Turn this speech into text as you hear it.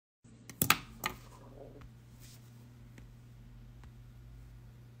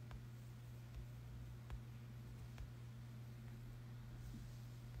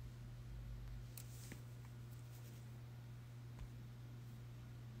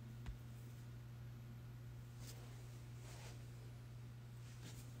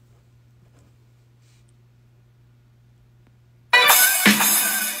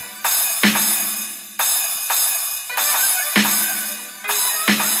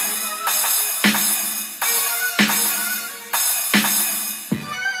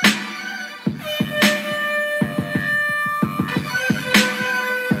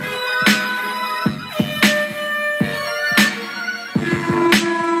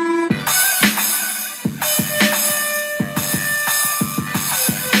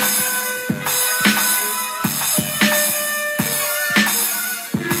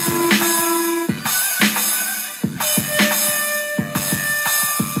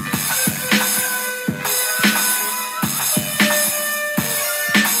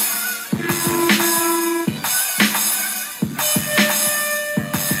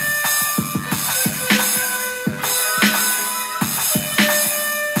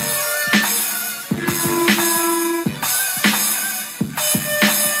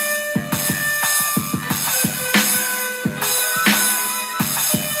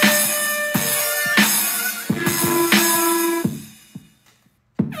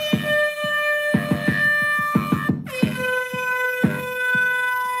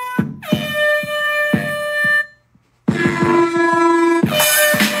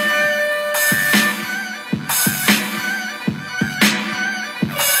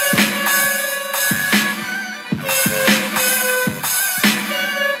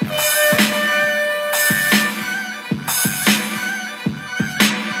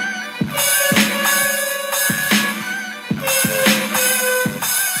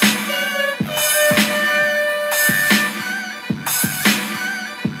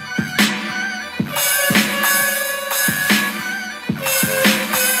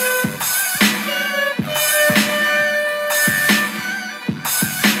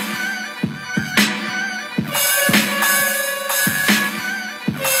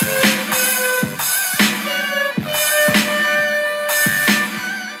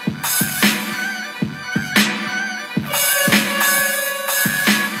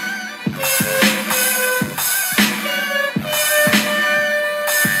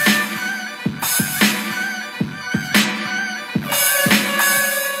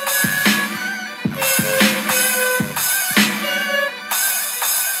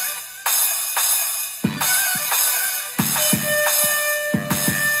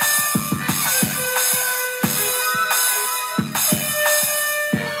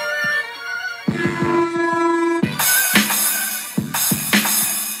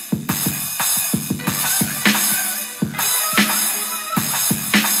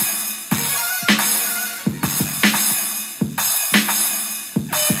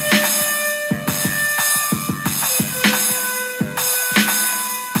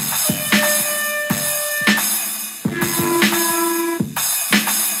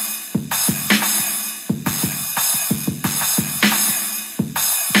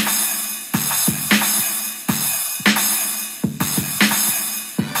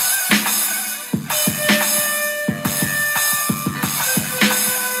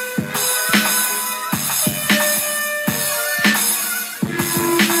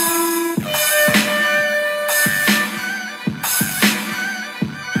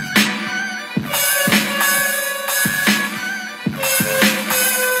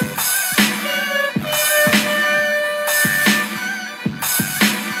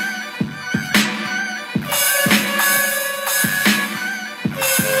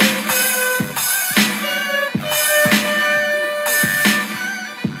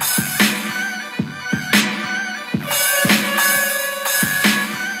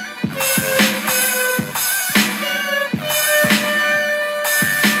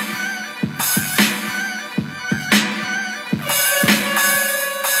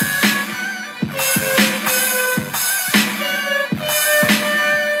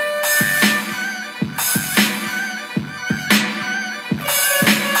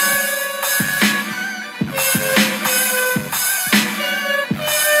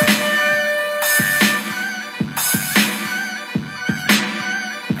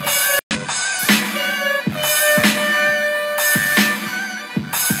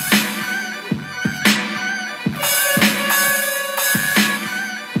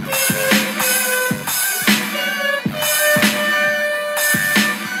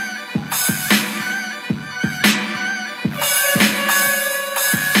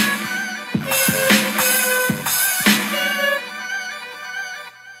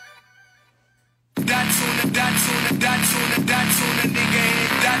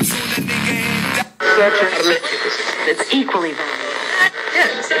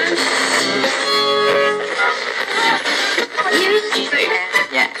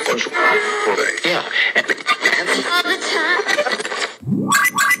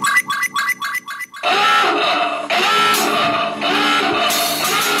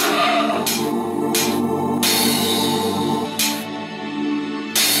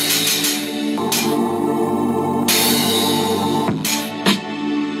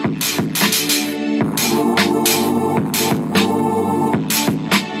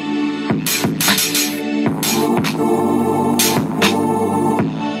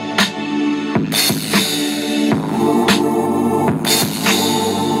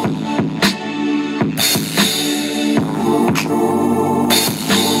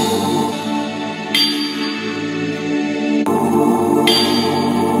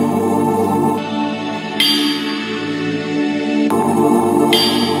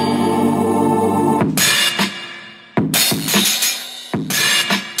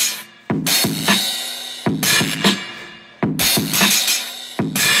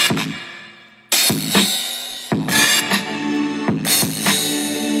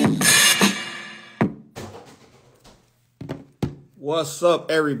What's up,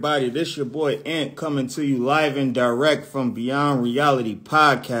 everybody? This your boy Ant coming to you live and direct from Beyond Reality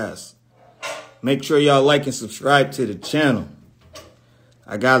Podcast. Make sure y'all like and subscribe to the channel.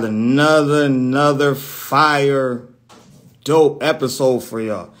 I got another fire dope episode for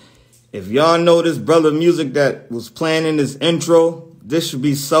y'all. If y'all know this brother music that was playing in this intro, this should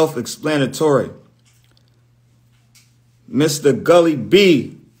be self-explanatory. Mr. Gully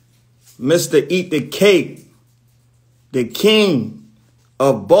B, Mr. Eat the Cake, the king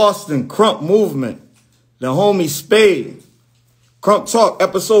of Boston Krump movement, the homie Spade. Krump Talk,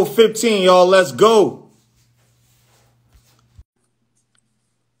 episode 15, y'all. Let's go.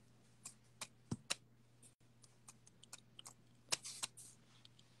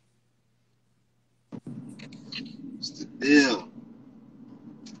 What's the deal?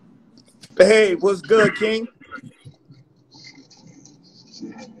 Hey, what's good, King?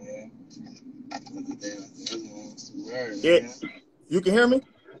 Shit, man. Yeah. Man. You can hear me?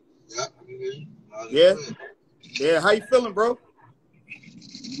 Yeah, I can hear you. Yeah. Good. Yeah, how you feeling, bro?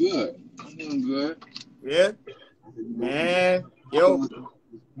 Good. I'm doing good. Yeah. Man, yo,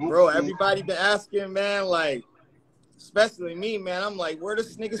 bro, everybody been asking, man, like, especially me, man. I'm like, where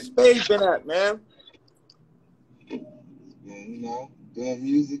this nigga Spade been at, man? Yeah, you know, doing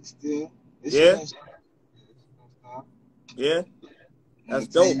music still. This Yeah. shit don't stop. Yeah. That's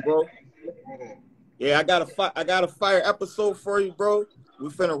dope, bro. Yeah, I got a fire episode for you, bro. We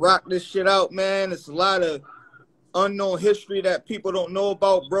finna rock this shit out, man. It's a lot of unknown history that people don't know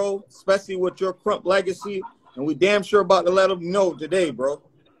about, bro, especially with your Krump legacy. And we damn sure about to let them know today, bro.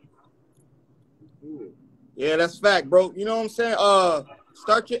 Yeah, that's fact, bro. You know what I'm saying?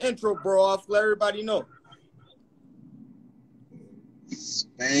 Start your intro, bro, off. Let everybody know.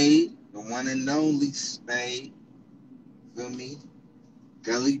 Spade, the one and only Spade. Feel me?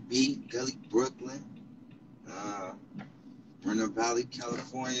 Gully B, Gully Brooklyn. Brenner Valley,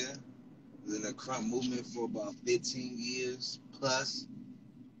 California. Was in the Krump movement for about 15 years plus.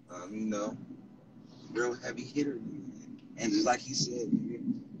 You know, real heavy hitter. And just like he said,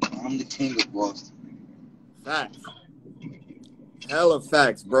 I'm the king of Boston. Facts. Hella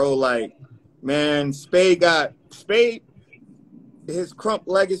facts, bro. Like, man, Spade, his Krump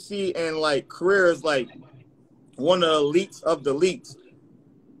legacy and, like, career is, like, one of the elites of the elites.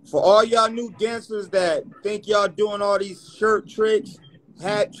 For all y'all new dancers that think y'all doing all these shirt tricks,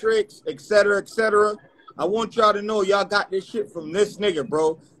 hat tricks, etc., I want y'all to know y'all got this shit from this nigga,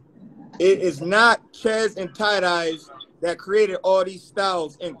 bro. It is not Ches and tie-dyes that created all these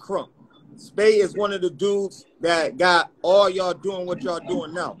styles in Krump. Spade is one of the dudes that got all y'all doing what y'all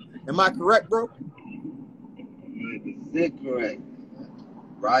doing now. Am I correct, bro? 100% correct.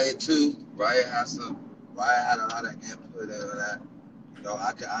 Riot too. Riot had a lot of input into that. You know,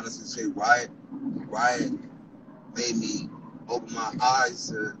 I can honestly say Riot made me open my eyes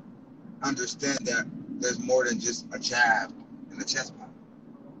to understand that there's more than just a jab and a chest pump.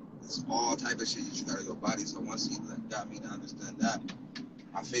 It's all type of shit that you got in your body. So once he got me to understand that,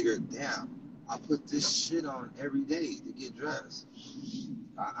 I figured, damn, I put this shit on every day to get dressed.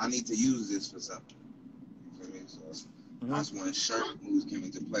 I need to use this for something. You feel me? So that's when shirt moves came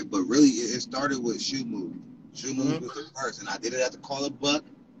into play. But really, it started with shoe move. Shoe move was the first, and I did it at the Call of Buck.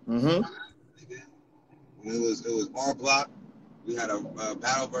 When it was our block. We had a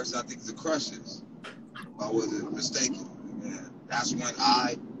battle versus, I think, the Crushers. If I wasn't mistaken. And that's when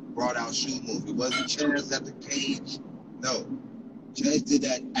I brought out shoe move. It wasn't Ches at the cage. No. Ches did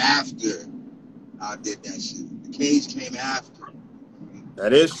that after I did that shit. The cage came after.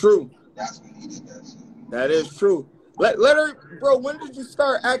 That is true. That's when he did that shit. That is true. Let her, bro. When did you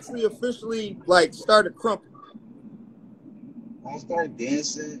start actually officially like started Krump? I started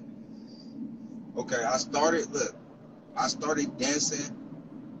dancing. Okay, I started dancing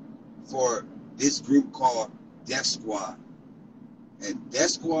for this group called Death Squad. And Death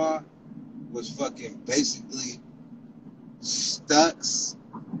Squad was fucking basically Stux,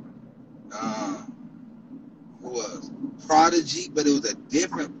 who was Prodigy, but it was a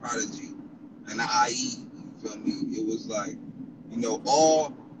different Prodigy than the IE. You feel me? It was like, you know,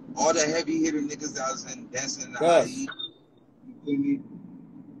 all the heavy hitter niggas that was in dancing in the IE. You feel me?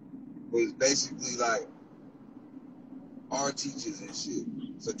 Was basically like our teachers and shit.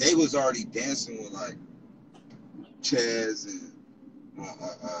 So they was already dancing with like Chaz and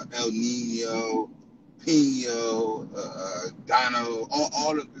El Nino, Pino, Dono,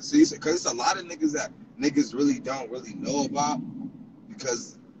 all of the season. Because it's a lot of niggas that niggas really don't really know about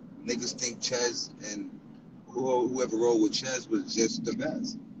because niggas think Chaz and whoever rolled with Chaz was just the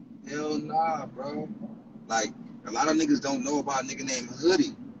best. Hell nah, bro. Like, a lot of niggas don't know about a nigga named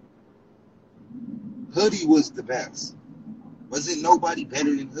Hoodie. Hoodie was the best. Wasn't nobody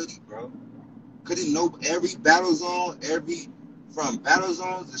better than Hoodie, bro. Couldn't know every battle zone, from battle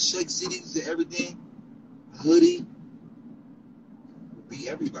zones to Shake Cities to everything. Hoodie would be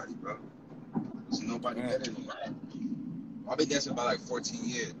everybody, bro. There's nobody better than that. I've been dancing about like 14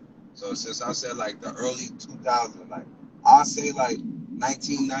 years. So since I said like the early 2000s, like I'll say like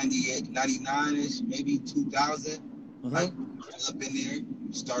 1998, 99ish, maybe 2000. Like up in there,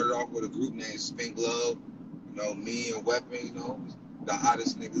 started off with a group named Spin Glove. You know, me and Weapon, you know, the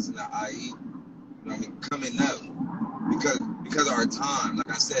hottest niggas in the IE. You know what I mean? Coming up. Because of our time. Like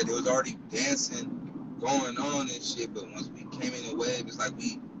I said, there was already dancing going on and shit, but once we came in the wave, it's like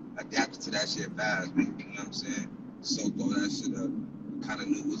we adapted to that shit fast. You know what I'm saying? Soaked all that shit up. We kind of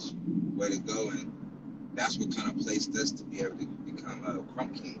knew which way to go, and that's what kind of placed us to be able to become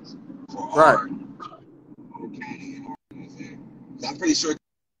Krump Kings for our county. You know what I'm saying? So I'm pretty sure,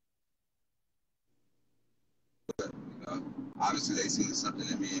 you know, obviously they seen something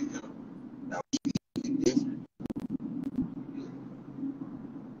in me and him that was unique and different.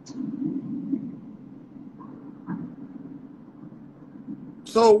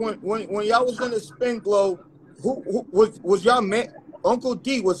 So when y'all was in the Spin Glow, who was y'all man? Uncle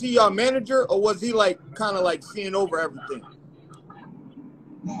D, was he y'all manager or was he like kind of like seeing over everything?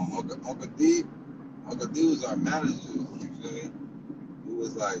 Uncle D was our manager. You feel me? He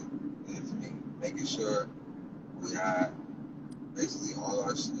was like, making sure we had basically all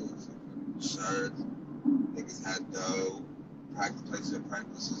our shirts, niggas had dough, practice places where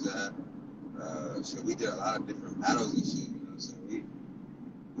practices at. So we did a lot of different battles and shit. You know what I'm saying?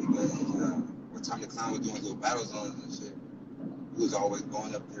 We when Tommy Clown was doing little battle zones and shit, he was always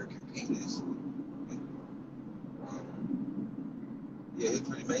going up there competing and shit. Yeah, he's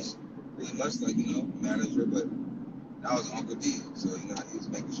pretty much like, you know, manager, but that was Uncle D. So, you know, he was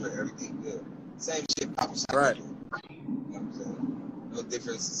making sure everything good. Same shit Papa Shaq. Right. You know what I'm saying? No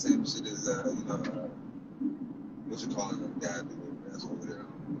difference, the same shit as, you know, what you calling them, dad, that's over there. You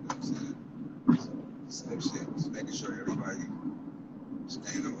know what I'm saying? So, same shit. Just making sure everybody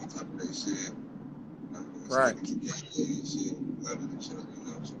staying on top of their shit. Right. Keep getting shit, loving each other, you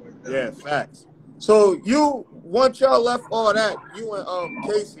know, shit like that. Yeah, facts. So once y'all left all that, you and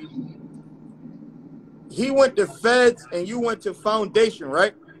Casey, he went to Feds and you went to Foundation,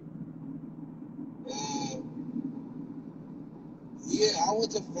 right? Yeah, I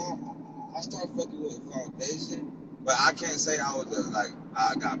started fucking with Foundation, but I can't say I was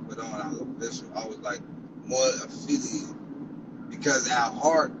I got put on. I was official. I was like more affiliated because at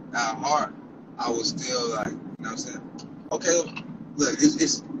heart, I was still like, you know what I'm saying? Okay, look,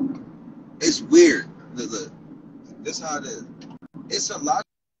 it's weird. Look, this how it is. It's a lot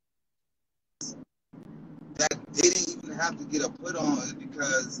that didn't even have to get a put on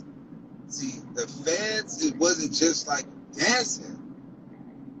because, see, the Feds, it wasn't just like dancing.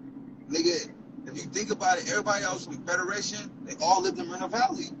 Nigga, if you think about it, everybody else from Federation, they all lived in Reno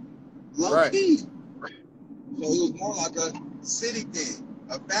Valley. Low key. So it was more like a city thing,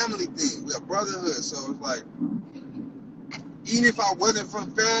 a family thing, a brotherhood. So it's like, even if I wasn't from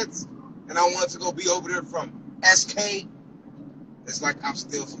Feds and I wanted to go be over there from SK, it's like I'm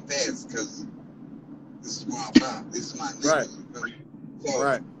still from Feds because this is where I'm from. This is my nigga. Right.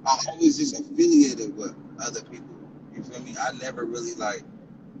 So I always just affiliated with other people. You feel me? I never really like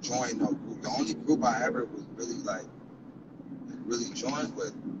joined no group. The only group I ever was really joined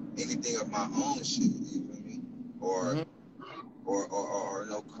with anything of my own shit. You feel me? Or or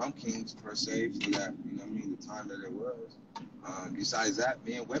no Crump Kings per se for that, you know what I mean, the time that it was. Besides that,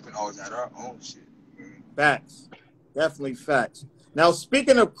 me and Weapon always had our own shit. Facts. Definitely facts. Now,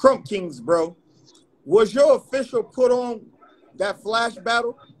 speaking of Krump Kings, bro, was your official put on that Flash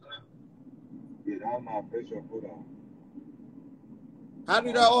battle? Yeah, that was my official put on. How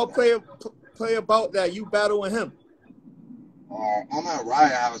did that all play about that you battling him? I'm at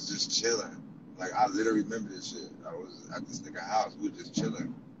Riot House just chilling. Like, I literally remember this shit. I was at this nigga house. We were just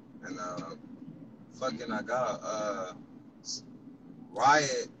chilling. And, I got,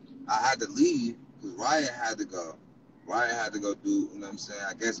 Riot, I had to leave because Riot had to go. Riot had to go do, you know what I'm saying,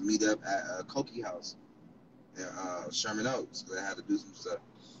 I guess meet up at Koki House in Sherman Oaks because I had to do some stuff.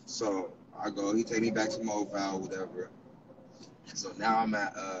 So I go, he take me back to Mofile, whatever. So now I'm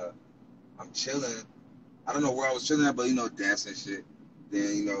chilling. I don't know where I was chilling at, but, you know, dancing shit.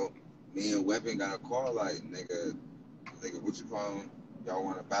 Then, you know, me and Weapon got a call like, nigga, what you call him? Y'all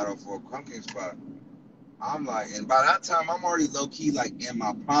want to battle for a crunking spot? I'm like, and by that time, I'm already low key like in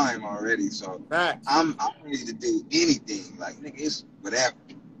my prime already. So Facts. I'm ready to do anything. Like, nigga, it's whatever.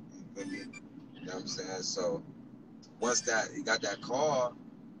 You feel me? You know what I'm saying? So once he got that call,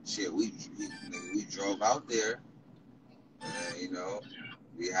 shit, we drove out there, and you know,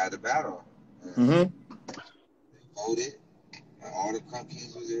 we had a battle. And they voted, and all the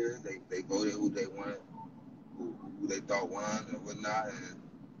companies was there. They voted who they wanted, who they thought won and whatnot, and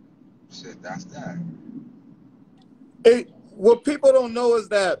shit, that's that. What people don't know is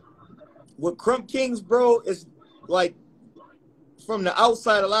that with Krump Kings, bro, is like from the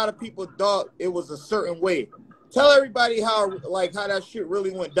outside, a lot of people thought it was a certain way. Tell everybody how that shit really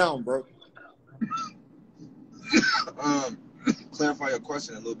went down, bro. Clarify your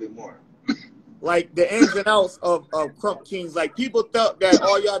question a little bit more. Like the ins and outs of Krump Kings. Like people thought that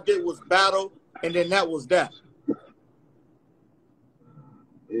all y'all did was battle, and then that was that.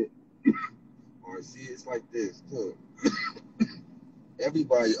 Or see, it's like this too.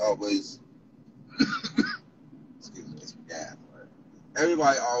 Everybody always, excuse me, it's gas. Right?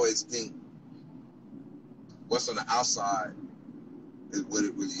 Everybody always think what's on the outside is what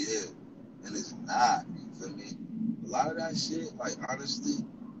it really is, and it's not. You feel me? A lot of that shit, like honestly,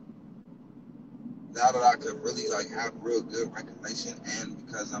 now that I could really like have real good recollection, and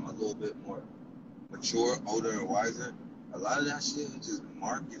because I'm a little bit more mature, older, and wiser, a lot of that shit was just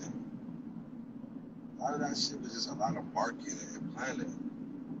marketing. A lot of that shit was just a lot of marketing and planning,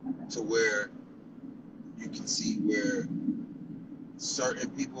 to where you can see where certain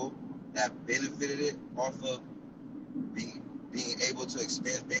people that benefited it off of being able to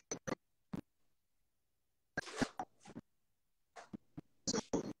expand things. So,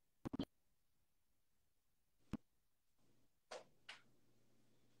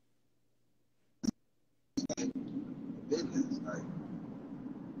 like business, like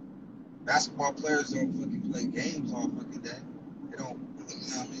basketball players don't fucking play games all fucking day. They don't, you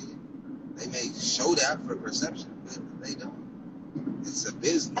know what I mean? They may show that for perception, but they don't. It's a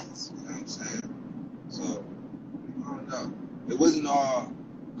business, you know what I'm saying? So, I don't know. It wasn't all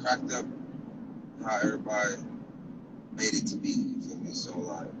cracked up how everybody made it to be, you feel me? So,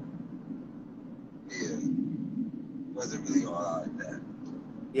 like, yeah, it wasn't really all like that.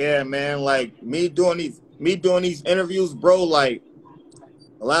 Yeah, man. Like me doing these interviews, bro. Like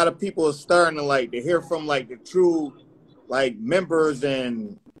a lot of people are starting to like to hear from like the true like members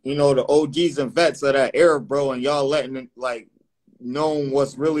and you know the OGs and vets of that era, bro. And y'all letting like knowing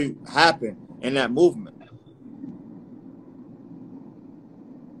what's really happened in that movement.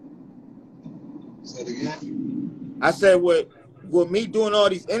 So, again, I said with me doing all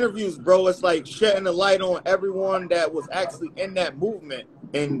these interviews, bro, it's like shedding the light on everyone that was actually in that movement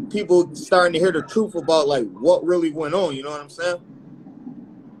and people starting to hear the truth about like what really went on. You know what I'm saying?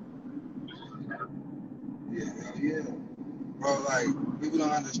 yeah, hell yeah. Bro, like, people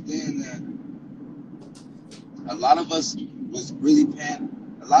don't understand that a lot of us was really paying,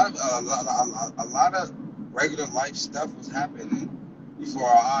 a lot of regular life stuff was happening before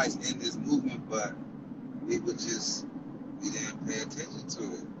our eyes in this movement, but we didn't pay attention to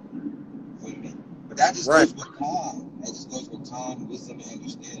it. You feel me? But that just Right. goes with calm. That just goes with calm, wisdom, and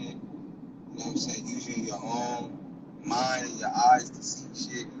understanding. You know what I'm saying? Using your own mind and your eyes to see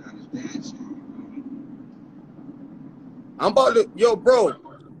shit and understand shit. Bro,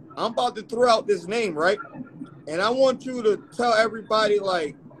 I'm about to throw out this name, right? And I want you to tell everybody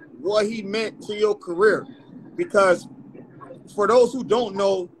like what he meant to your career. Because for those who don't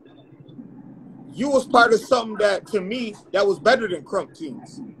know, you was part of something that to me that was better than Krump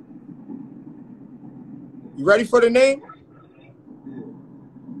Kings. You ready for the name?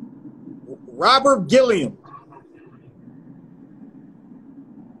 Robert Gilliam.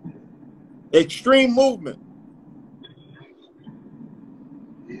 Extreme Movement.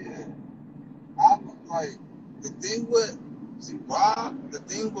 Yeah. I like the thing with Rob. The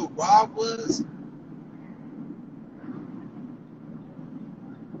thing with Rob was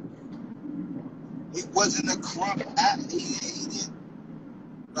he wasn't a Krump act. He didn't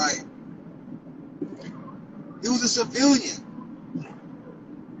like. He was a civilian.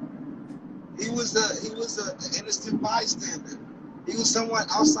 He was a innocent bystander. He was someone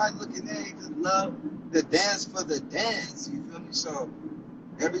outside looking in. He just loved the dance for the dance. You feel me? So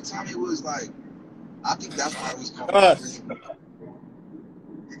every time he was like, I think that's why it was called Us.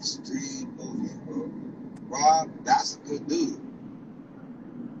 Extreme Movement, bro. Rob, that's a good dude.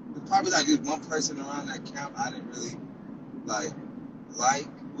 There's probably like just one person around that camp I didn't really like.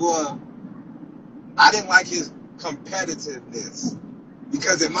 Well, I didn't like his competitiveness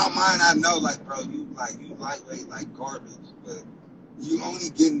because in my mind I know like, bro, you lightweight like garbage, but you only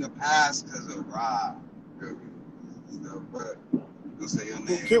getting the pass because of Rob, you know. But don't say your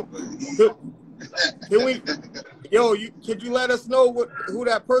name, but can we? Yo, could you let us know who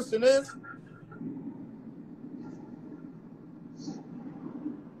that person is?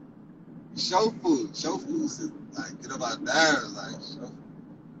 Shofu is like, get about there, like Shofu.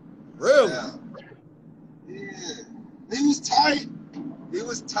 Really? Yeah. He was tight. He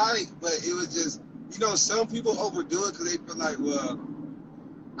was tight, but it was just, some people overdo it because they feel like, well,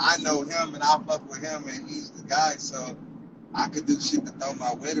 I know him and I fuck with him and he's the guy, so I could do shit to throw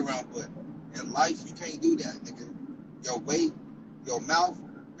my weight around. But in life, you can't do that, nigga. Your weight, your mouth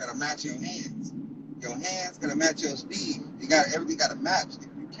gotta match your hands. Your hands gotta match your speed. Everything gotta match.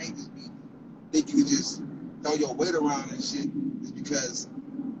 You can't just think you can just throw your weight around and shit just because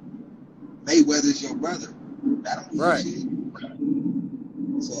Mayweather's your brother. That don't mean Right. shit.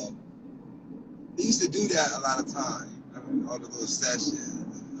 So he used to do that a lot of times. I mean, all the little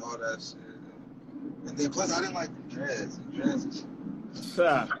sessions and all that shit. And then plus I didn't like the dreads. He's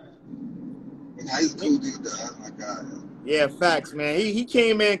a cool dude though. That's my guy. Yeah, facts, man. He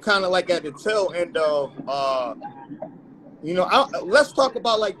came in kind of like at the tail end of let's talk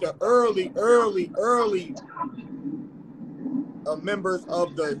about like the early members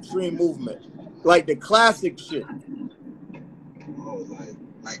of the Extreme Movement, like the classic shit. Oh,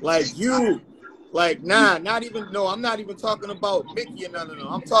 like you, like not even. No, I'm not even talking about Mickey and none of them.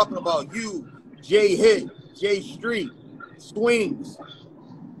 I'm talking about you, Jay Hit, Jay Street, Swings.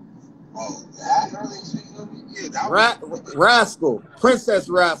 Oh, that early Extreme Movement? Yeah, that was Rascal, Princess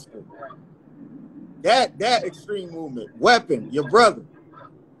Rascal. That Extreme Movement, Weapon, your brother.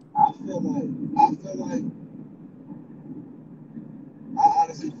 I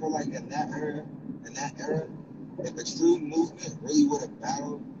honestly feel like in that era, if Extreme Movement really would have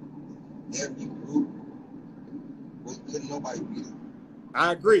battled every group, couldn't nobody beat it.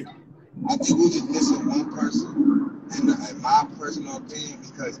 I agree. I think we're just missing one person, in my personal opinion,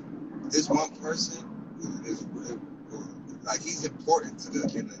 because this one person is like, he's important to the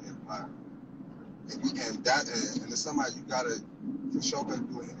empire, and it's somebody you gotta for sure gotta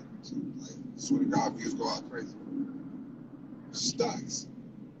do an interview to. Like, swear to God, views go out crazy. Stutz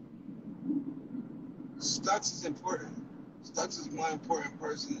is important. Stutz is one important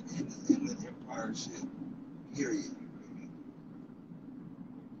person in the empire shit. Period.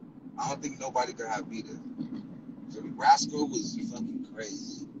 I don't think nobody could have beat it. So Rascal was fucking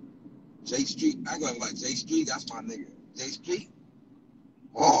crazy. Jay Street, I ain't gonna lie, Jay Street, that's my nigga. Jay Street,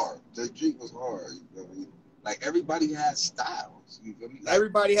 hard. Jay Street was hard. You feel me? Like, everybody had styles. You feel me? Like,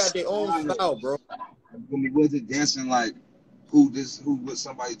 everybody had their own style, bro. When we wasn't dancing like who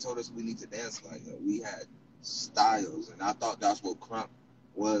somebody told us we need to dance like. We had styles, and I thought that's what Krump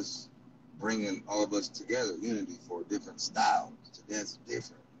was, bringing all of us together, unity for different styles to dance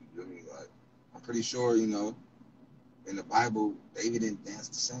different. You feel me? Like, I'm pretty sure, in the Bible, David didn't dance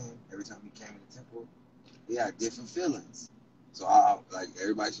the same every time he came in the temple. He had different feelings. So like,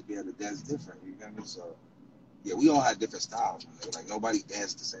 everybody should be able to dance different. You feel me? So yeah, we all had different styles. Like, nobody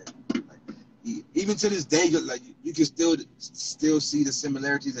danced the same. Like, even to this day, like, you can still see the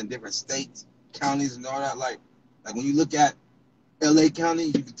similarities in different states, counties, and all that. Like when you look at LA County,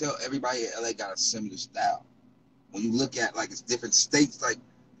 you can tell everybody in LA got a similar style. When you look at, like, it's different states, like,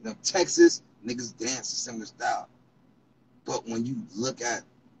 Texas, niggas dance a similar style. But when you look at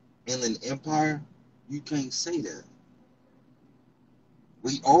Inland Empire, you can't say that.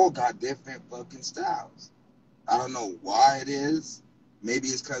 We all got different fucking styles. I don't know why it is. Maybe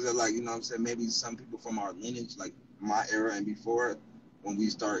it's because of, like, maybe some people from our lineage, like my era and before, when we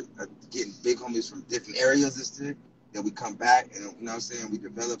start getting big homies from different areas and shit, then we come back and, we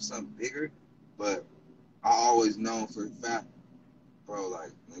develop something bigger. But I always known for a fact, bro,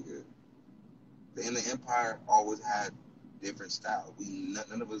 like, nigga, The Inner Empire always had different style.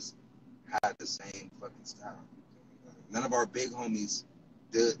 None of us had the same fucking style. None of our big homies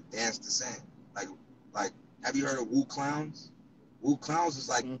did dance the same. Like, like, have you heard of Wu Clowns? Wu Clowns is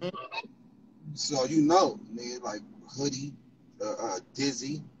like, Mm-hmm. so you know, nigga, like Hoodie,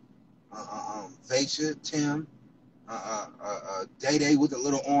 Dizzy, Vaisha, Tim, Day Day with the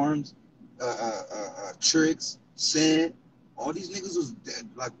little arms, Tricks, Sid. All these niggas was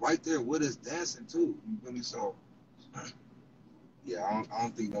like right there with us dancing too. You feel me? So yeah, I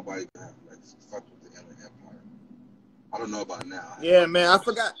don't think nobody can have like fuck with the Inner Empire. I don't know about now. Yeah, man. I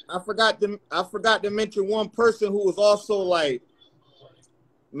forgot to mention one person who was also like,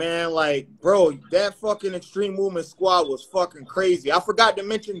 man, like, bro, that fucking Extreme Movement squad was fucking crazy. I forgot to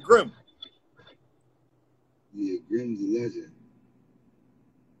mention Grim. Yeah, Grimm's a legend.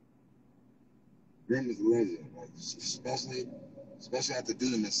 Grim is a legend, like especially after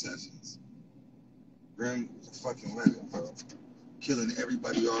Dunamis sessions. Grim is a fucking legend, bro. Killing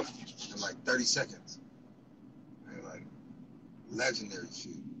everybody off in like 30 seconds. And like legendary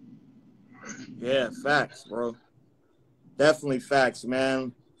shit. Yeah, facts, bro. Definitely facts,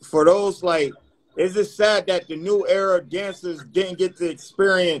 man. For those, like, it's just sad that the new era dancers didn't get to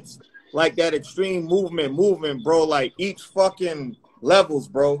experience like that Extreme movement, bro. Like each fucking levels,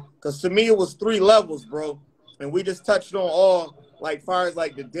 bro. Because to me, it was 3 levels, bro. And we just touched on all, like, far as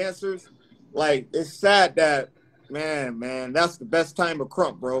like the dancers. Like, it's sad that, man, that's the best time of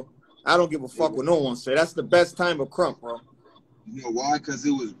Krump, bro. I don't give a fuck what no one say. That's the best time of Krump, bro. You know why? Because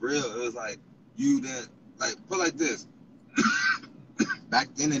it was real. It was like you didn't like put like this. Back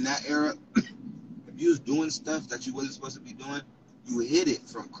then in that era, if you was doing stuff that you wasn't supposed to be doing, you hid it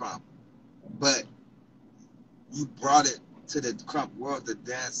from Krump. But you brought it to the Krump world to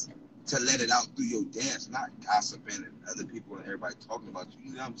dance, to let it out through your dance, not gossiping and other people and everybody talking about you.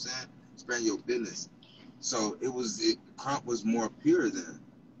 You know what I'm saying? Spreading your business. So Krump was more pure then.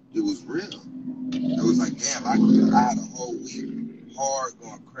 It was real. It was like, damn, I had a whole week hard,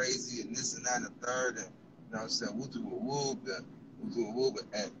 going crazy, and this and that and the third, and you know what I'm saying,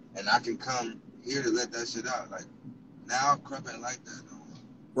 and I can come here to let that shit out. Like now, Krump ain't like that. No.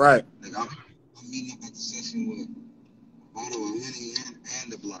 Right, Like I'm meeting up at the session with a bottle of Henny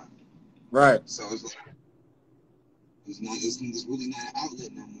and the blunt. right. So it's like it's really not an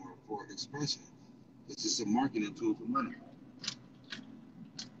outlet no more for expression. It's just a marketing tool for money.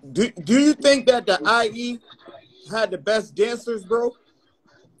 Do you think that the IE had the best dancers, bro,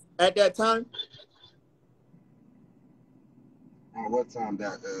 at that time? What time?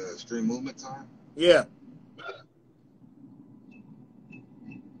 That Extreme Movement time? Yeah.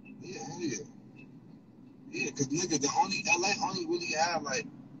 Yeah, hell yeah. Yeah, cause nigga, the only LA only really have like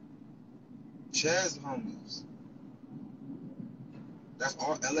Chaz homies. That's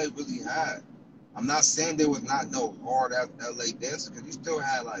all LA really had. I'm not saying there was not no hard ass LA dancers, cause you still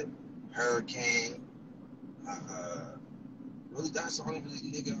had like Hurricane. Really, that's the only really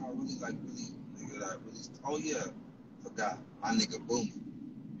nigga I really like. Really nigga that I really. Oh yeah, forgot my nigga Boomer.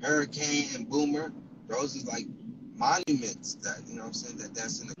 Hurricane and Boomer. Those is like monuments that you know what I'm saying that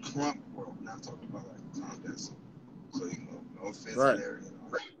that's in the Krump world. We're not talking about like Krump dancing. So you know, no offense Right. there. You know,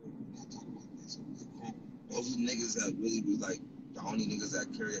 we're not talking about this. Those are niggas that really was like the only niggas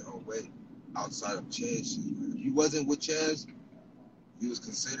that carry their own weight outside of Chaz. If you wasn't with Chaz, you was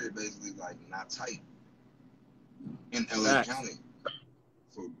considered basically like not tight in LA Facts. County.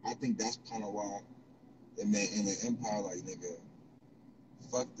 So I think that's kind of why they made in the Empire like nigga,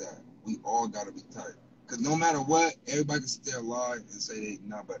 fuck that. We all gotta be tight. Cause no matter what, everybody can sit there and lie and say they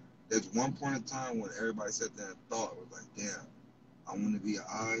nah, but there's one point in time when everybody sat there and thought was like, damn, I wanna be your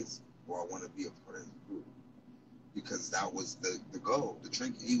eyes or I wanna be a part of this group. Because that was the goal. The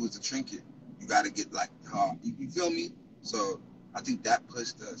trinket, he was the trinket. You gotta get like you feel me? So I think that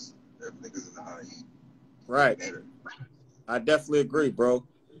pushed us, the niggas in the IE, to Right. get better. I definitely agree, bro.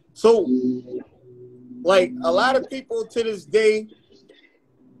 So, like, a lot of people to this day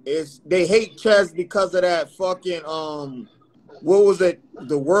they hate Chess because of that fucking what was it?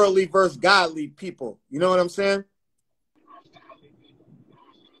 The worldly versus godly people. You know what I'm saying?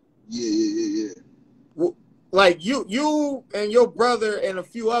 Yeah. Like you and your brother and a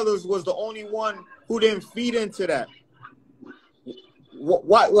few others was the only one who didn't feed into that.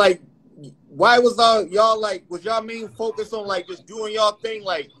 What like why was y'all like was y'all main focus on like just doing y'all thing?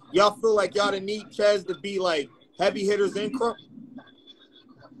 Like y'all feel like y'all didn't need Chaz to be like heavy hitters in Krump?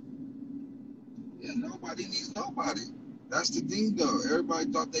 Yeah, nobody needs nobody. That's the thing though.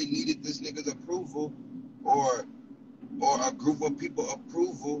 Everybody thought they needed this nigga's approval or a group of people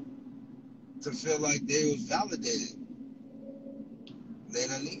approval to feel like they was validated. They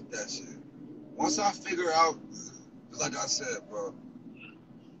don't need that shit. once I figure out, like I said, bro,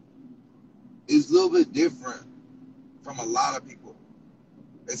 it's a little bit different from a lot of people.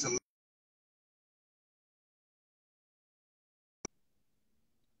 It's a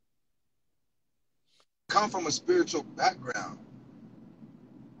come from a spiritual background.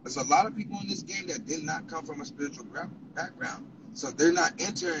 There's a lot of people in this game that did not come from a spiritual background, so they're not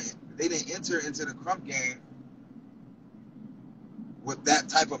entering. They didn't enter into the Krump game with that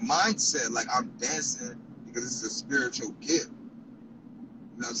type of mindset. Like, I'm dancing because this is a spiritual gift.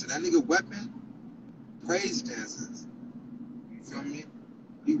 You know, so that nigga Weapon praise dances. You feel me?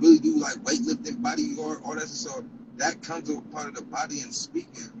 He really do like weightlifting, body, all that. So that comes to a part of the body and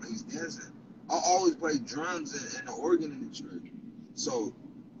speaking when he's dancing. I always play drums and the organ in the church. So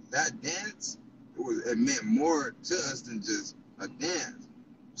that dance, it meant more to us than just a dance.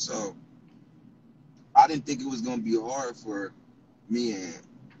 So I didn't think it was gonna be hard for me and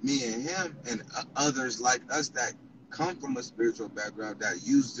him and others like us that come from a spiritual background that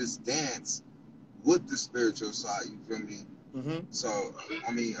use this dance with the spiritual side. You feel me? Mm-hmm. So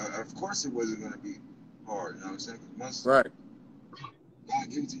I mean, of course, it wasn't gonna be hard. You know what I'm saying? 'Cause once Right. God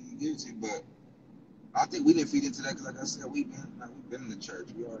gives it to you, he gives it to you. But I think we didn't feed into that because, like I said, we've been in the church.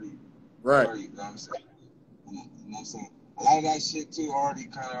 We already, Right. you know what I'm saying? You know what I'm saying? A lot of that shit too already,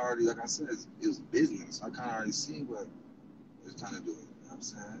 like I said, it was business. I kind of already seen what it was trying to do. You know what I'm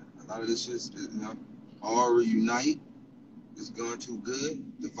saying? A lot of this shit, you know, all reunite. It's going too good.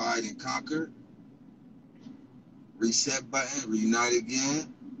 Divide and conquer. Reset button. Reunite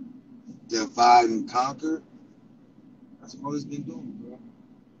again. Divide and conquer. That's all it's been doing, bro.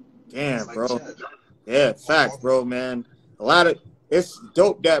 Damn, It's like bro. Chad. Yeah, facts, bro, man. It's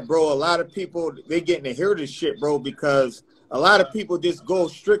dope that, bro, a lot of people, they getting to hear this shit, bro, because a lot of people just go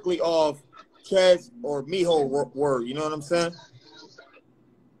strictly off Chaz or Miho word. You know what I'm saying?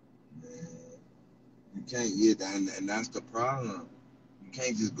 You can't get that, and that's the problem. You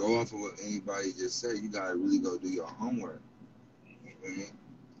can't just go off of what anybody just said. You gotta really go do your homework. You feel me?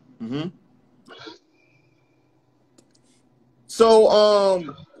 Mm-hmm. So,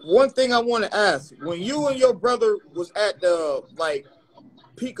 one thing I want to ask: when you and your brother was at the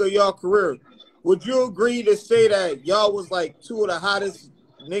peak of y'all career, would you agree to say that y'all was like two of the hottest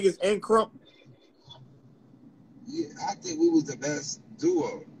niggas in Krump? Yeah, I think we was the best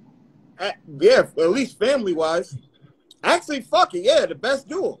duo. Yeah, at least family wise. Actually, fuck it, yeah, the best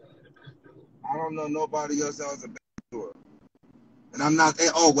duo. I don't know nobody else that was the best duo. And I'm not.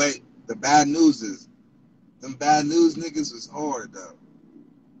 Oh wait, the bad news is them bad news niggas was hard though.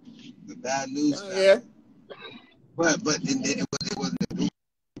 The bad news Yeah. family. But it wasn't the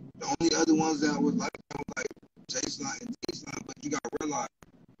only other ones that was like J Slot and T Slot. But you gotta realize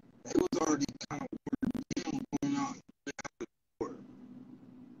they was already kind of going out.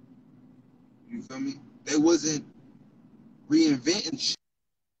 You feel me? They wasn't reinventing shit.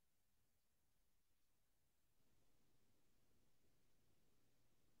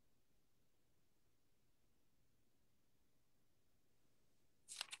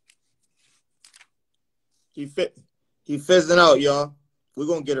 He fizzing out, y'all. We're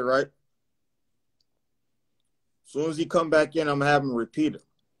gonna get it right. As soon as he come back in, I'm gonna have him repeat it.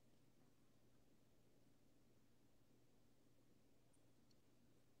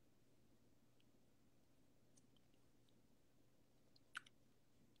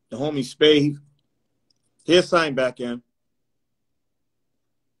 The homie Spade, he'll sign back in.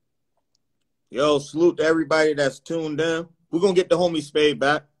 Yo, salute to everybody that's tuned in. We're gonna get the homie Spade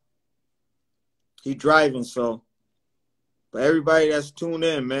back. He driving, so. But everybody that's tuned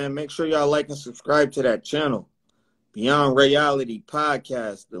in, man, make sure y'all like and subscribe to that channel. Beyond Reality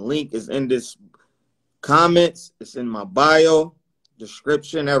Podcast. The link is in this comments. It's in my bio,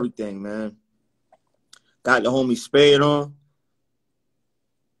 description, everything, man. Got the homie Spade on.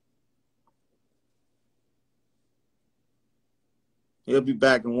 He'll be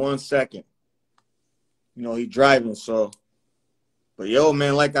back in 1 second. You know, he driving, so. But yo,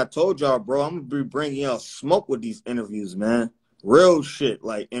 man, like I told y'all, bro, I'm going to be bringing y'all smoke with these interviews, man. Real shit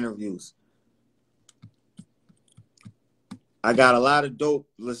like interviews. I got a lot of dope.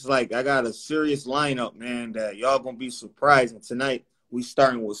 I got a serious lineup, man, that y'all going to be surprised. And tonight, we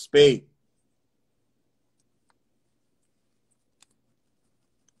starting with Spade.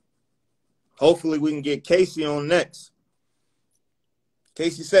 Hopefully, we can get Casey on next.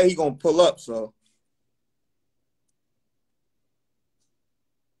 Casey said he going to pull up, so.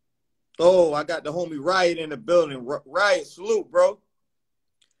 Oh, I got the homie Riot in the building. Riot, salute, bro.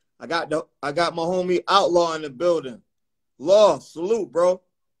 I got my homie Outlaw in the building. Law, salute, bro.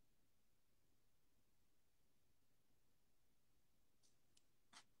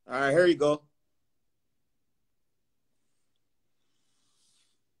 All right, here you go.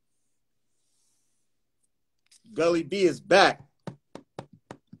 Gully B is back.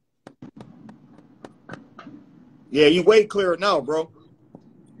 Yeah, you way clearer now, bro.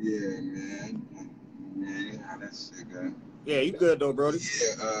 Yeah, man. Man, how that shit go. Yeah, you good though, Brody.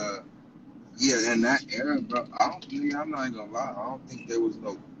 Yeah, in that era, bro, I'm not even gonna lie, I don't think there was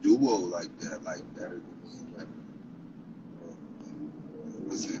no duo like that, like better than me and Weapon. It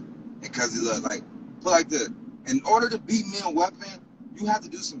wasn't, because it looked like, put like this, in order to beat me and Weapon, you have to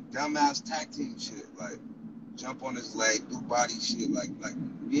do some dumbass tag team shit, like jump on his leg, do body shit, like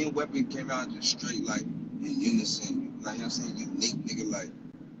me and Weapon came out just straight, like, in unison, like, you know what I'm saying, unique, nigga,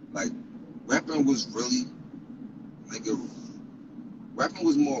 like, Weapon was really, nigga, Weapon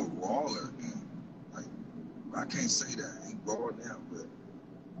was more rawer, man. Like, I can't say that. He raw now, but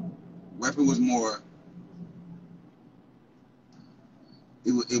Weapon was more.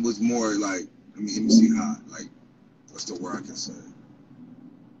 It was more like. Let me see how. Like, what's the word I can say?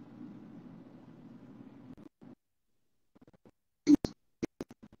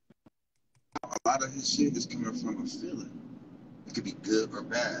 A lot of his shit is coming from a feeling. It could be good or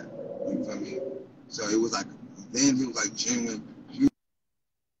bad. You feel me? So it was like. Then he was like genuine.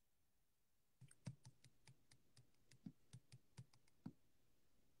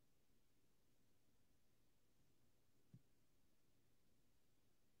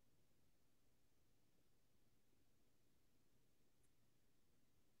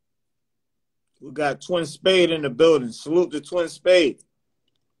 We got Twin Spade in the building. Salute to Twin Spade.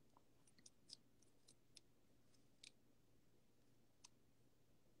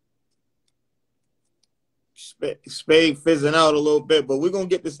 Spade fizzing out a little bit, but we're going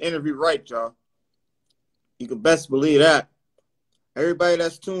to get this interview right, y'all. You can best believe that. Everybody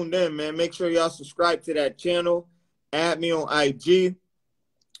that's tuned in, man, make sure y'all subscribe to that channel. Add me on IG.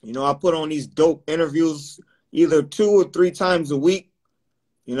 You know, I put on these dope interviews either 2 or 3 times a week.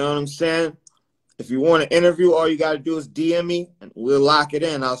 You know what I'm saying? If you want an interview, all you got to do is DM me, and we'll lock it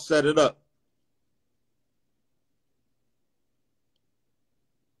in. I'll set it up.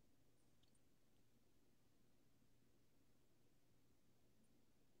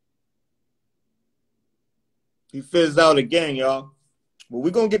 He fizzed out again, y'all. But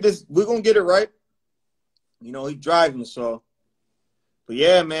we're going to get this. We're going to get it right. You know, he driving, so. But,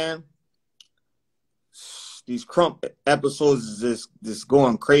 yeah, man. These Krump episodes is just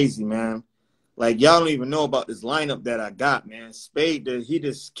going crazy, man. Like, y'all don't even know about this lineup that I got, man. Spade, he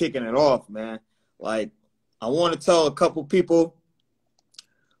just kicking it off, man. Like, I want to tell a couple people,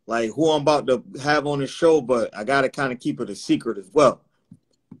 like, who I'm about to have on the show, but I got to kind of keep it a secret as well.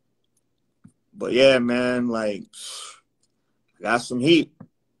 But, yeah, man, like, I got some heat.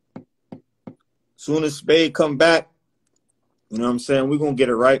 Soon as Spade come back, you know what I'm saying, we're going to get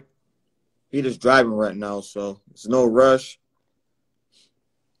it right. He just driving right now, so it's no rush.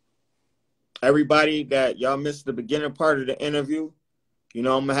 Everybody that y'all missed the beginning part of the interview, you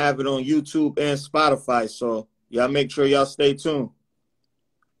know, I'm going to have it on YouTube and Spotify, so y'all make sure y'all stay tuned.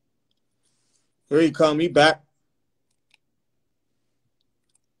 Here he come. He back.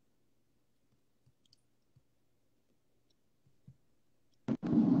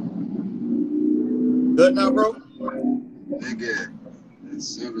 Good now, bro? Nigga, that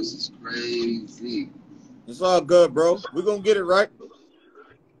service is crazy. It's all good, bro. We're going to get it right.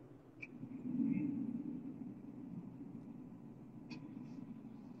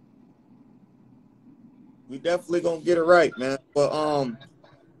 We definitely going to get it right, man. But,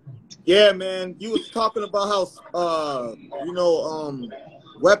 yeah, man, you was talking about how, you know,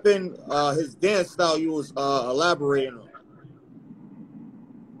 Weapon, his dance style you was elaborating on.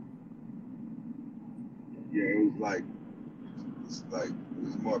 Yeah, it was like it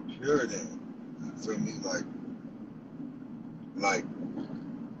was more pure than. You feel me? Like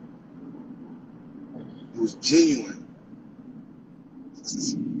it was genuine.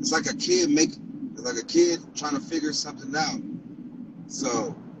 It's like a kid it's like a kid trying to figure something out.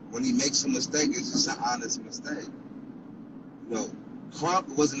 So when he makes a mistake, it's just an honest mistake. You know, Krump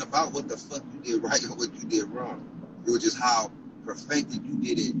wasn't about what the fuck you did right or what you did wrong. It was just how perfected you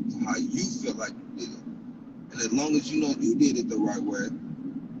did it, how you feel like you did it. And as long as you know you did it the right way,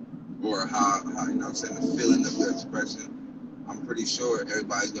 or how you know what I'm saying, the feeling of the expression, I'm pretty sure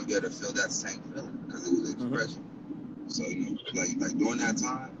everybody's gonna be able to feel that same feeling because it was an expression. So you know, like during that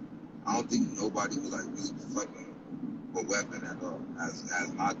time, I don't think nobody was like really fucking with Weapon at all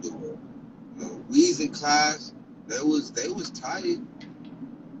as my duo. You know, Weez in class, they was tight.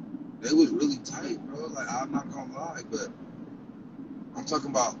 They was really tight, bro. Like I'm not gonna lie, but I'm talking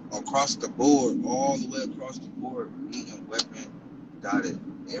about across the board, all the way across the board. Me and Weapon got it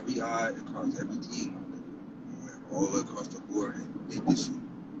every eye across every team. We went all the way across the board and did this shit.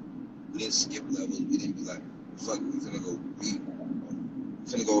 We didn't skip levels. We didn't be like, fuck, we finna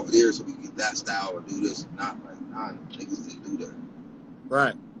go over there so we can get that style or do this. Not like, nah, niggas didn't do that.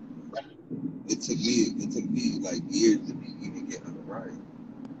 Right. It took me like years to even get under Riot.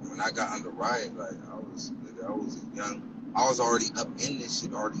 When I got under Riot, like I was young. I was already up in this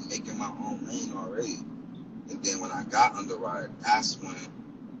shit, already making my own lane already. And then when I got under Riot, that's when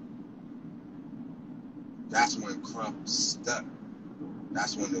Krump stuck.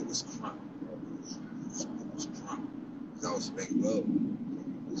 That's when it was Krump. It was Krump. That was Spade Love.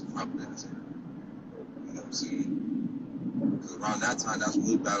 It was Krump in his hand. You know what I'm saying? Because around that time, that's when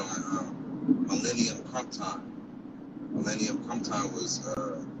we battling Millennium Krump time. Millennium Krump time was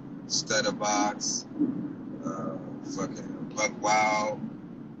Stutterbox, fucking Buck Wild,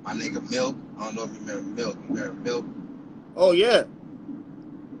 my nigga Milk. I don't know if you remember Milk. You remember Milk? Oh yeah.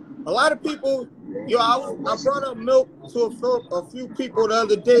 A lot of people, I brought up Milk to a few people the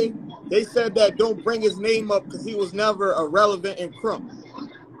other day. They said that don't bring his name up because he was never irrelevant in Krump.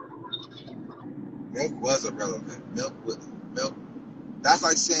 Milk was irrelevant. Milk. That's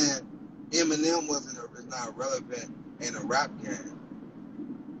like saying Eminem is not relevant in a rap game.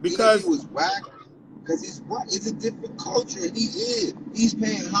 Because he was whack. Because it's a different culture. He's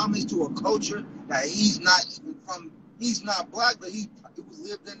paying homage to a culture that he's not even from. He's not black, but he was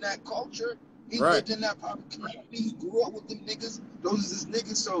lived in that culture. He lived in that public community. He grew up with them niggas. Those is his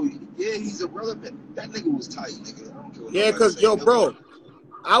niggas. So yeah, he's irrelevant. That nigga was tight, nigga. I don't care what nobody because say. bro,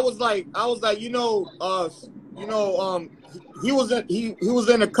 I was like, he was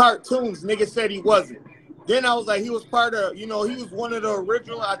in the cartoons. Nigga said he wasn't. Then I was like, he was part of, he was one of the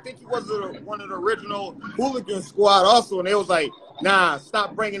original. I think he was one of the original Hooligan Squad also. And they was like, nah,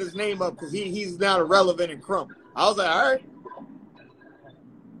 stop bringing his name up because he's not irrelevant in Krump. I was like, all right.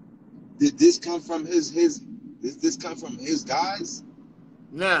 Did this come from his? Did this come from his guys?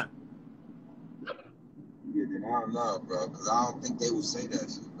 Nah. Yeah, then I don't know, bro, because I don't think they would say that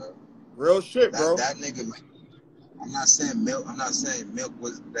shit, bro. Real shit, bro. That nigga. I'm not saying Milk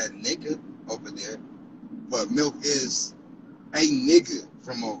was that nigga over there, but Milk is a nigga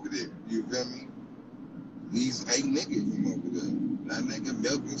from over there. You feel me? He's a nigga from over there. That nigga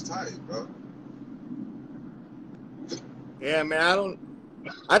Milk is tight, bro. Yeah, man,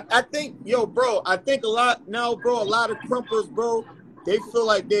 I think, bro, I think a lot of Krumpers, bro, they feel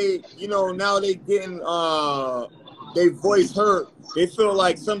like they, now they getting, they voice heard. They feel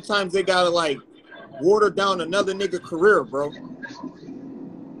like sometimes they gotta, like, water down another nigga career, bro.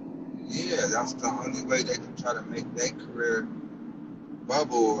 Yeah, that's the only way they can try to make their career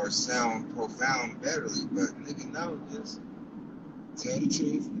bubble or sound profound betterly. But nigga, no, just tell the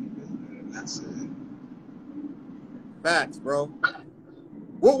truth, and that's it. Facts, bro.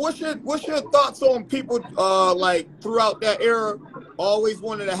 What's your thoughts on people like throughout that era always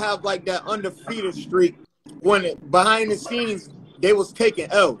wanted to have like that undefeated streak when behind the scenes they was taking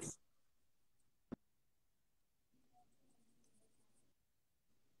L's?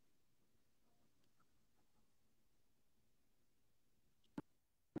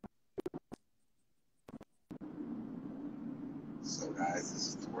 So guys, this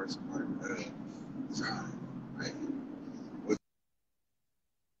is the worst part of the time, right?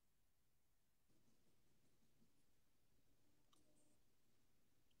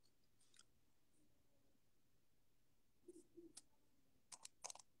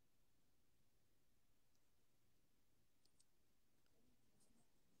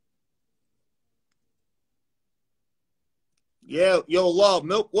 Yeah, Law,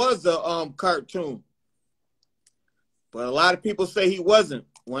 Milk was a cartoon. But a lot of people say he wasn't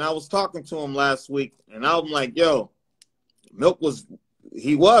when I was talking to him last week. And I'm like, yo, Milk was,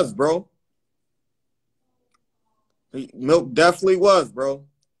 he was, bro. Milk definitely was, bro.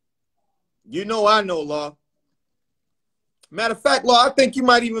 I know, Law. Matter of fact, Law, I think you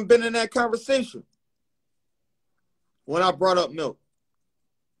might even been in that conversation when I brought up Milk.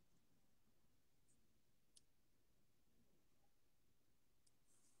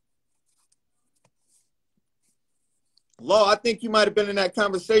 Law, I think you might have been in that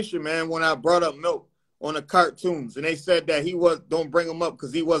conversation, man, when I brought up Milk on the cartoons. And they said that don't bring him up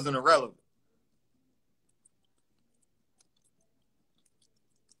because he wasn't irrelevant.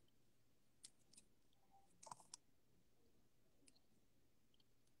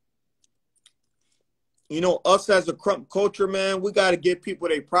 Us as a Krump culture, man, we got to give people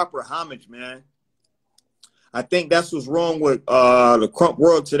their proper homage, man. I think that's what's wrong with the Krump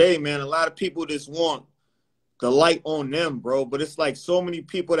world today, man. A lot of people just want the light on them, bro. But it's like so many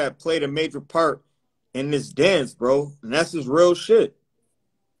people that played a major part in this dance, bro. And that's just real shit.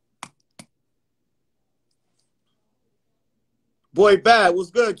 Boy, Bad,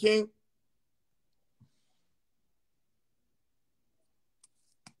 what's good, King?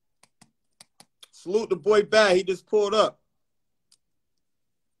 Salute the boy Bad. He just pulled up.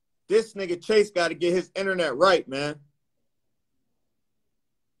 This nigga Chase got to get his internet right, man.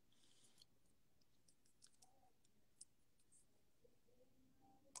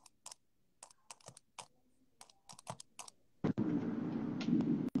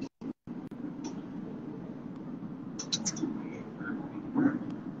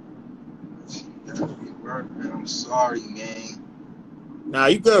 I'm sorry, gang. Nah,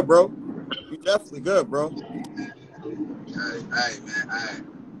 you good, bro. You definitely good, bro. Hey, man. I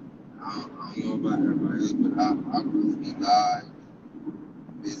don't know about everybody else, but I really be live,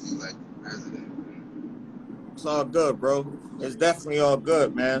 busy like the president. It's all good, bro. It's definitely all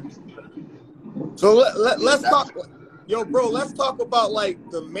good, man. So let's talk. Yo, bro, let's talk about like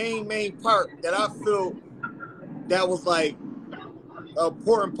the main part that I feel that was like an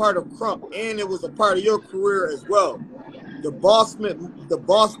important part of Krump, and it was a part of your career as well. The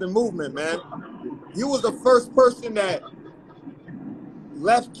Boston movement, man. You was the first person that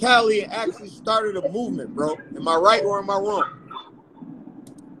left Cali and actually started a movement, bro. Am I right or am I wrong?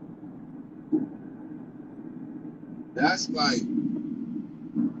 That's like,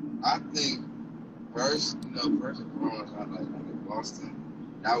 I think first and foremost, I like Boston.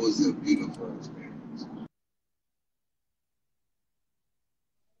 That was a beautiful experience.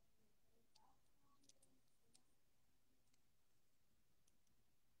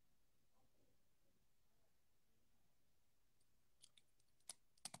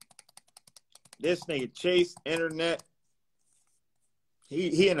 This nigga Chase, internet.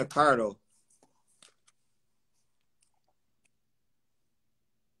 He in a car though.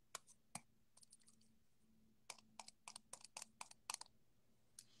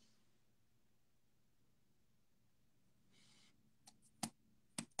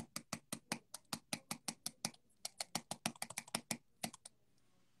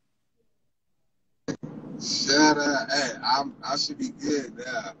 Shut up. Hey, I should be good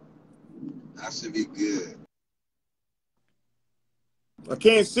now. I should be good. I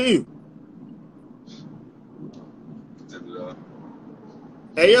can't see you.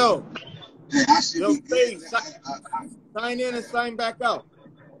 Hey yo. Hey, I should Yo, be good Spade, now. sign in and sign back out.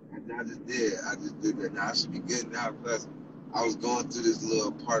 I just did. I just did that. Now I should be good now because I was going through this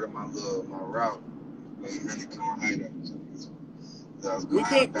little part of my route where you really come hide up. So I was going to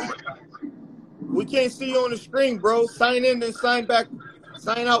have back. We can't see you on the screen, bro. Sign in and sign back.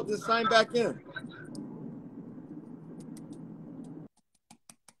 Sign out and sign back in.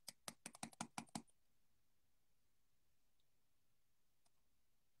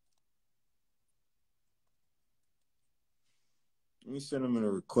 Let me send him in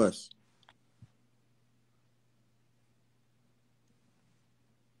a request.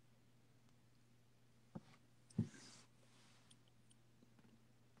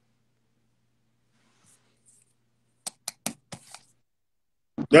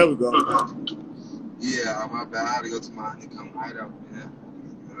 There we go. Yeah, my bad. I had to go to my honeycomb hideout, man.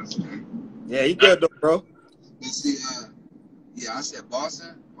 That's okay. Yeah, you good though, bro. You see, yeah, I said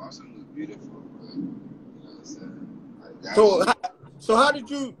Boston. Boston was beautiful, bro. You know what I'm saying? Like, so how did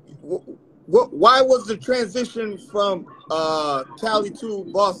you? Why was the transition from Cali to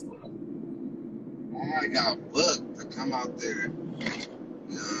Boston? I got booked to come out there.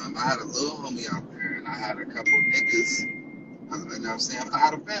 I had a little homie out there, and I had a couple niggas. You know what I'm saying? I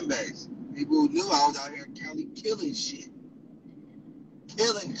had a fan base. People knew I was out here in Cali killing shit.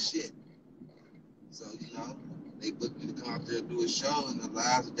 So, they booked me to come out there and do a show, and the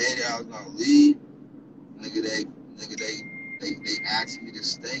last day that I was gonna leave, they asked me to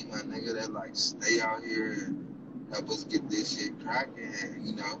stay, my nigga. They like, stay out here and help us get this shit cracking,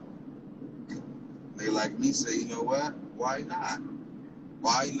 and, they like me say, you know what? Why not?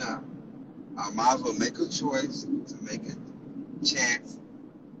 Why not? I might as well make a choice to make a chance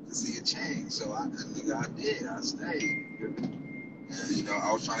to see a change. So I did. I stayed. And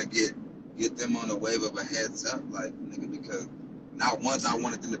I was trying to get them on the wave of a heads up, like, nigga, because not once I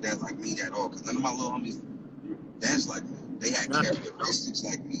wanted them to dance like me at all. Because none of my little homies danced like me. They had characteristics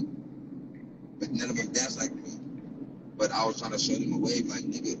like me, but none of them danced like me. But I was trying to show them a wave, like,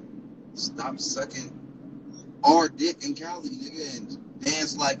 nigga, stop sucking our dick in Cali, nigga, and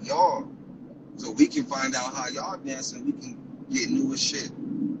dance like y'all. So we can find out how y'all dance and we can get newer shit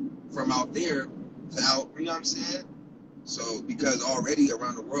from out there to out, you know what I'm saying? So, because already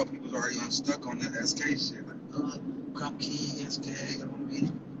around the world, people's already unstuck on that SK shit. Like, Krump King, SK,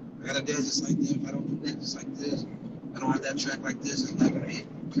 I gotta dance just like them. If I don't do that just like this, I don't have that track like this, it's not gonna be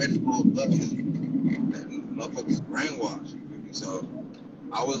credible, loving, and motherfuckers brainwashed. So,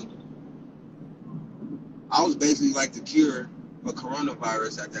 I was basically like the Cure for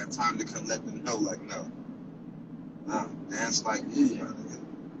coronavirus at that time to come let them know, like, no, dance like you, you know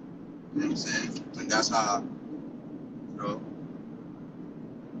what I'm saying? And that's how, you know,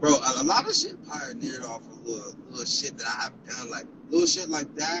 bro, a lot of shit pioneered off of little shit that I have done, like little shit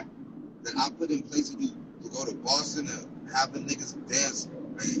like that I put in place to go to Boston and have the niggas dance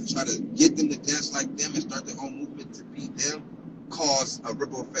and try to get them to dance like them and start their own movement to be them, cause a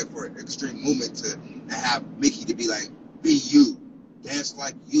ripple effect for an extreme movement to have Mickey to be like, be you, dance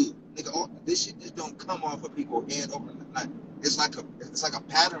like you. Nigga, this shit just don't come off of people's head overnight. It's like a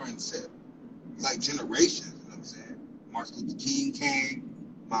pattern set. It's like generations, you know what I'm saying? Martin Luther King came,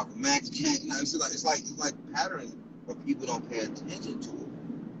 Malcolm X came, you know, it's like patterns, but people don't pay attention to it.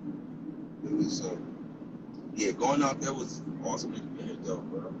 So, yeah, going out there was an awesome experience, though,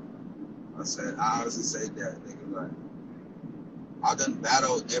 bro. I honestly say that, nigga, like, I done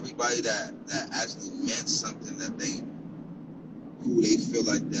battled everybody that actually meant something, who they feel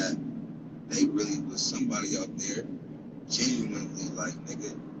like that they really was somebody out there, genuinely, like,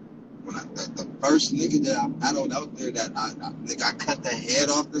 nigga, when the first nigga that I battled out there that I cut the head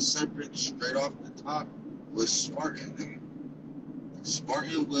off the serpent straight off the top was Spartan, nigga.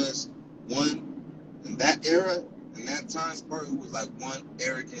 Spartan was one. In that era, in that time, Spartan was like one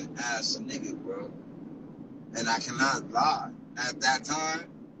arrogant ass nigga, bro. And I cannot lie. At that time,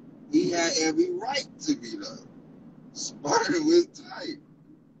 he had every right to be though. Spartan was tight.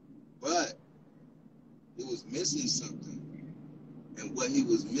 But he was missing something. And what he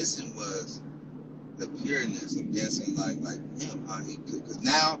was missing was the pureness of dancing like him. Because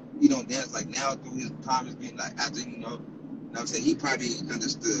now he don't dance like now through his time as being like after, you know what I'm saying? He probably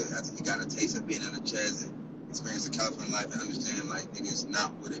understood after he got a taste of being on the chairs and experienced the California life and understand like nigga, it's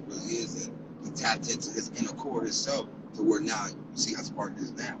not what it really is, and he tapped into his inner core himself to where now you see how Spartan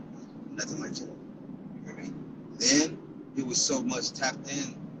is now. Nothing like that. You know what I mean? Then he was so much tapped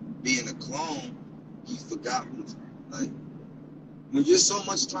in being a clone, he forgot who like when you're so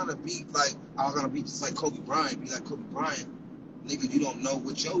much trying to be like I was gonna be just like Kobe Bryant, be like Kobe Bryant, nigga, you don't know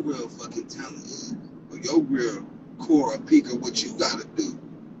what your real fucking talent is or your real core or peak of what you gotta do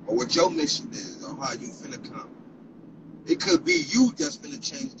or what your mission is or how you finna come. It could be you that's finna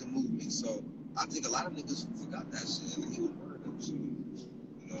change the movement. So I think a lot of niggas forgot that shit and he was one of them shit.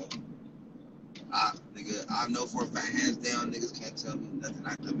 You know, I know for a fact, hands down, niggas can't tell me nothing.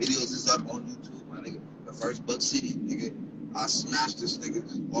 The videos is up on YouTube, my nigga. The first Buck City, nigga, I smashed this nigga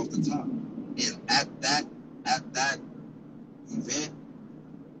off the top. And at that event,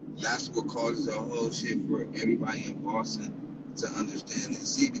 that's what causes the whole shit for everybody in Boston to understand and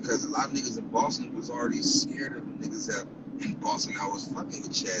see, because a lot of niggas in Boston was already scared of the niggas that in Boston I was fucking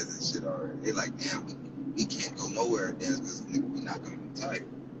with Chaz and shit already. They like, damn, we can't go nowhere and dance because nigga, we not gonna be tight.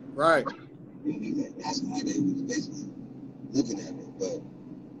 Right. That's why they was basically looking at it. But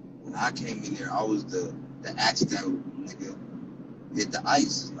when I came in there, I was the axe that nigga hit the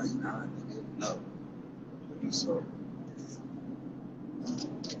ice. It's like, nah, nigga, no. So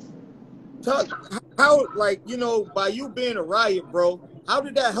How, like, you know, by you being a Riot, bro, how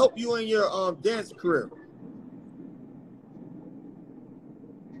did that help you in your dance career?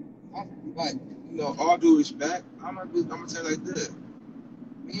 Like, you know, all due respect, I'm gonna tell you like this.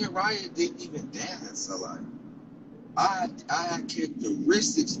 Me and Riot didn't even dance. So like, I had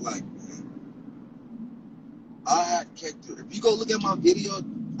characteristics like him. If you go look at my video,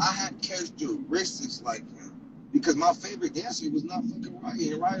 I had characteristics like him. Because my favorite dancer was not fucking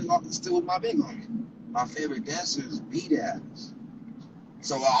Riot. And Riot still was my big homie. My favorite dancer is beat ass.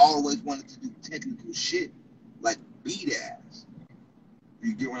 So I always wanted to do technical shit like beat ass.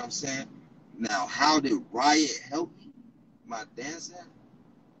 You get what I'm saying? Now, how did Riot help me? My dancing?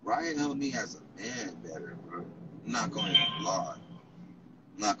 Riot helped me as a man better, bro. I'm not gonna lie.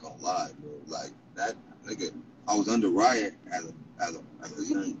 Bro. Like that nigga, I was under Riot as a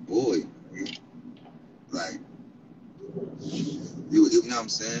young boy. Nigga. Like, you know what I'm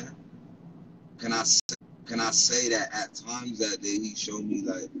saying? Can I say that at times that he showed me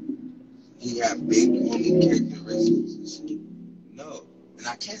like he had big homie characteristics and shit? No, and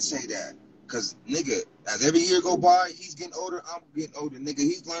I can't say that because nigga, as every year go by, he's getting older. I'm getting older, nigga.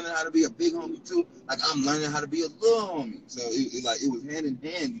 He's learning how to be a big homie too. Like I'm learning how to be a little homie. So it was hand in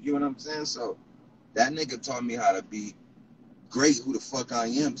hand. You get what I'm saying? So that nigga taught me how to be great. Who the fuck I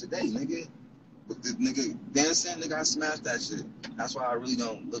am today, nigga. With the nigga dancing, nigga, I smashed that shit. That's why I really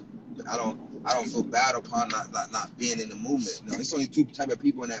don't look. I don't feel bad upon not being in the movement. No, there's only two type of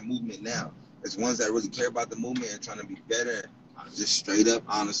people in that movement now. There's ones that really care about the movement and trying to be better, just straight up,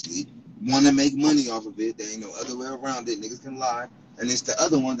 honestly, want to make money off of it. There ain't no other way around it. Niggas can lie. And it's the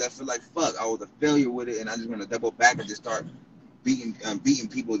other ones that feel like, fuck, I was a failure with it, and I just want to double back and just start beating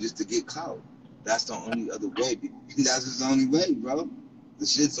people just to get clout. That's the only other way. That's his only way, bro. The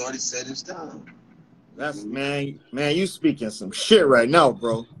shit's already set in stone. That's man, you speaking some shit right now,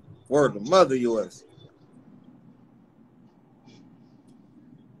 bro. Word of mother yours.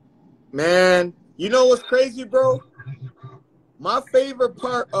 Man, you know what's crazy, bro? My favorite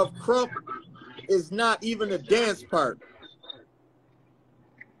part of Krump is not even the dance part.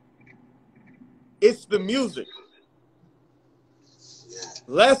 It's the music. Yeah.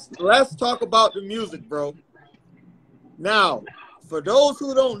 Let's talk about the music, bro. Now, for those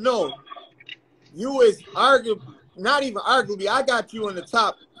who don't know, you is not even arguably, I got you in the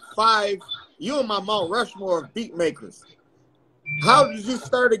top 5. You and my Mount Rushmore of beat makers. How did you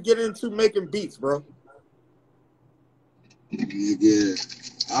start to get into making beats, bro? Nigga,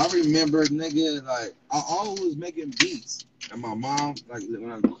 I remember, nigga, like, I always was making beats. And my mom, like,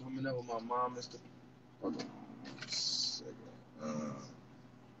 when I was coming up with my mom and stuff. Hold on.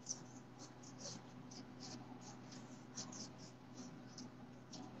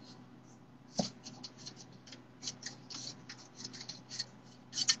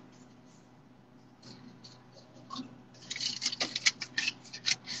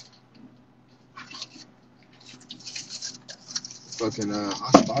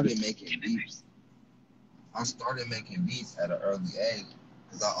 I started making beats. I started making beats at an early age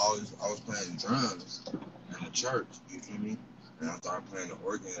because I was playing drums in the church. You feel me? And I started playing the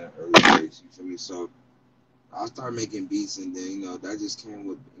organ at an early age. You feel me? So I started making beats, and then that just came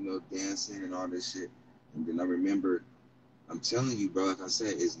with dancing and all this shit. And then I remember, I'm telling you, bro, like I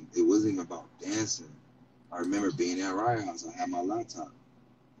said, it wasn't even about dancing. I remember being at Riot House. I had my laptop.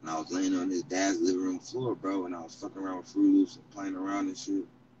 And I was laying on his dad's living room floor, bro, and I was fucking around with Fruit Loops and playing around and shit.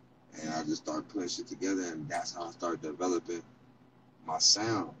 And I just started putting shit together, and that's how I started developing my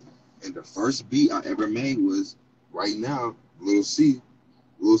sound. And the first beat I ever made was right now, Lil C.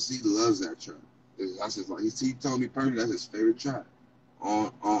 Lil C loves that track. That's just like he told me personally that's his favorite track.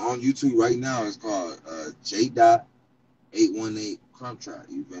 On YouTube right now, it's called J.818 Krump track.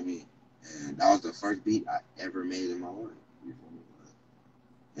 You feel me? And that was the first beat I ever made in my life. You feel me?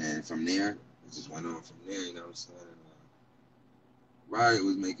 And from there, it just went on from there, you know what I'm saying? Riot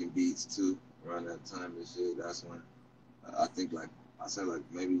was making beats too around that time and shit. That's when I think, like I said, like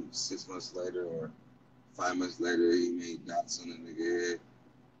maybe 6 months later or 5 months later, he made dots on the nigga head,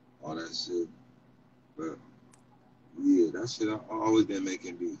 all that shit. But yeah, that shit, I've always been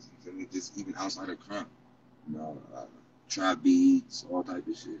making beats. You feel me? Just even outside of Krump, trap beats, all type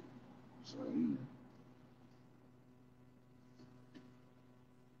of shit. So,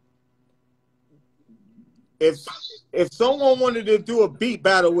 If someone wanted to do a beat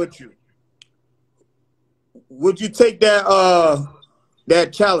battle with you, would you take that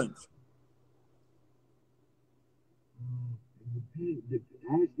challenge?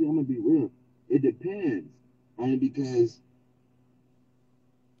 Honestly, I'm gonna be real. It depends. Only because,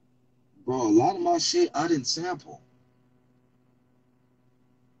 bro, a lot of my shit I didn't sample.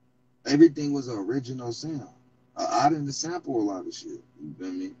 Everything was an original sound. I didn't sample a lot of shit. You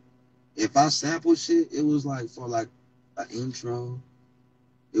feel me? If I sample shit, it was like for like an intro.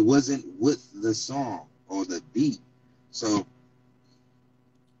 It wasn't with the song or the beat. So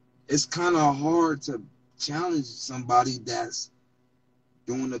it's kind of hard to challenge somebody that's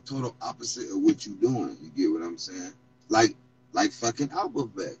doing the total opposite of what you doing. You get what I'm saying? Like fucking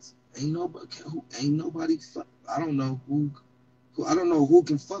Alphavex. Ain't nobody I don't know who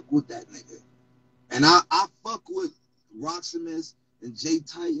can fuck with that nigga. And I fuck with Roximus and J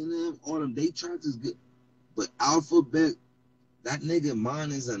Tight and them, all them day tracks is good. But Alphabet, that nigga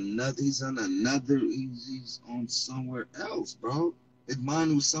mine is another, he's on somewhere else, bro. His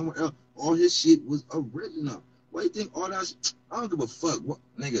mind was somewhere else. All his shit was original. Why you think all that shit? I don't give a fuck. What,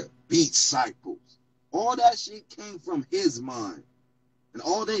 nigga, beat cycles. All that shit came from his mind. And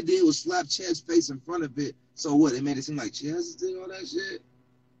all they did was slap Chess face in front of it. So what? It made it seem like Chess did all that shit?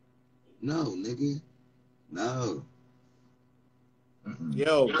 No, nigga. No.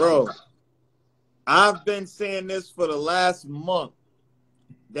 Yo, bro, I've been saying this for the last month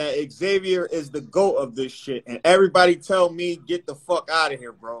that Xavier is the GOAT of this shit. And everybody tell me, get the fuck out of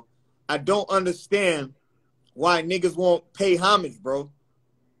here, bro. I don't understand why niggas won't pay homage, bro.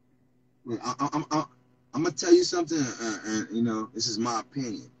 I'm going to tell you something, and this is my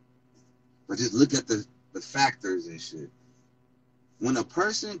opinion. But just look at the factors and shit. When a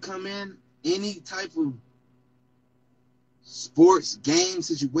person come in, any type of sports, game,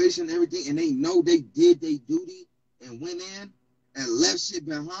 situation, everything, and they know they did their duty and went in and left shit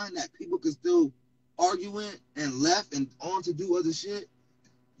behind that people could still argue in and left and on to do other shit,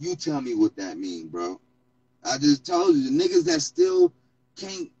 you tell me what that mean, bro. I just told you, the niggas that still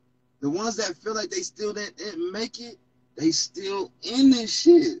can't, the ones that feel like they still didn't make it, they still in this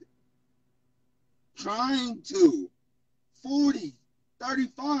shit. Trying to. 40,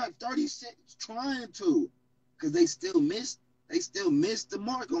 35, 36, trying to. Because they still missed the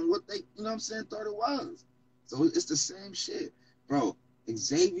mark on what they, you know what I'm saying, thought it was. So it's the same shit. Bro,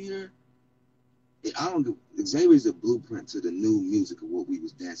 Xavier, Xavier's a blueprint to the new music of what we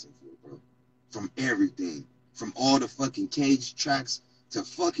was dancing for, bro. From everything. From all the fucking cage tracks to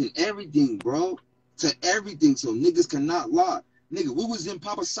fucking everything, bro. To everything, so niggas cannot lie. Nigga, we was in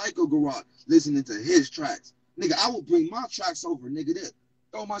Papa Psycho garage listening to his tracks. Nigga, I would bring my tracks over, nigga. That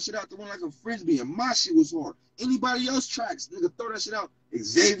throw my shit out the one like a frisbee, and my shit was hard. Anybody else tracks, nigga, throw that shit out.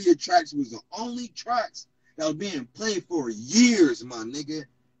 Xavier tracks was the only tracks that was being played for years, my nigga.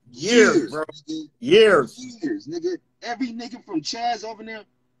 Years, bro. Nigga. Years, nigga. Every nigga from Chaz over there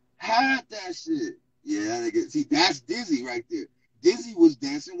had that shit. Yeah, nigga. See, that's Dizzy right there. Dizzy was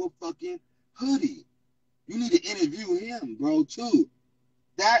dancing with fucking Hoodie. You need to interview him, bro, too.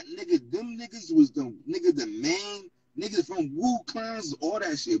 That nigga, them niggas was the main niggas from Wu Clans, all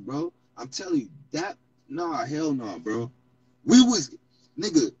that shit, bro. I'm telling you, that, nah, hell no, bro. We was,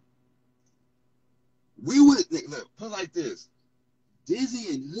 look, put it like this.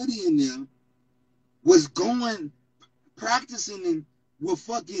 Dizzy and Hoodie and them was going, practicing with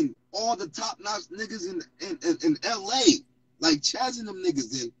fucking all the top-notch niggas in L.A. Like Chaz and them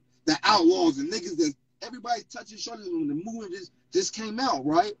niggas and the Outlaws and niggas that everybody touching shoulders when the movie just came out,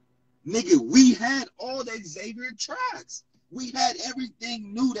 right? Nigga, we had all the Xavier tracks. We had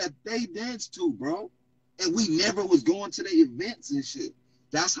everything new that they danced to, bro. And we never was going to the events and shit.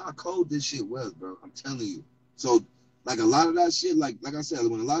 That's how cold this shit was, bro. I'm telling you. So, like, a lot of that shit, like I said,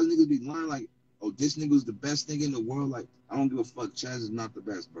 when a lot of niggas be lying, like, oh, this nigga was the best nigga in the world, like, I don't give a fuck. Chaz is not the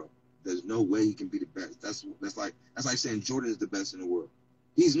best, bro. There's no way he can be the best. That's like saying Jordan is the best in the world.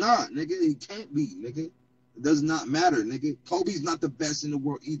 He's not, nigga. He can't be, nigga. It does not matter, nigga. Kobe's not the best in the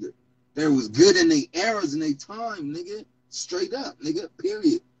world either. There was good in their eras and their time, nigga. Straight up, nigga.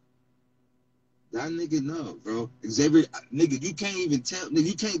 Period. That nigga no, bro. Xavier, nigga, you can't even tell. Nigga,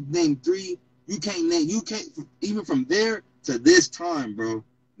 you can't name three. You can't even from there to this time, bro.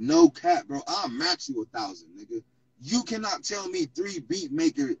 No cap, bro. I'll match you 1,000, nigga. You cannot tell me 3 beat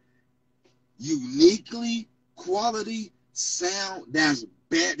maker uniquely quality sound that's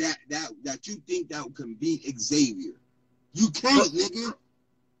bad that you think that can beat Xavier. You can't, nigga.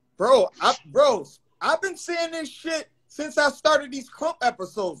 Bro, I've been saying this shit since I started these Krump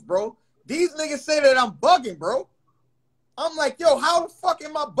episodes, bro. These niggas say that I'm bugging, bro. I'm like, yo, how the fuck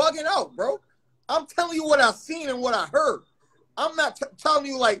am I bugging out, bro? I'm telling you what I seen and what I heard. I'm not telling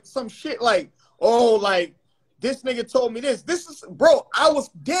you like some shit like, oh, like this nigga told me this. This is, bro, I was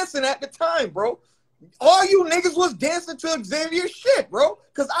dancing at the time, bro. All you niggas was dancing to Xavier shit, bro.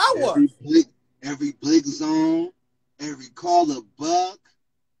 Because I was. Every Blake Zone, every Call a Buck.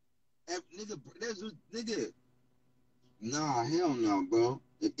 Nigga. Nah, hell no, bro.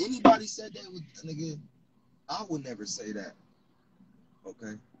 If anybody said that, nigga, I would never say that.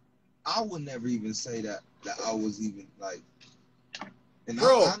 Okay? I would never even say that I was even like, and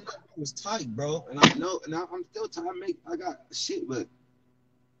bro, I know it was tight, bro, and I know, and I'm still tight. I got shit, but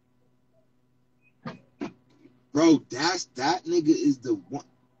bro, that nigga is the one.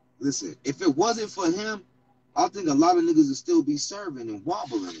 Listen, if it wasn't for him, I think a lot of niggas would still be serving and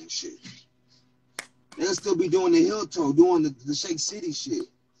wobbling and shit. They'll still be doing the heel toe, doing the Shake City shit.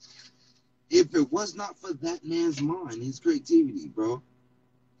 If it was not for that man's mind, his creativity, bro.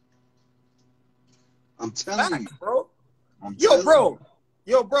 I'm telling you, bro.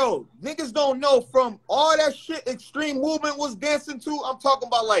 Yo, bro. Niggas don't know from all that shit Extreme Movement was dancing to. I'm talking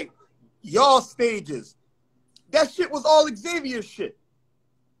about like y'all stages. That shit was all Xavier shit.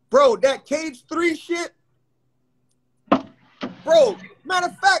 Bro, that Cage 3 shit. Bro, matter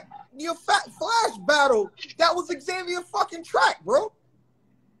of fact, your Flash battle, that was Xavier fucking track, bro.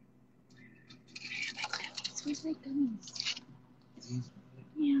 Smells like gummies.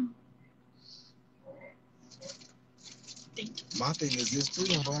 Yeah. My thing is this too,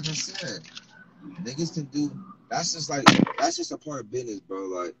 like I said, niggas can do. That's just a part of business, bro.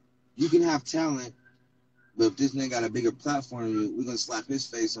 Like you can have talent, but if this nigga got a bigger platform, we're gonna slap his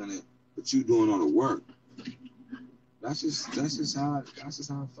face on it. But you doing all the work. That's just how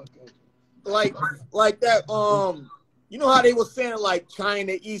fucking like that. You know how they were saying like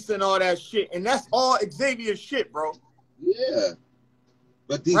China East and all that shit, and that's all Xavier shit, bro. Yeah,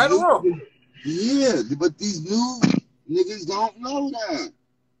 but these right new, along. Yeah, but these new niggas don't know that.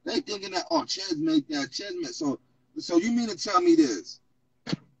 They thinking that Chaz made that. So you mean to tell me this?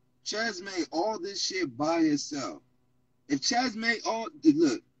 Chaz made all this shit by himself. If Chaz made all these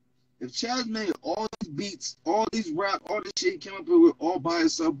beats, all these rap, all this shit he came up with all by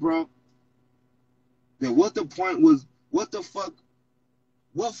himself, bro, then what the point was? What the fuck?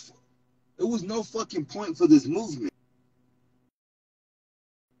 It was no fucking point for this movement.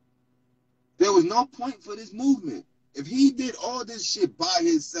 There was no point for this movement. If he did all this shit by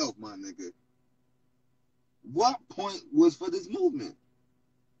himself, my nigga, what point was for this movement?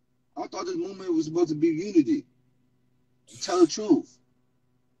 I thought this movement was supposed to be unity. To tell the truth.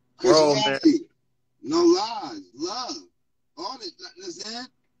 Christianity. No lies. Love. All this, understand?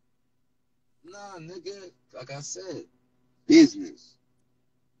 Nah, nigga. Like I said, business.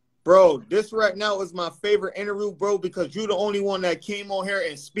 Bro, this right now is my favorite interview, bro, because you're the only one that came on here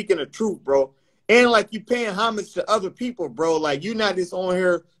and speaking the truth, bro. And like you paying homage to other people, bro. Like you're not just on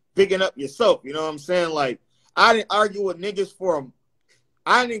here bigging up yourself. You know what I'm saying? Like I didn't argue with niggas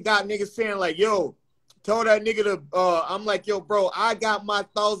I didn't got niggas saying like, yo, told that nigga to I'm like, yo, bro, I got my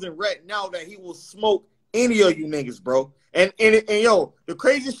 1,000 right now that he will smoke any of you niggas, bro. And yo, the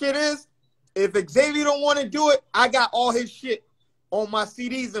crazy shit is, if Xavier don't want to do it, I got all his shit on my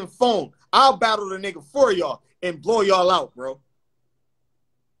CDs and phone. I'll battle the nigga for y'all and blow y'all out, bro.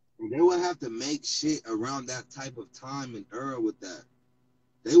 They would have to make shit around that type of time and era with that.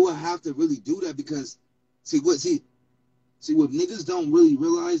 They would have to really do that because see what niggas don't really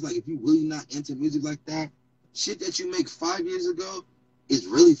realize, like if you really not into music like that, shit that you make 5 years ago is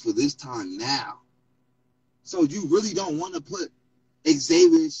really for this time now. So you really don't want to put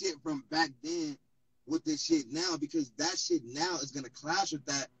Xavier shit from back then with this shit now, because that shit now is gonna clash with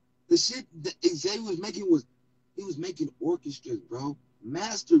that. The shit that Xavier was making he was making orchestras, bro,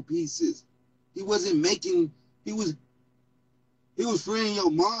 masterpieces. He wasn't making. He was freeing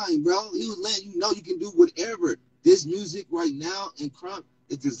your mind, bro. He was letting you know you can do whatever. This music right now in Krump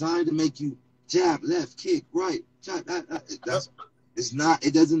is designed to make you jab, left, kick, right. It's not.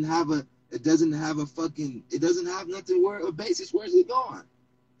 It doesn't have nothing where a basis. Where's it going?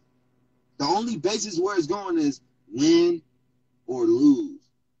 The only basis where it's going is win or lose.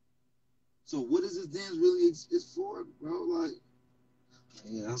 So what is this dance really is for, bro? Like,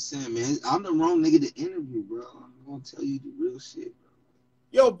 yeah, I'm saying, man, I'm the wrong nigga to interview, bro. I'm gonna tell you the real shit, bro.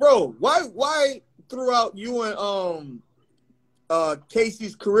 Yo, bro, why throughout you and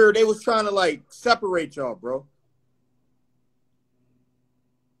Casey's career they was trying to like separate y'all, bro?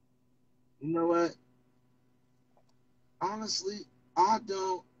 You know what? Honestly, I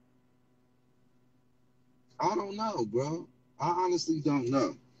don't know, bro. I honestly don't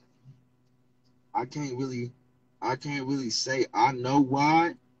know. I can't really say I know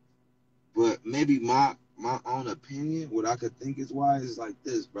why, but maybe my own opinion, what I could think is why is like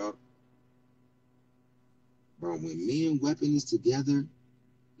this, bro. Bro, when me and Weapon is together,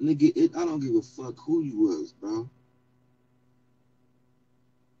 nigga, I don't give a fuck who you was, bro.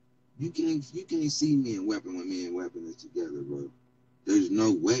 You can't see me and Weapon when me and Weapon is together, bro. There's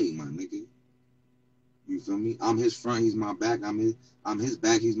no way, my nigga. You feel me? I'm his front, he's my back. I'm his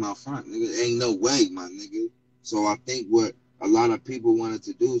back, he's my front, nigga. Ain't no way, my nigga. So I think what a lot of people wanted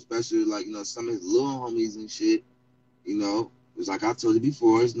to do, especially like, you know, some of his little homies and shit, you know, it's like I told you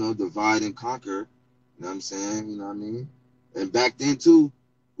before, it's no divide and conquer. You know what I'm saying? You know what I mean? And back then too,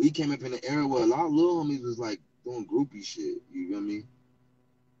 we came up in an era where a lot of little homies was like doing groupie shit. You feel me?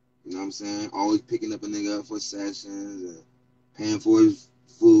 You know what I'm saying? Always picking up a nigga up for sessions and paying for his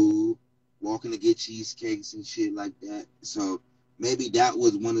food, walking to get cheesecakes and shit like that. So maybe that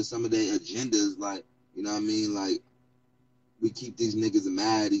was one of some of their agendas, like, you know what I mean? Like, we keep these niggas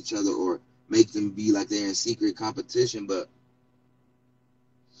mad at each other or make them be like they're in secret competition. But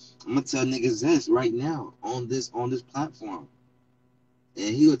I'm gonna tell niggas this right now on this platform,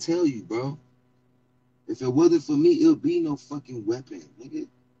 and he'll tell you, bro. If it wasn't for me, it'll be no fucking Weapon, nigga.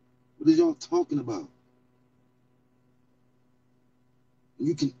 What are y'all talking about?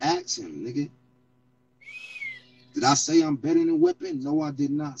 You can ask him, nigga. Did I say I'm better than Weapon? No, I did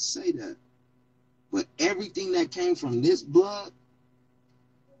not say that. But everything that came from this blood,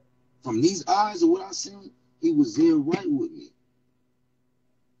 from these eyes of what I seen, he was there right with me.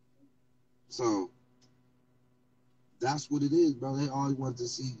 So that's what it is, bro. They always want to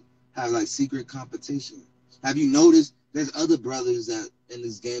have like secret competition. Have you noticed there's other brothers that in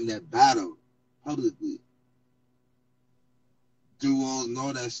this game that battle publicly? Duos and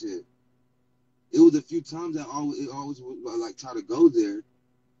all that shit. It was a few times that it always would like try to go there,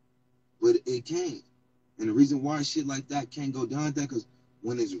 but it can't. And the reason why shit like that can't go down like that, because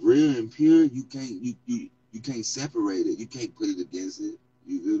when it's real and pure, you can't separate it. You can't put it against it.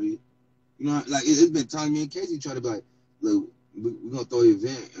 You feel me? You know, like it's been times me and Casey try to be like, look, we're gonna throw an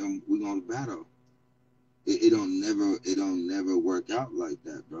event and we're gonna battle. It don't never work out like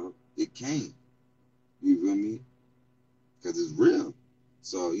that, bro. It can't. You feel me? Because it's real.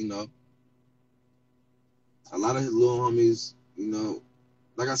 So, a lot of his little homies,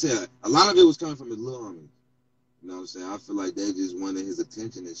 like I said, a lot of it was coming from his little homies. You know what I'm saying? I feel like they just wanted his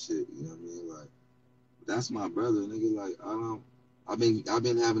attention and shit. You know what I mean? Like, that's my brother, nigga. Like, I've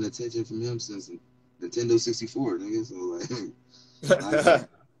been having attention from him since Nintendo 64, nigga. So like,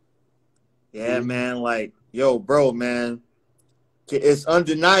 yeah, man. Like, yo, bro, man, it's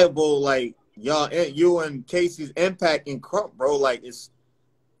undeniable. Like, you and Casey's impact in Krump, bro. Like,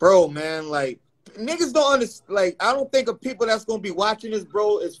 bro, man. Like, niggas don't understand. Like, I don't think of people that's gonna be watching this,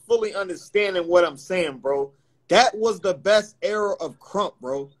 bro, is fully understanding what I'm saying, bro. That was the best era of Krump,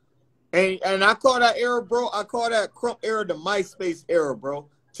 bro. And I call that era, bro. I call that Krump era the MySpace era, bro.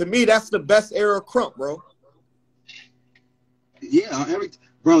 To me, that's the best era of Krump, bro. Yeah,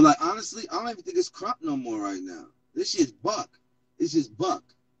 bro. Like, honestly, I don't even think it's Krump no more right now. This shit's Buck. It's just Buck.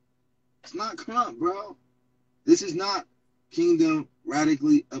 It's not Krump, bro. This is not Kingdom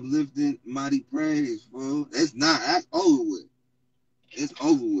Radically Uplifting Mighty Praise, bro. It's not. That's over with. It's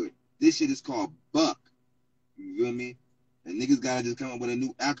over with. This shit is called Buck. You feel me? And niggas gotta just come up with a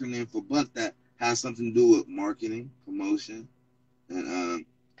new acronym for Buck that has something to do with marketing, promotion, and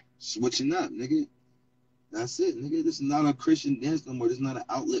switching up, nigga. That's it, nigga. This is not a Christian dance no more. This is not an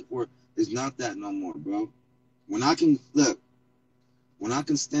outlet for it. It's not that no more, bro. When I can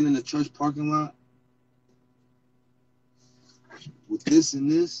stand in the church parking lot with this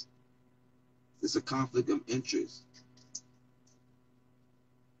and this, it's a conflict of interest.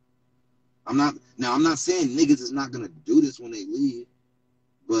 I'm not saying niggas is not gonna do this when they leave,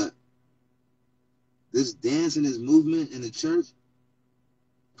 but this dance and this movement in the church,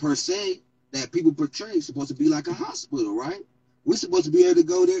 per se, that people portray is supposed to be like a hospital, right? We're supposed to be able to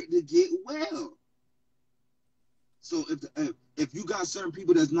go there to get well. So if you got certain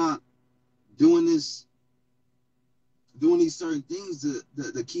people that's not doing these certain things to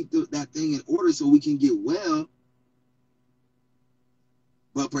keep that thing in order so we can get well,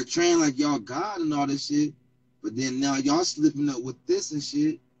 but portraying like y'all God and all this shit, but then now y'all slipping up with this and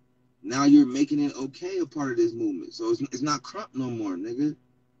shit, now you're making it okay a part of this movement. So it's not Krump no more, nigga.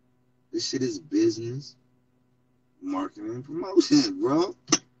 This shit is business, marketing, and promotion, bro.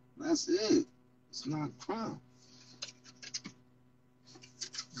 That's it. It's not Krump.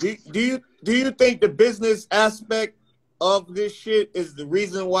 Do you think the business aspect of this shit is the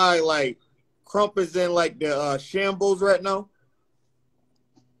reason why like Krump is in like the shambles right now?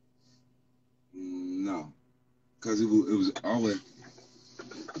 No, because it was always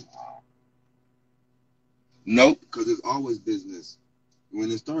nope. Because it's always business. When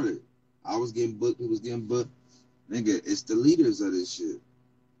it started, I was getting booked. It was getting booked. Nigga, it's the leaders of this shit.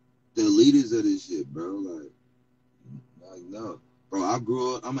 The leaders of this shit, bro. Like no, bro.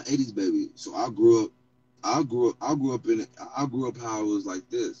 I'm an '80s baby, so I grew up how it was like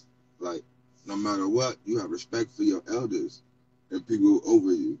this. Like, no matter what, you have respect for your elders and people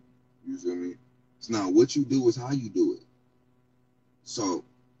over you. You feel me? It's not what you do, it's how you do it. So,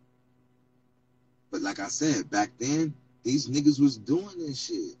 but like I said, back then, these niggas was doing this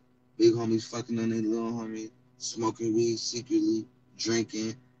shit. Big homies fucking on their little homie, smoking weed secretly,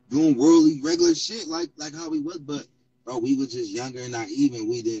 drinking, doing worldly, regular shit like how we was. But, bro, we were just younger and naive, and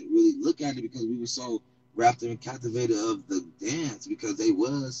we didn't really look at it because we were so wrapped and captivated of the dance because they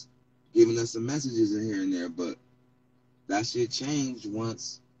was giving us some messages in here and there. But that shit changed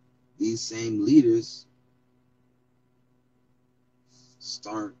once these same leaders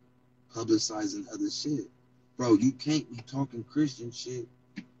start publicizing other shit. Bro, you can't be talking Christian shit,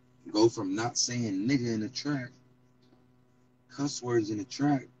 go from not saying nigga in the track, cuss words in the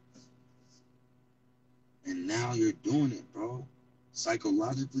track, and now you're doing it, bro.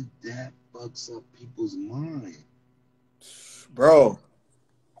 Psychologically, that fucks up people's mind. Bro.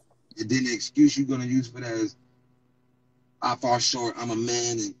 And then the excuse you're going to use for that is, I fall short, I'm a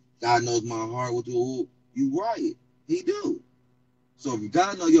man, and God knows my heart. You right. He do. So if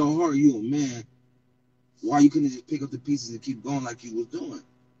God know your heart, you a man, why you couldn't just pick up the pieces and keep going like you was doing?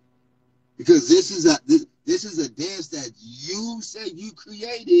 Because this is a dance that you said you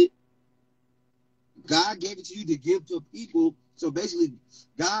created. God gave it to you to give to people. So basically,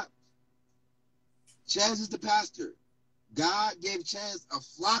 Chaz is the pastor. God gave Chaz a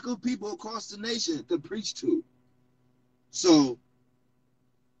flock of people across the nation to preach to. So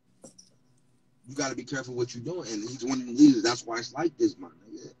you got to be careful what you're doing. And he's one of the leaders. That's why it's like this, my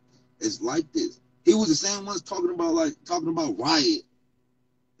nigga. It's like this. He was the same ones talking about Riot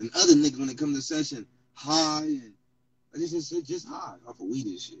and other niggas when they come to the session, high and I just high off of weed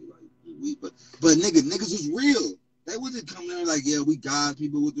and shit. Like weed, but niggas was real. They wasn't coming there like, yeah, we God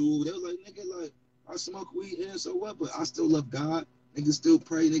people with the wood. They was like, nigga, like, I smoke weed and so what? But I still love God. Niggas still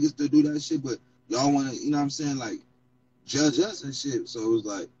pray. Niggas still do that shit. But y'all want to, you know what I'm saying? Like, judge us and shit. So it was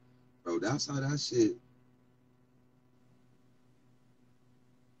like, bro, that's how that shit.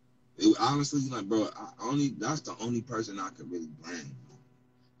 It honestly, like, bro, that's the only person I could really blame.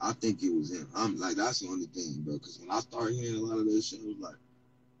 I think it was him. I'm like, that's the only thing, bro. Because when I started hearing a lot of this shit, it was like,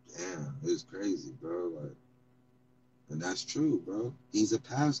 damn, it's crazy, bro. Like, and that's true, bro. He's a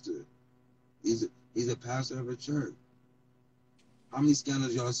pastor. He's a pastor of a church. How many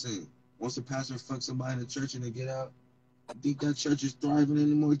scandals y'all seen? Once a pastor fucks somebody in the church and they get out, you think that church is thriving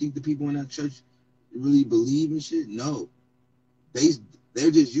anymore? You think the people in that church really believe in shit? No.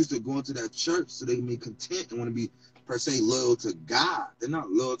 They're just used to going to that church so they can be content and want to be per se loyal to God. They're not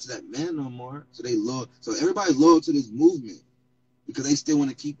loyal to that man no more. So so everybody's loyal to this movement because they still want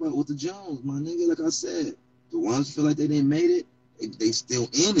to keep up with the Jones, my nigga. Like I said, the ones who feel like they didn't made it, they still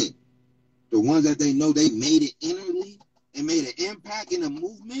in it. The ones that they know they made it inwardly and made an impact in the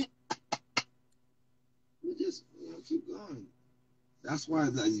movement, we just keep going. That's why,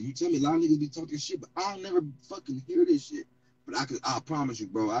 like, you tell me a lot of niggas be talking shit, but I don't never fucking hear this shit. But I promise you,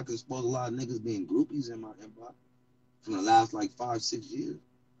 bro, I could expose a lot of niggas being groupies in my inbox from the last like 5-6 years.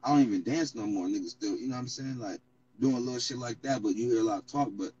 I don't even dance no more. Niggas still, you know what I'm saying, like doing little shit like that. But you hear a lot of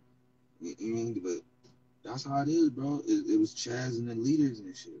talk, but but that's how it is, bro. It was Chaz and the leaders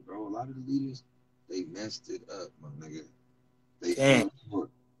and shit, bro. A lot of the leaders, they messed it up, my nigga. They fell short.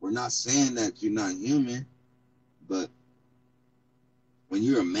 We're not saying that you're not human, but when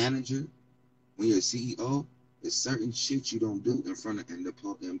you're a manager, when you're a CEO, there's certain shit you don't do in front of the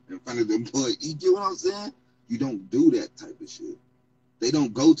employee. You get what I'm saying? You don't do that type of shit. They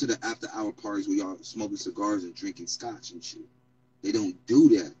don't go to the after hour parties where y'all smoking cigars and drinking scotch and shit. They don't do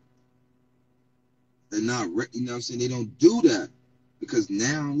that. They're not, you know what I'm saying? They don't do that because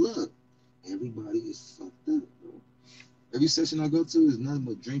now look, everybody is fucked up, bro. Every session I go to is nothing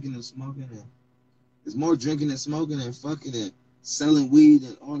but drinking and smoking, and it's more drinking and smoking and fucking and selling weed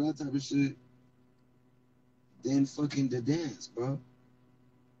and all that type of shit than fucking the dance, bro.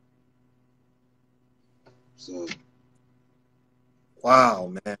 So,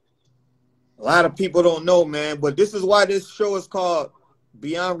 wow, man. A lot of people don't know, man, but this is why this show is called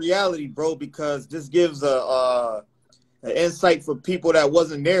Beyond Reality, bro, because this gives an insight for people that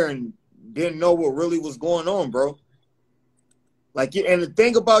wasn't there and didn't know what really was going on, bro. Like, and the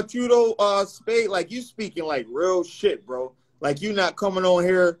thing about you though, Spade, like you speaking like real shit, bro. Like you not coming on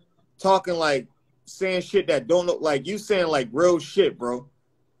here talking like saying shit that don't look like you saying like real shit, bro.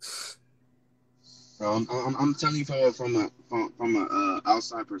 bro, I'm telling you from a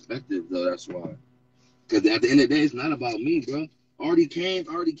outside perspective though. That's why. Because at the end of the day, it's not about me, bro. Already came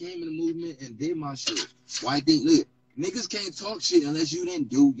in the movement and did my shit. Why think, look, niggas can't talk shit unless you didn't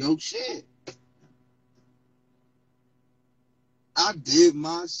do your shit. I did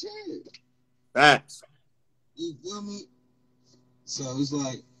my shit. Facts. You feel me? So it's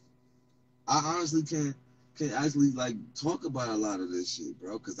like, I honestly can actually like talk about a lot of this shit,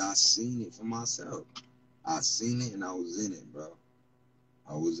 bro, because I seen it for myself. I seen it and I was in it, bro.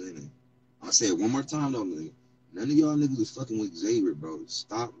 I was in it. I'll say it one more time though, nigga. None of y'all niggas was fucking with Xavier, bro.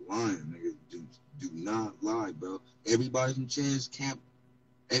 Stop lying, nigga. Do not lie, bro. Everybody from Chance Camp,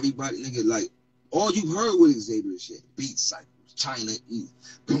 everybody, nigga, like, all you heard with Xavier shit. Beat cycles, China East,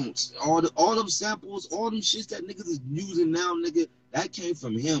 all them samples, all them shits that niggas is using now, nigga, that came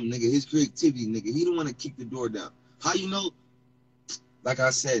from him, nigga. His creativity, nigga. He didn't want to kick the door down. How you know? Like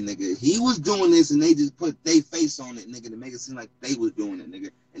I said, nigga, he was doing this and they just put their face on it, nigga, to make it seem like they was doing it, nigga.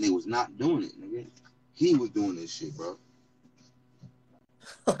 And they was not doing it, nigga. He was doing this shit, bro.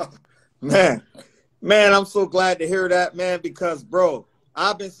 Man, I'm so glad to hear that, man, because, bro,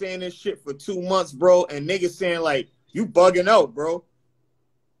 I've been saying this shit for 2 months, bro, and niggas saying, like, you bugging out, bro.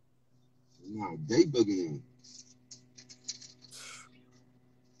 Nah, they bugging out.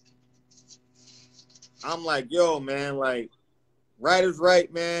 I'm like, yo, man, like, right is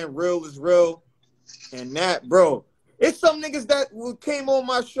right, man. Real is real. And that, bro, it's some niggas that came on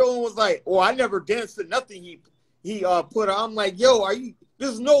my show and was like, oh, I never danced to nothing he put out. I'm like, yo,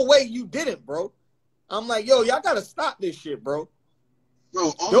 there's no way you didn't, bro. I'm like, yo, y'all got to stop this shit, bro.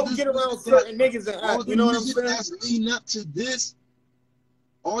 Bro, don't get around certain niggas and act, you know what I'm saying? That's leading up to this,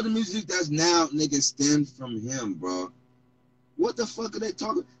 all the music that's now, nigga, stems from him, bro. What the fuck are they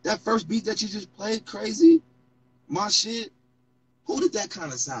talking? That first beat that you just played, crazy? My shit? Who did that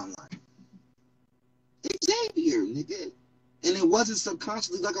kind of sound like? Xavier, nigga. And it wasn't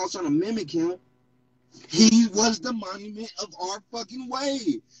subconsciously like I was trying to mimic him. He was the monument of our fucking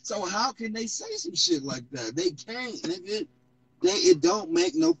wave. So how can they say some shit like that? They can't, nigga. It don't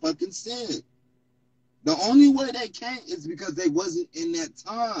make no fucking sense. The only way they can't is because they wasn't in that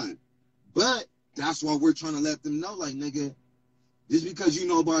time. But that's why we're trying to let them know, like, nigga, just because you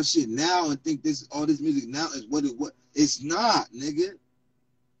know about shit now and think all this music now is what it's not, nigga.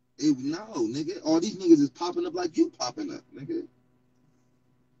 No, nigga. All these niggas is popping up like you popping up, nigga.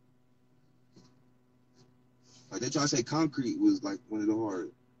 Like they try to say Concrete was like one of the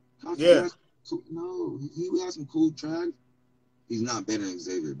hard. Concrete Yeah. No, he has some cool tracks. He's not better than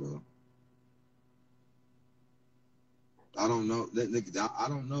Xavier, bro. I don't know. I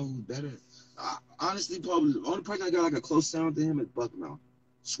don't know who's better. Honestly, probably the only person that got like a close sound to him is Buckmouth.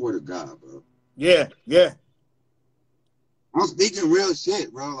 Swear to God, bro. Yeah. I'm speaking real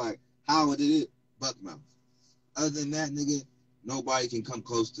shit, bro. Like how it is, Buckmouth. Other than that, nigga, nobody can come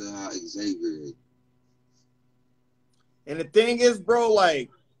close to how Xavier is. And the thing is, bro, like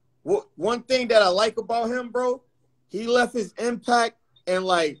one thing that I like about him, bro, he left his impact and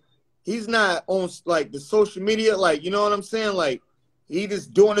like he's not on like the social media, like, you know what I'm saying? Like he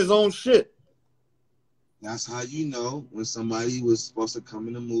just doing his own shit. That's how you know when somebody was supposed to come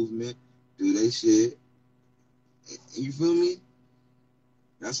in the movement, do they shit. You feel me?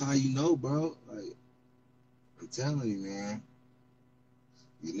 That's how you know, bro. Like, I'm telling you, man.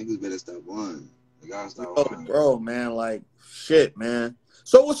 You niggas better stop lying. They gotta stop lying. Bro, man, like, shit, man.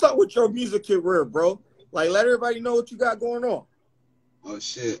 So what's up with your music career, bro? Like, let everybody know what you got going on. Oh,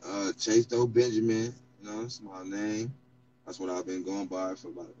 shit. Chase Doe Benjamin. You know, it's my name. That's what I've been going by for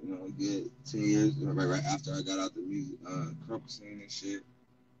about, 10 years. Right after I got out the music, Krump scene and shit.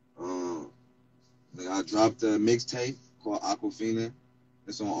 I dropped a mixtape called Aquafina.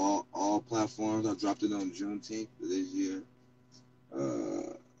 It's on all platforms. I dropped it on Juneteenth of this year.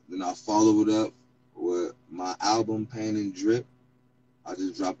 Then I followed up with my album Pain and Drip. I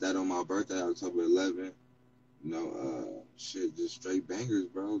just dropped that on my birthday, October 11th. Shit, just straight bangers,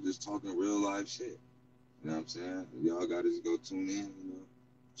 bro. Just talking real life shit. You know what I'm saying? Y'all gotta just go tune in,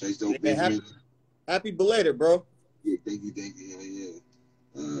 Chase Doe Benjamin. Happy belated, bro. Yeah, thank you.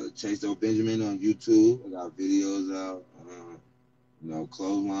 Yeah. Chase Doe Benjamin on YouTube. I got videos out.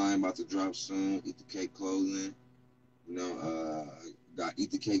 Clothesline about to drop soon. Eat the Cake Clothing. Got Eat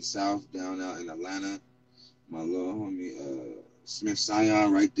the Cake South down out in Atlanta. My little homie, Smith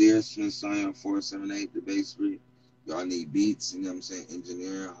Scion right there. Smith Scion 478 DeBay Street. Y'all need beats, you know what I'm saying?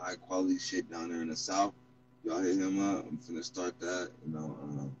 Engineering, high quality shit down there in the South. Y'all hit him up. I'm finna start that,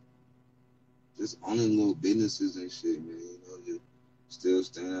 just owning little businesses and shit, man. Just still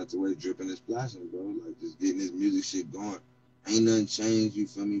staying out the way, dripping and splashing, bro. Like, just getting this music shit going. Ain't nothing changed, you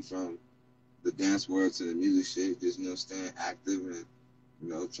feel me, from the dance world to the music shit. Just, staying active and,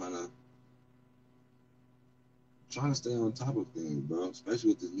 trying to stay on top of things, bro. Especially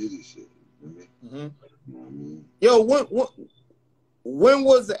with this music shit. You feel me? Mm-hmm. You know what I mean? Yo, when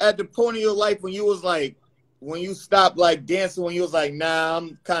was at the point of your life when you was like, when you stopped like dancing, when you was like, nah,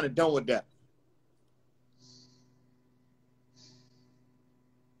 I'm kind of done with that?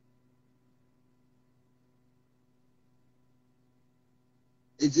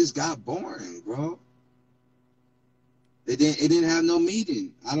 It just got boring, bro. It didn't have no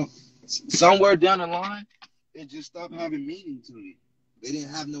meaning. Somewhere down the line, it just stopped having meaning to me. They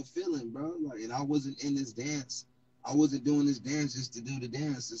didn't have no feeling, bro. Like, and I wasn't in this dance. I wasn't doing this dance just to do the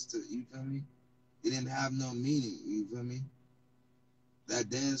dance, you feel me? It didn't have no meaning, you feel me? That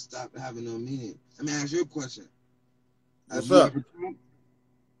dance stopped having no meaning. Let me ask you a question. What's up? Ever tried?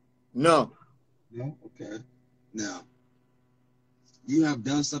 No. No? Okay. Now, you have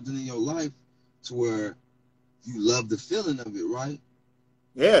done something in your life to where you love the feeling of it, right?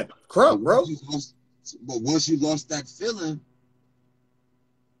 Yeah, Krump, bro. But once you lost that feeling,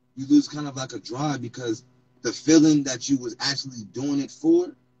 you lose kind of like a drive because the feeling that you was actually doing it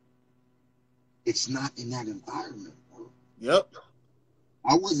for, it's not in that environment, bro. Yep.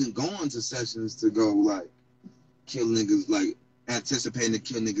 I wasn't going to sessions to go like kill niggas, like anticipating to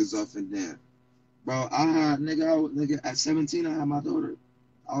kill niggas off and down. Bro, nigga, at 17, I had my daughter.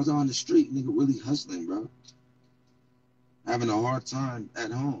 I was on the street, nigga, really hustling, bro. Having a hard time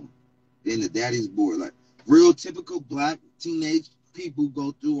at home. Then the daddy's bored. Like, real typical black teenage people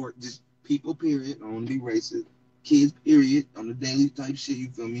go through, or just people, period. I don't want to be racist. Kids, period. On the daily type shit, you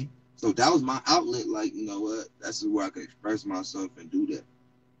feel me? So that was my outlet. Like, you know what? That's where I could express myself and do that.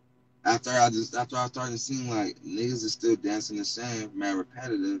 After I started seeing, like, niggas is still dancing the same, mad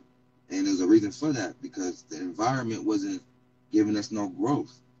repetitive, and there's a reason for that, because the environment wasn't giving us no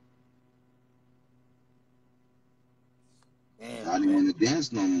growth. Damn, I didn't want to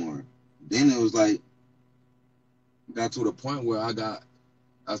dance no more. Then it was like, got to the point where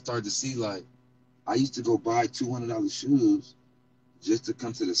I started to see like I used to go buy $200 shoes just to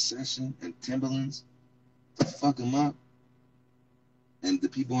come to the session and Timberlands to fuck them up. And the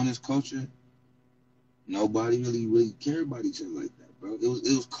people in this culture, nobody really cared about each other like that, bro. It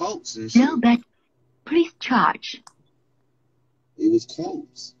was cults and shit. No, but please charge. It was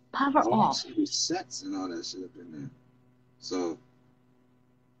cults. Power All that off. shit was sets and all that shit up in there. So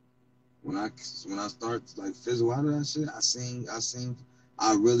when I start to like fizzle out of that shit,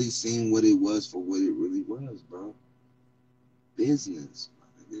 I really seen what it was for what it really was, bro. Business, my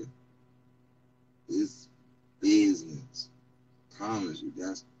nigga. It's business. Promise you,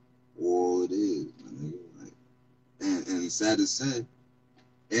 that's all it is, my nigga. Like, and sad to say,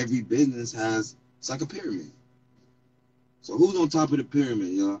 every business it's like a pyramid. So who's on top of the pyramid,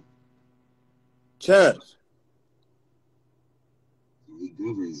 y'all? Chaz. He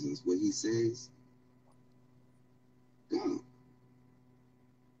governs us. What he says, go.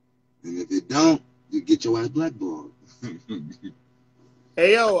 And if it don't, you get your ass blackballed.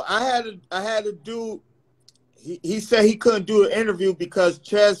 Hey yo, I had a dude. He said he couldn't do an interview because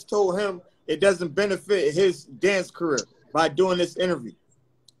Chaz told him it doesn't benefit his dance career by doing this interview.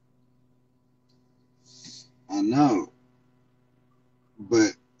 I know,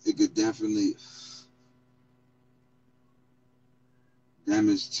 but it could definitely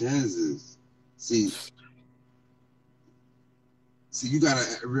damage Chaz's. See, you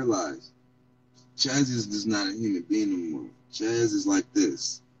gotta realize, Chaz is just not a human being anymore. Chaz is like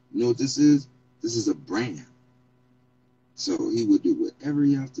this. You know what this is? This is a brand. So he would do whatever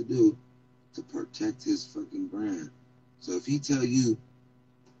he has to do to protect his fucking brand. So if he tell you,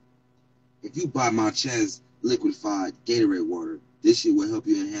 if you buy my Chaz liquefied Gatorade water, this shit will help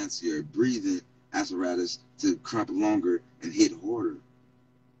you enhance your breathing apparatus to crump longer and hit harder.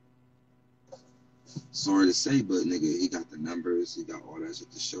 Sorry to say, but nigga, he got the numbers, he got all that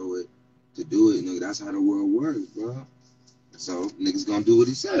shit to show it, to do it, nigga. That's how the world works, bro. So niggas gonna do what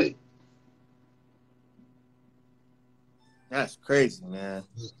he say. That's crazy, man.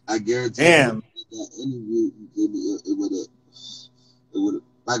 I guarantee Damn. that interview, it would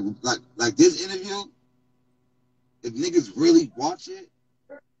like this interview. If niggas really watch it,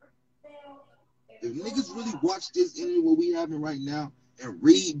 if niggas really watch this interview what we having right now and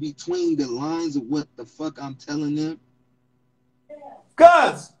read between the lines of what the fuck I'm telling them,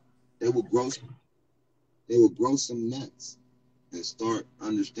 Cuz they will grow some nuts and start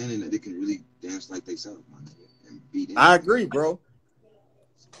understanding that they can really dance like they self, my nigga, and beat anything. I agree, bro.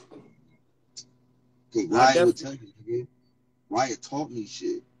 Because Riot would tell you, nigga, Riot taught me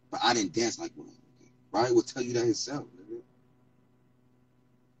shit, but I didn't dance like one. Riot would tell you that himself, nigga.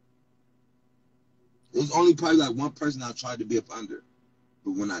 It was only probably like one person I tried to be up under.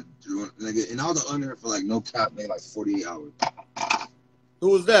 But when I drew, nigga, and I was under for like no cap, maybe like 48 hours. Who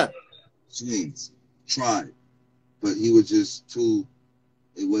was that? Swings. Tried. But he was just too,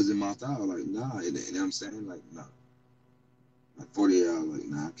 it wasn't my style. Like, nah. You know what I'm saying? Like, nah. Like 48 hours, like,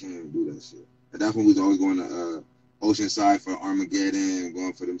 nah, I can't even do that shit. At that point, we was always going to Oceanside for Armageddon,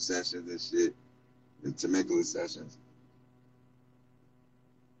 going for them sessions and shit. The Temecula sessions.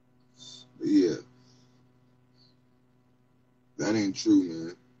 But yeah. That ain't true,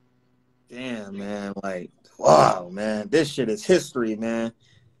 man. Damn, man. Like, wow, man. This shit is history, man.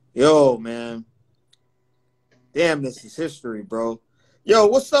 Yo, man. Damn, this is history, bro. Yo,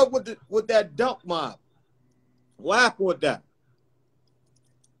 what's up with that dunk mob? What happened with that?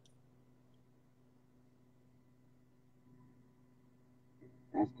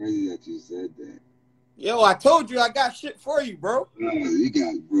 That's crazy that you said that. Yo, I told you I got shit for you, bro.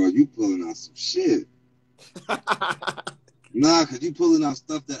 You pulling out some shit. Nah, cause you pulling out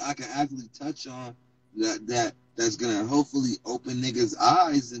stuff that I can actually touch on that's gonna hopefully open niggas'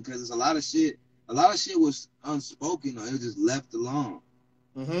 eyes, and cause there's a lot of shit was unspoken or it was just left alone.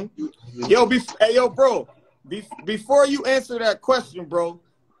 Mm-hmm. Yo, bro, before you answer that question, bro,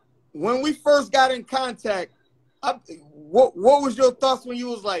 when we first got in contact, what was your thoughts when you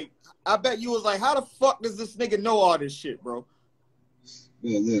was like, I bet you was like, how the fuck does this nigga know all this shit, bro?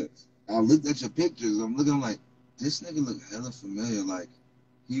 Yeah, look, I looked at your pictures. I'm looking like, this nigga look hella familiar. Like,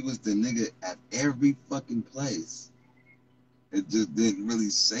 he was the nigga at every fucking place. It just didn't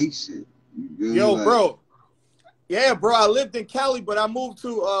really say shit. Yo, like, bro. Yeah, bro, I lived in Cali, but I moved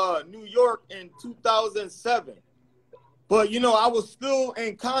to New York in 2007. But, you know, I was still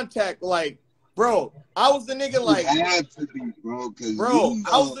in contact, like, bro, I was the nigga, like... You had to be, bro, because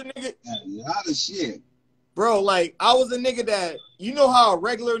I was the nigga... A lot of shit. Bro, like, I was a nigga that... You know how a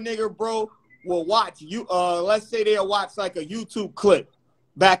regular nigga, bro, will watch... let's say they'll watch, like, a YouTube clip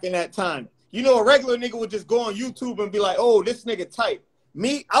back in that time. You know, a regular nigga would just go on YouTube and be like, oh, this nigga tight.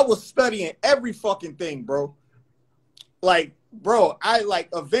 Me, I was studying every fucking thing, bro. Like, bro, I like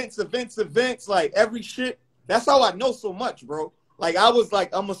events, like every shit. That's how I know so much, bro. Like, I was like,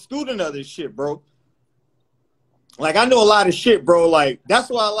 I'm a student of this shit, bro. Like, I know a lot of shit, bro. Like, that's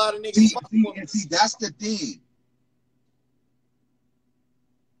why a lot of niggas see, that's the thing.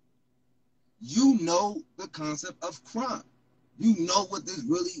 You know the concept of Krump. You know what this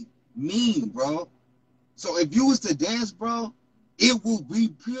really mean, bro. So if you was to dance, bro, it will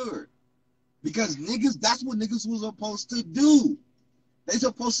be pure. Because niggas, that's what niggas was supposed to do. They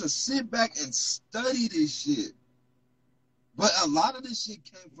supposed to sit back and study this shit. But a lot of this shit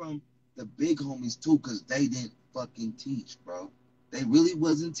came from the big homies too, because they didn't fucking teach, bro. They really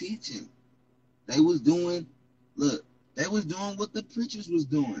wasn't teaching. They was doing, look, they was doing what the preachers was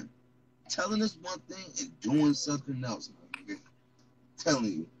doing. Telling us one thing and doing something else. Man. Telling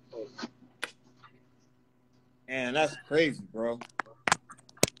you. Man, that's crazy, bro.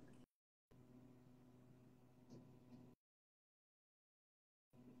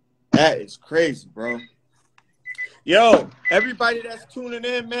 That is crazy, bro. Yo, everybody that's tuning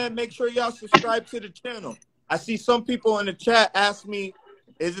in, man, make sure y'all subscribe to the channel. I see some people in the chat ask me,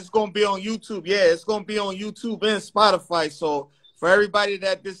 is this going to be on YouTube? Yeah, it's going to be on YouTube and Spotify. So for everybody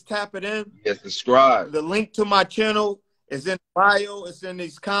that just tap it in, subscribe. The link to my channel is in the bio. It's in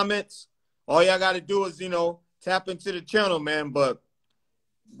these comments. All y'all got to do is, you know, tap into the channel, man. But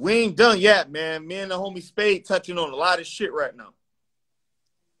we ain't done yet, man. Me and the homie Spade touching on a lot of shit right now.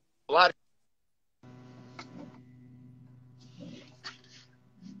 A lot of.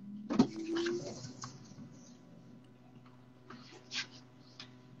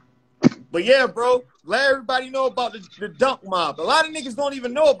 But yeah, bro, let everybody know about the Dunk Mob. A lot of niggas don't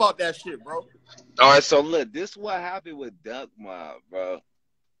even know about that shit, bro. All right, so look, this is what happened with Dunk Mob, bro.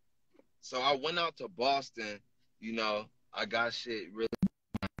 So I went out to Boston, you know, I got shit really,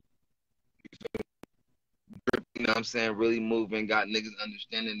 you know what I'm saying, really moving, got niggas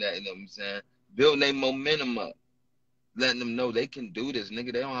understanding that, you know what I'm saying, building their momentum up, letting them know they can do this,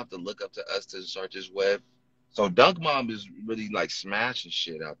 nigga. They don't have to look up to us to start this web. So Dunk Mob is really like smashing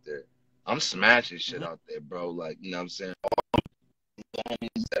shit out there. I'm smashing shit out there, bro. Like, you know what I'm saying? All the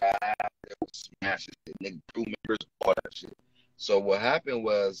homies that I have, they were smashing shit. Nigga, crew members, all that shit. So what happened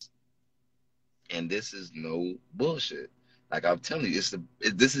was, and this is no bullshit. Like I'm telling you,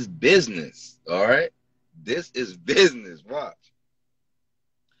 this is business, all right? This is business. Watch.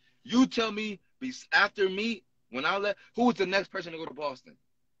 You tell me, after me, when I left, who was the next person to go to Boston?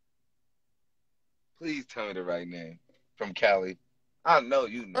 Please tell me the right name. From Cali. I know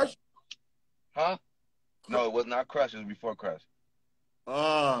you know. Huh? No, it was not Crush. It was before Crush.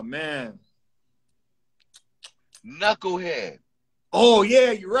 Oh, man. Knucklehead. Oh,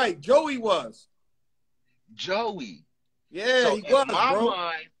 yeah, you're right. Joey was. Joey. Yeah, so he was,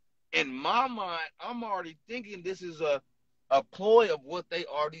 bro. In my mind, I'm already thinking this is a ploy of what they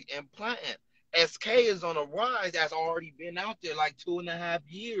already implanting. SK is on a rise that's already been out there like 2.5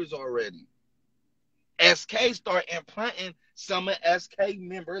 years already. SK start implanting some of SK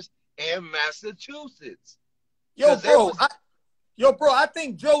members in Massachusetts. Yo, bro, I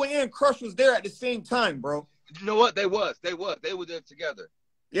think Joey and Crush was there at the same time, bro. You know what? They were there together.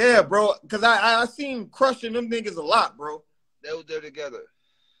 Yeah, bro, because I seen Crush and them niggas a lot, bro. They were there together.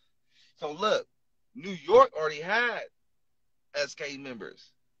 So look, New York already had SK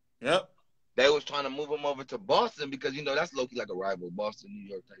members. Yep. They was trying to move them over to Boston because, you know, that's low-key like a rival, Boston, New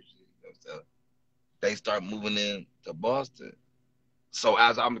York type shit. You know, so they start moving in to Boston. So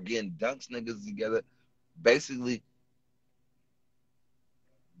as I'm getting Dunks niggas together, basically,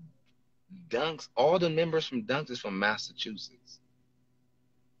 Dunks, all the members from Dunks is from Massachusetts.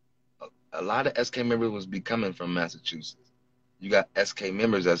 A lot of SK members was becoming from Massachusetts. You got SK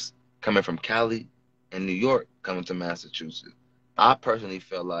members that's coming from Cali and New York coming to Massachusetts. I personally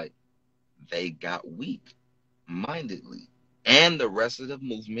feel like they got weak mindedly. And the rest of the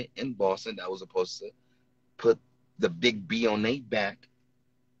movement in Boston that was supposed to put the big B on their back,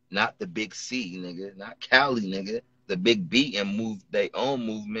 not the big C, nigga, not Cali, nigga, the big B, and move their own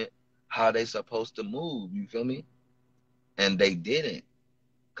movement how they supposed to move, you feel me? And they didn't.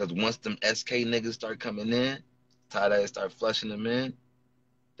 Because once them SK niggas start coming in, tie-dye start flushing them in,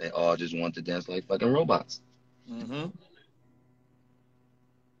 they all just want to dance like fucking robots. Mm-hmm.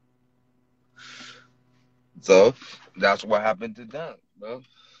 So that's what happened to Dunk, bro.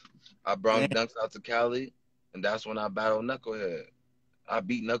 I brought Dunks out to Cali, and that's when I battled Knucklehead. I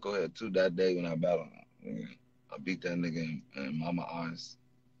beat Knucklehead too that day when I battled him. I beat that nigga in Mama Eyes.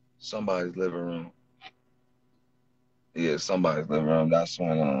 Somebody's living room. Yeah, somebody's living room. That's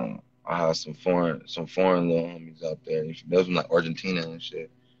when I had some foreign little homies out there. Those from like Argentina and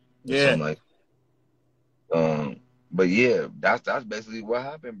shit, or Yeah. something like. But yeah, that's basically what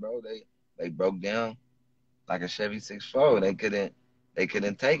happened, bro. They broke down like a Chevy 6.4. They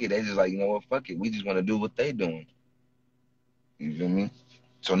couldn't take it. They just like, you know what, fuck it. We just want to do what they doing. You feel me?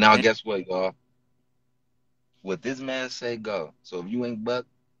 So now And, guess what, y'all? What this man say go. So if you ain't buck,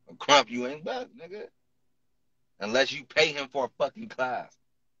 or Krump, you ain't buck, nigga. Unless you pay him for a fucking class.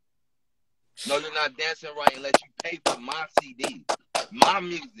 No, you're not dancing right unless you pay for my CD, my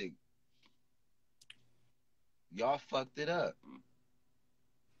music. Y'all fucked it up.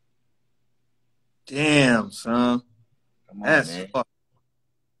 damn, son. Come on, That's man. fuck.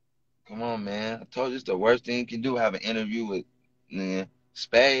 Come on, man. I told you it's the worst thing you can do. Have an interview with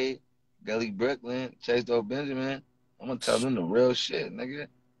Spade, Gully Brooklyn, Chase Doe Benjamin. I'm gonna tell them the real shit, nigga.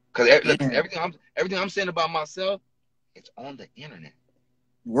 Cause look, Damn. everything I'm saying about myself, it's on the internet.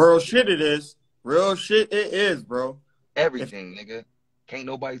 Real shit it is. Real shit it is, bro. If Everything, nigga. Can't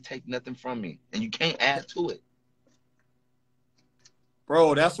nobody take nothing from me, and you can't add to it.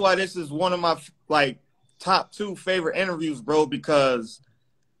 Bro, that's why this is one of my like top 2 favorite interviews, bro, because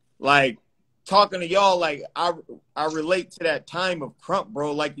like talking to y'all, like I relate to that time of Krump,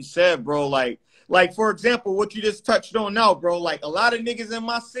 bro. Like you said, bro, like for example, what you just touched on now, bro. Like a lot of niggas in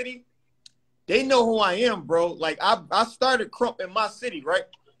my city, they know who I am, bro. Like I started Krump in my city, right?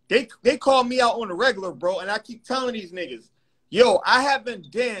 They call me out on the regular, bro, and I keep telling these niggas, yo, I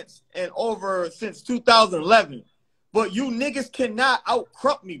haven't danced in over since 2011, but you niggas cannot out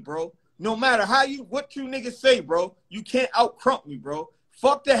Krump me, bro. No matter what you niggas say, bro, you can't out Krump me, bro.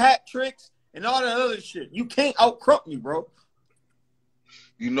 Fuck the hat tricks and all that other shit. You can't out Krump me, bro.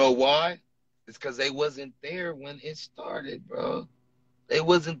 You know why? It's because they wasn't there when it started, bro. They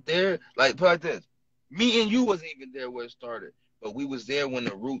wasn't there. Like, put it like this. Me and you wasn't even there where it started. But we was there when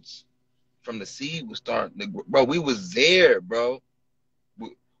the roots from the seed was starting. Bro, we was there, bro.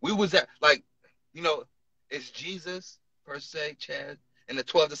 We was at, like, you know, it's Jesus, per se, Chad, and the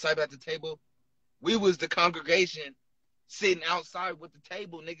 12 disciples at the table. We was the congregation sitting outside with the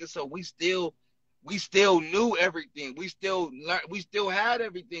table, nigga. So we still knew everything. We still learned, we still had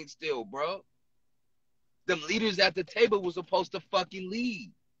everything still, bro. Them leaders at the table was supposed to fucking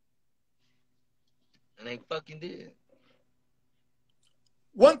lead. And they fucking did.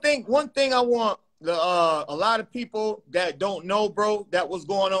 One thing I want a lot of people that don't know, bro, that was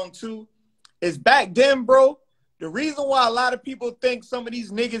going on too, is back then, bro. The reason why a lot of people think some of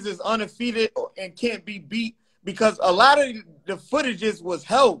these niggas is undefeated and can't be beat because a lot of the footages was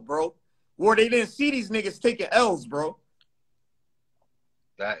held, bro, where they didn't see these niggas taking L's, bro.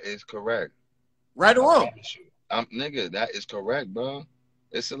 That is correct. Right I or wrong? promise you. Nigga, that is correct, bro.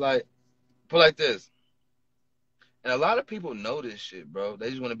 It's like, put like this. And a lot of people know this shit, bro. They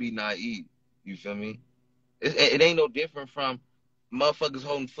just want to be naive. You feel me? It ain't no different from motherfuckers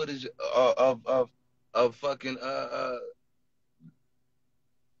holding footage of fucking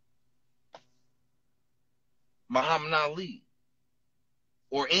Muhammad Ali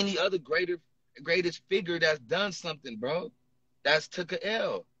or any other greatest figure that's done something, bro. That's took a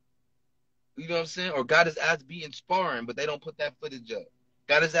L. You know what I'm saying? Or got his ass beat in sparring, but they don't put that footage up.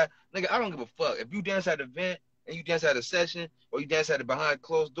 Got his ass, nigga. I don't give a fuck if you dance at an event and you dance at a session or you dance at it behind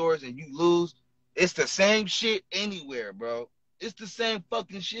closed doors and you lose. It's the same shit anywhere, bro. It's the same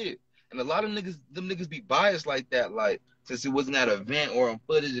fucking shit. And a lot of niggas, them niggas be biased like that. Like, since it wasn't at an event or on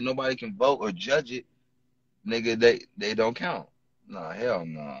footage and nobody can vote or judge it, nigga, they don't count. Nah, hell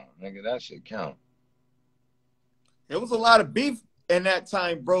no. Nah. Nigga, that shit count. There was a lot of beef in that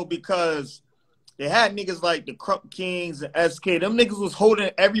time, bro, because they had niggas like the Krump Kings and SK. Them niggas was holding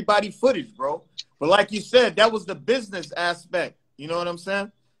everybody footage, bro. But like you said, that was the business aspect. You know what I'm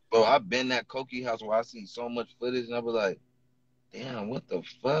saying? Bro, I've been at Koki house where I seen so much footage and I was like, damn, what the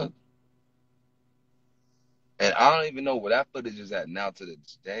fuck? And I don't even know where that footage is at now to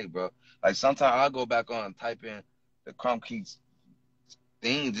this day, bro. Like sometimes I'll go back on and type in the Crump Keats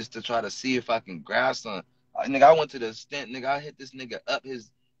thing just to try to see if I can grasp on. Nigga, I went to the extent, nigga, I hit this nigga up his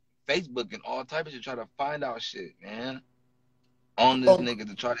Facebook and all type of shit, try to find out shit, man. On this On, nigga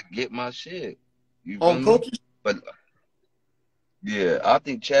to try to get my shit. You feel on me? Koki, But yeah, I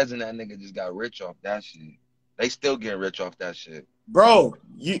think Chaz and that nigga just got rich off that shit. They still getting rich off that shit. bro,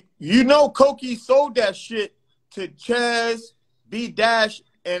 you know Koki sold that shit to Chaz, B Dash,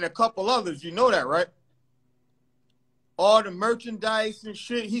 and a couple others. You know that, right? All the merchandise and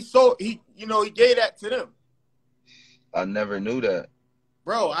shit. He sold he gave that to them. I never knew that.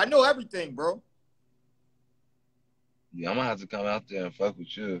 Bro, I know everything, bro. Yeah, I'm gonna have to come out there and fuck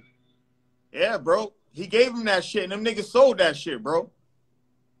with you. Yeah, bro. He gave him that shit, and them niggas sold that shit, bro.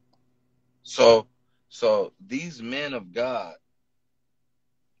 So these men of God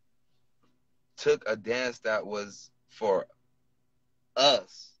took a dance that was for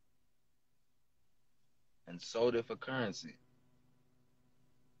us and sold it for currency.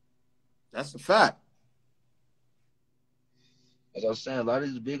 That's a fact. As I was saying, a lot of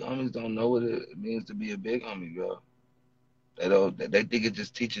these big homies don't know what it means to be a big homie, bro. They don't. They think it's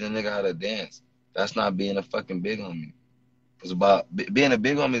just teaching a nigga how to dance. That's not being a fucking big homie. It's about being a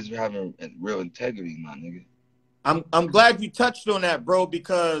big homie is having real integrity, my nigga. I'm glad you touched on that, bro,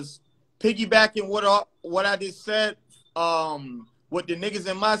 because piggybacking what I just said, with the niggas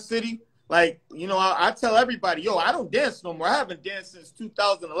in my city, like, you know, I tell everybody, yo, I don't dance no more. I haven't danced since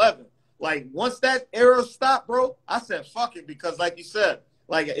 2011. Like, once that era stopped, bro, I said fuck it, because like you said,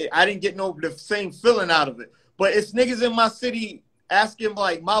 like, I didn't get no the same feeling out of it. But it's niggas in my city asking,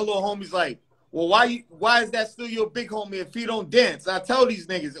 like, my little homies, like, well, why is that still your big homie if he don't dance? I tell these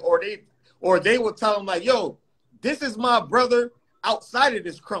niggas, or they will tell them, like, yo, this is my brother outside of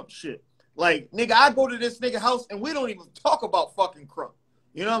this Krump shit. Like, nigga, I go to this nigga house and we don't even talk about fucking Krump.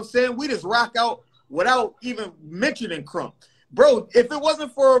 You know what I'm saying? We just rock out without even mentioning Krump. Bro, if it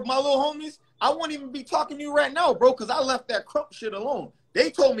wasn't for my little homies, I wouldn't even be talking to you right now, bro, because I left that Krump shit alone. They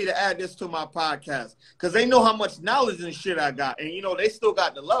told me to add this to my podcast because they know how much knowledge and shit I got. And, you know, they still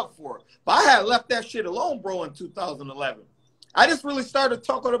got the love for it. But I had left that shit alone, bro, in 2011. I just really started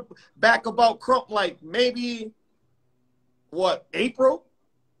talking back about Krump like maybe April?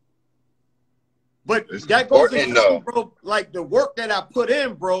 But It's that goes to important show, though. bro, like the work that I put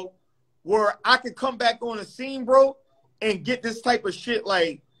in, bro, where I could come back on the scene, bro, and get this type of shit,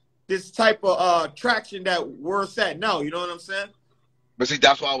 like this type of traction that we're at now. You know what I'm saying? But see,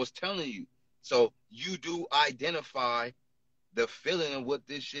 that's what I was telling you. So you do identify the feeling of what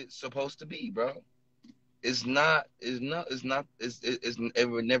this shit's supposed to be, bro. It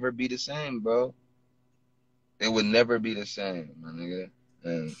would never be the same, bro. It would never be the same, my nigga.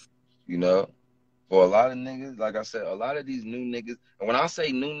 And, you know, for a lot of niggas, like I said, a lot of these new niggas, and when I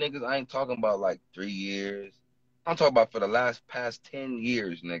say new niggas, I ain't talking about like 3 years. I'm talking about for the past 10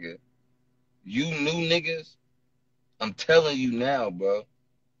 years, nigga. You new niggas, I'm telling you now, bro.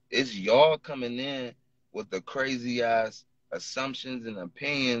 It's y'all coming in with the crazy ass assumptions and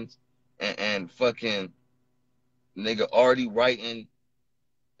opinions and fucking nigga already writing,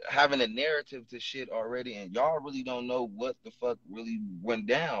 having a narrative to shit already, and y'all really don't know what the fuck really went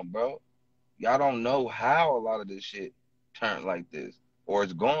down, bro. Y'all don't know how a lot of this shit turned like this or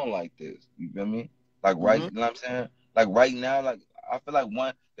it's going like this. You feel me? Like right, Mm-hmm. you know what I'm saying? Like right now, like I feel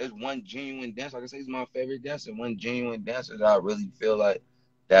like there's one genuine dancer. Like I say, he's my favorite dancer. One genuine dancer that I really feel like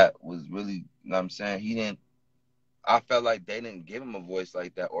that was really, you know what I'm saying? I felt like they didn't give him a voice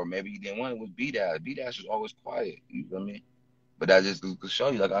like that, or maybe he didn't want it. Was B-Dash. B-Dash was always quiet. You feel me? But that just to show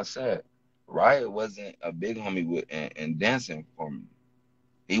you, like I said, Riot wasn't a big homie with and dancing for me.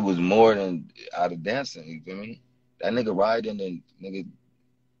 He was more than out of dancing. You feel me? That nigga Riot and then nigga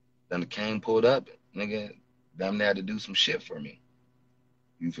then the Kane pulled up. Nigga, damn near had to do some shit for me.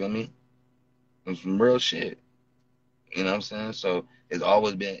 You feel me? It was some real shit. You know what I'm saying? So it's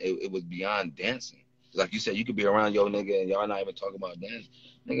always been it was beyond dancing. Like you said, you could be around your nigga and y'all not even talking about dance.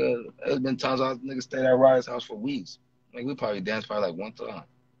 Nigga, there's been times I nigga stayed at Riot's house for weeks. Like we probably danced probably like one time.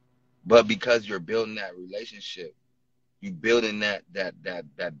 But because you're building that relationship, you building that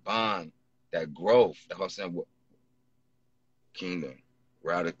bond, that growth. That's what I'm saying. What kingdom,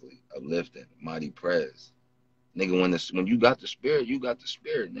 radically, uplifting, mighty prayers. Nigga, when you got the spirit, you got the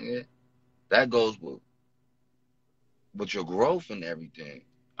spirit, nigga. That goes with your growth and everything.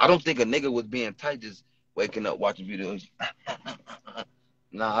 I don't think a nigga was being tight just waking up watching videos.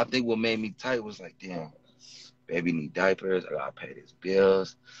 Nah, I think what made me tight was like, damn, baby need diapers. I gotta pay his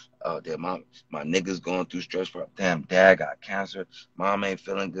bills. Damn, my niggas going through stress. Damn, dad got cancer. Mom ain't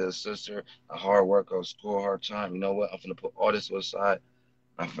feeling good. Sister, a hard worker, school hard time. You know what? I'm finna put all this to the side.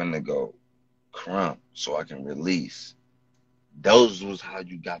 I'm finna go Krump so I can release. Those was how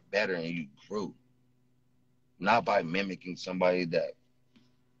you got better and you grew. Not by mimicking somebody that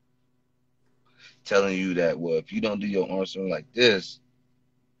telling you that, well, if you don't do your arm swing like this,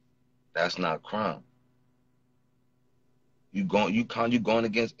 that's not Krump. You going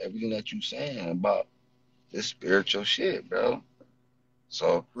against everything that you saying about this spiritual shit, bro.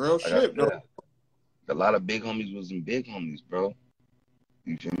 So, Real like I shit, though. said, a lot of big homies wasn't big homies, bro.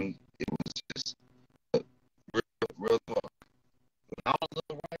 You feel me? It was just real talk. When I was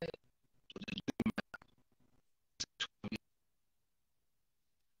little, right,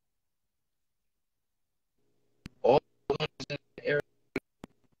 all the homies in the area,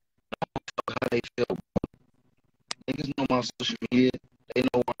 how they feel. Niggas know my social media. They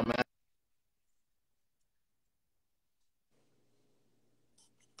know where I'm at.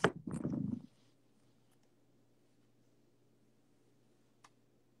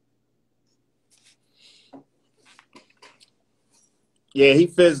 Yeah, he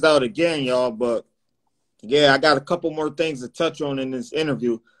fizzed out again, y'all. But yeah, I got a couple more things to touch on in this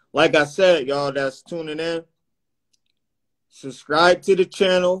interview. Like I said, y'all that's tuning in, subscribe to the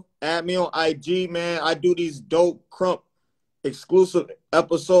channel. Add me on IG, man. I do these dope Krump exclusive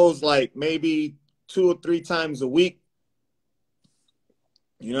episodes like maybe 2 or 3 times a week.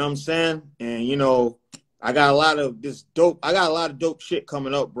 You know what I'm saying? And I got a lot of dope shit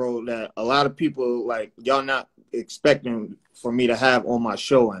coming up, bro, that a lot of people like y'all not expecting for me to have on my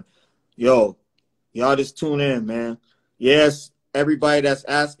show. And yo, y'all just tune in, man. Yes, everybody that's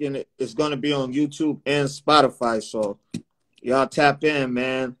asking it's gonna be on YouTube and Spotify. So y'all tap in,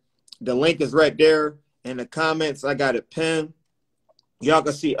 man. The link is right there in the comments. I got it pinned. Y'all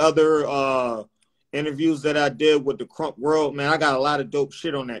can see other interviews that I did with the Krump World, man. I got a lot of dope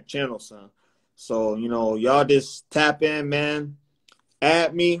shit on that channel, son. So, y'all just tap in, man.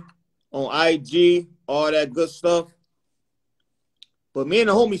 Add me on IG, all that good stuff. But me and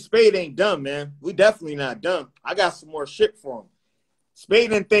the homie Spade ain't done, man. We definitely not done. I got some more shit for him.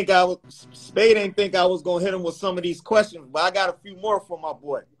 Spade ain't think I was gonna hit him with some of these questions, but I got a few more for my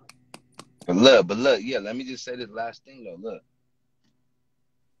boy. But look, yeah, let me just say this last thing though. Look.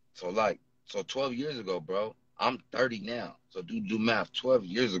 So 12 years ago, bro, I'm 30 now. So do math. 12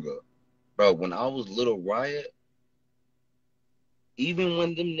 years ago. Bro, when I was Little Riot, even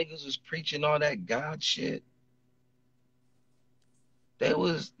when them niggas was preaching all that God shit, they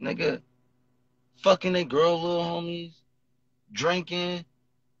was, nigga, fucking their girl little homies, drinking,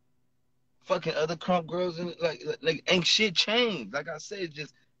 fucking other Krump girls, and like ain't shit changed. Like I said,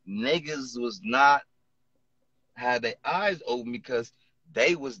 just niggas was not had their eyes open because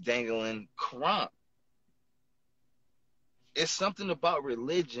they was dangling Krump. It's something about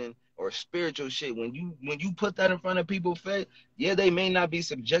religion or spiritual shit. When you put that in front of people's face, yeah, they may not be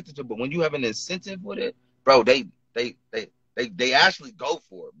subjected to, but when you have an incentive with it, bro, they actually go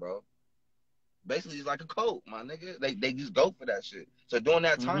for it, bro. Basically, it's like a cult, my nigga. They just go for that shit. So during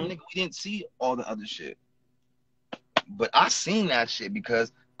that time, nigga, we didn't see all the other shit, but I seen that shit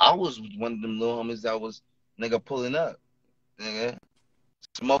because I was one of them little homies that was nigga pulling up, nigga,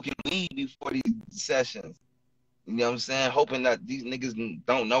 smoking weed before these sessions. You know what I'm saying? Hoping that these niggas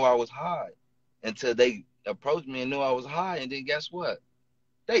don't know I was high until they approached me and knew I was high. And then guess what?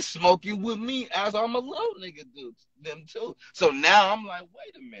 They smoking with me as I'm a little nigga do them too. So now I'm like,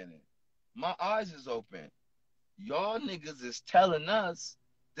 wait a minute. My eyes is open. Y'all niggas is telling us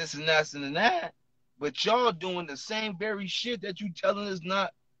this and that and that, but y'all doing the same very shit that you telling us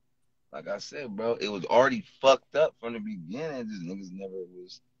not. Like I said, bro, it was already fucked up from the beginning. These niggas never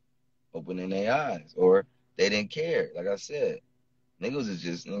was opening their eyes or they didn't care. Like I said, niggas is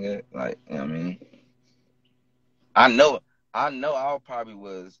just nigga like you know what I mean. I know I probably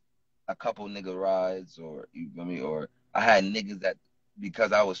was a couple nigga rides or you feel me or I had niggas that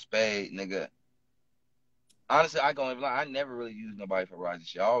because I was Spade nigga. Honestly, I go even lie. I never really used nobody for rides and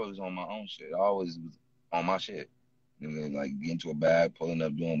shit. I always was on my own shit. I always was on my shit. Nigga, like get into a bag, pulling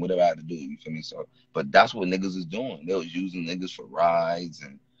up, doing whatever I had to do. You feel me? So, but that's what niggas is doing. They was using niggas for rides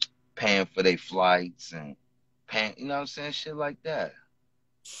and paying for their flights and paying, you know what I'm saying? Shit like that.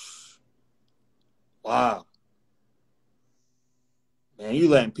 Wow. Man, you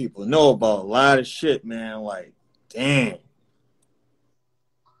letting people know about a lot of shit, man. Like, damn.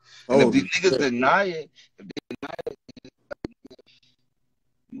 And if these Holy niggas shit. deny it,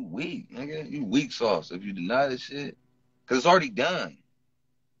 you weak, nigga. You weak sauce if you deny this shit. Cause it's already done.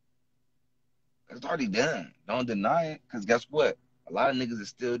 It's already done. Don't deny it. Cause guess what? A lot of niggas is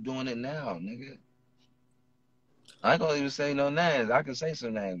still doing it now, nigga. I ain't gonna even say no names. I can say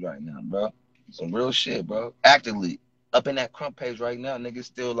some names right now, bro. Some real shit, bro. Actively. Up in that Krump page right now, niggas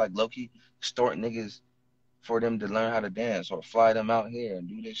still like low-key extorting niggas for them to learn how to dance or fly them out here and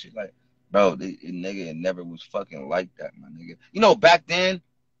do this shit. Like, bro, nigga, it never was fucking like that, my nigga. You know, back then,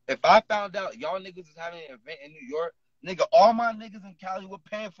 if I found out y'all niggas is having an event in New York, nigga, all my niggas in Cali were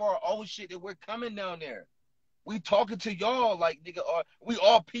paying for our own shit that we're coming down there. We talking to y'all like, nigga, we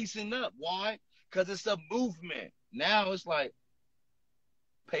all piecing up. Why? Because it's a movement. Now it's like,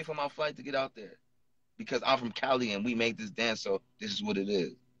 pay for my flight to get out there. Because I'm from Cali and we made this dance, so this is what it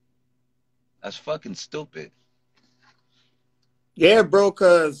is. That's fucking stupid. Yeah, bro,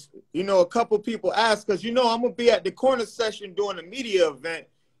 because, a couple people asked, because, I'm going to be at the corner session doing a media event.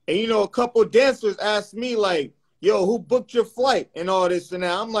 And, a couple dancers asked me, like, yo, who booked your flight and all this and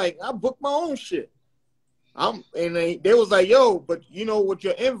that? I'm like, I booked my own shit. And they was like, yo, but, with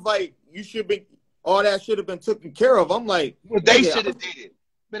your invite, all that should have been taken care of. I'm like, well, they should have did it.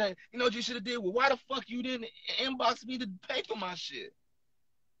 But you know what you should have did? Well, why the fuck you didn't inbox me to pay for my shit?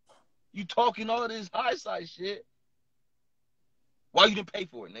 You talking all this high side shit. Why you didn't pay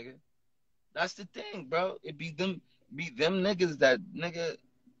for it, nigga? That's the thing, bro. It be them niggas that nigga.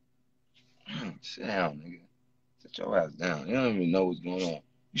 Sit down, nigga. Sit your ass down. You don't even know what's going on.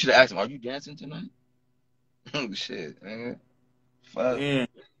 You should have asked him, "Are you dancing tonight?" Shit, nigga. Fuck. Man,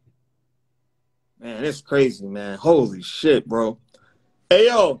 man, it's crazy, man. Holy shit, bro. Hey,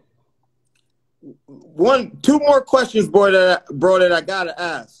 yo, two more questions, bro, that I gotta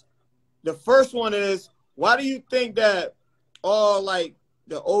ask. The first one is, why do you think that all like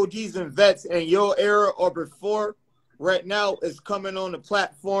the OGs and vets in your era or before right now is coming on the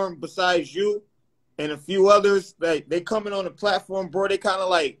platform besides you and a few others that they coming on the platform, bro? They kind of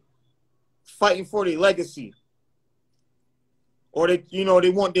like fighting for their legacy, or they, you know, they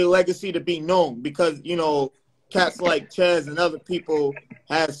want their legacy to be known because, you know, cats like Chaz and other people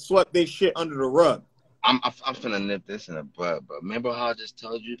have swept their shit under the rug. I'm finna nip this in the bud, but remember how I just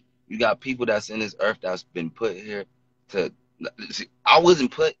told you? You got people that's in this earth that's been put here to see. I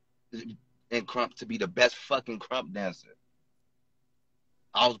wasn't put in Krump to be the best fucking Krump dancer.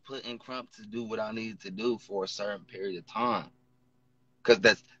 I was put in Krump to do what I needed to do for a certain period of time. Cause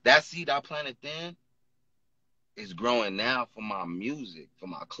that seed I planted then is growing now for my music, for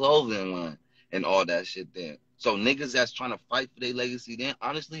my clothing line, and all that shit then. So niggas that's trying to fight for their legacy then,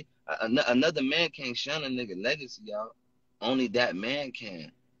 honestly, another man can't shun a nigga legacy out. Only that man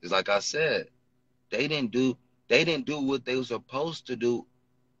can. It's like I said, they didn't do what they were supposed to do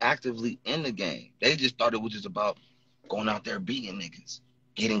actively in the game. They just thought it was just about going out there beating niggas,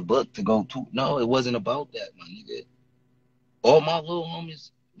 getting booked to go to. No, it wasn't about that, my nigga. All my little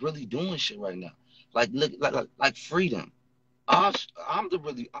homies really doing shit right now. Like look, like Freedom. I'm the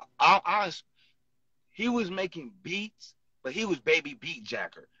really. He was making beats, but he was baby beat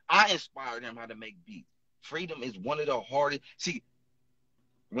jacker. I inspired him how to make beats. Freedom is one of the hardest. See,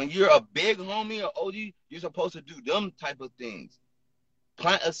 when you're a big homie or OG, you're supposed to do them type of things.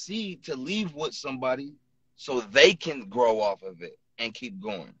 Plant a seed to leave with somebody so they can grow off of it and keep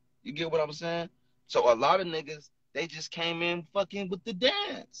going. You get what I'm saying? So a lot of niggas, they just came in fucking with the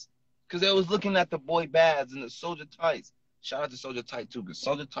dance. Because they was looking at the boy bads and the Soldier Tights. Shout out to Soldier Tight too, because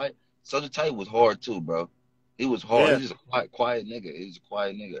Soldier Tight was hard too, bro. He was hard. Yeah. He's just a quiet nigga. He's a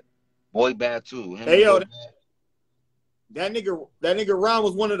quiet nigga. Boy bad too. Hey, yo, that nigga Ron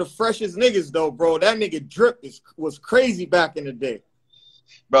was one of the freshest niggas though, bro. That nigga Drip was crazy back in the day.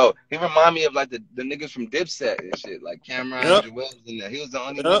 Bro, he remind me of like the niggas from Dipset and shit, like Cameron and Joel's in there. He was the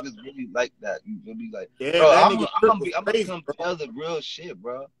only niggas really like that. You feel me? Like, yeah, bro, I'm gonna come tell the real shit,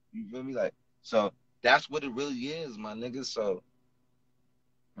 bro. You feel me? Like, so that's what it really is, my nigga. So,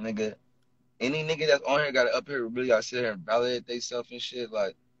 nigga, any nigga that's on here gotta up here really gotta sit here and validate themselves and shit.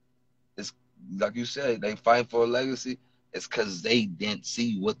 Like, it's like you said, they fight for a legacy. It's cause they didn't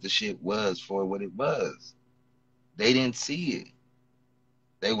see what the shit was for what it was. They didn't see it.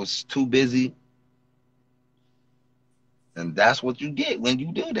 They was too busy. And that's what you get when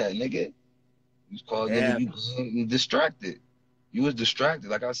you do that, nigga. You call nigga, you distracted. You was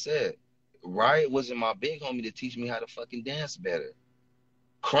distracted, like I said. Riot wasn't my big homie to teach me how to fucking dance better.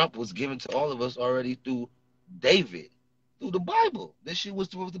 Krump was given to all of us already through David, through the Bible. This shit was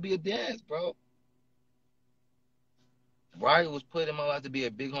supposed to be a dance, bro. Riot was put in my life to be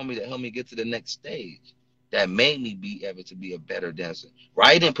a big homie that helped me get to the next stage. That made me be able to be a better dancer.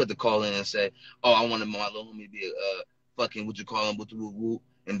 Riot didn't put the call in and say, "Oh, I wanted my little homie to be a fucking what you call him with the woo woo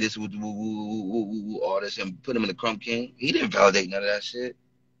and this with the woo woo woo woo woo all this and put him in the Krump King." He didn't validate none of that shit.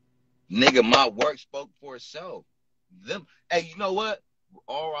 Nigga, my work spoke for itself. Hey, you know what?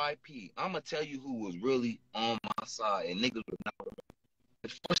 R.I.P. I'm gonna tell you who was really on my side, and niggas would not remember. The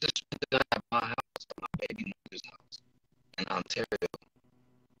first spent at my house, my baby mother's house in Ontario.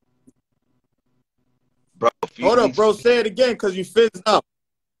 Bro, hold up, bro. Say it again, cause you fizzed out.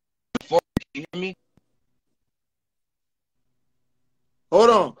 Can you hear me? Hold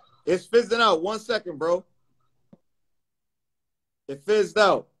on, it's fizzing out. 1 second, bro. It fizzed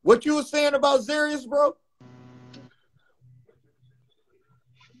out. What you were saying about Zarius, bro?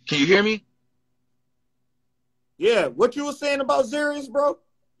 Can you hear me? Yeah, what you were saying about Zarius, bro?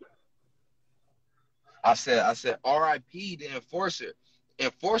 I said, R.I.P. the Enforcer.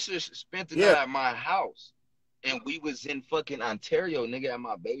 Enforcer spent the night at my house, and we was in fucking Ontario, nigga, at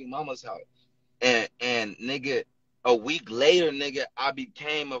my baby mama's house. And nigga, a week later, nigga, I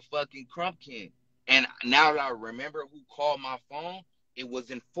became a fucking Krump King. And now that I remember who called my phone, it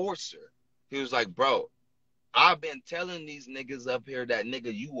was Enforcer. He was like, bro, I've been telling these niggas up here that,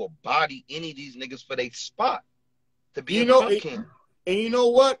 nigga, you will body any of these niggas for their spot to be a Krump King. And you know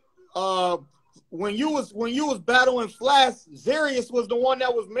what? When you was battling Flash, Zarius was the one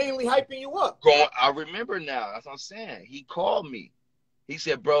that was mainly hyping you up. I remember now. That's what I'm saying. He called me. He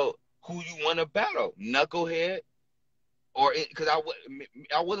said, bro, who you want to battle? Knucklehead? Or because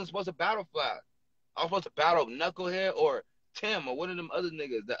I wasn't supposed to battle Fly. I was supposed to battle Knucklehead or Tim or one of them other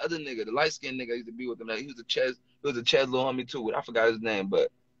niggas. The other nigga, the light skinned nigga I used to be with him. He was a Chaz little homie too. I forgot his name, but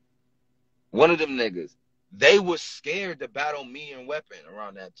one of them niggas. They were scared to battle me and Weapon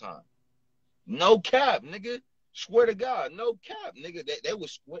around that time. No cap, nigga. Swear to God, no cap, nigga. They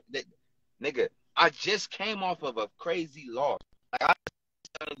was nigga. I just came off of a crazy loss. Like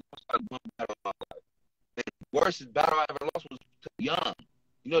the worst battle I ever lost was to Young.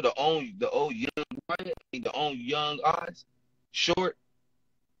 You know the old young Riot, the old young eyes, short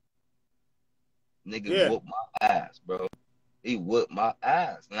nigga whooped my ass, bro. He whooped my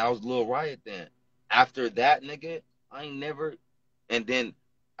ass, and I was a little Riot then. After that, nigga, I ain't never. And then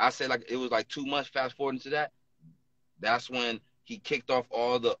I said like it was like 2 months. Fast forward into that, that's when he kicked off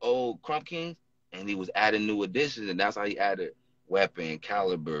all the old Krump Kings, and he was adding new additions, and that's how he added Weapon,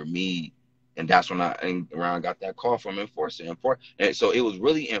 Caliber, me. And that's when I got that call from Enforcer. And so it was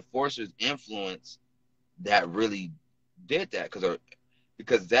really Enforcer's influence that really did that.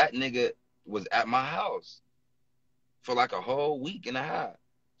 Because that nigga was at my house for like a whole week and a half.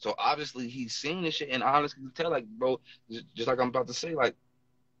 So obviously he's seen this shit. And honestly, you tell, like, bro, just like I'm about to say, like,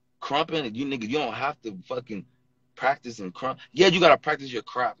 crumping, you niggas, you don't have to fucking practice and crump. Yeah, you got to practice your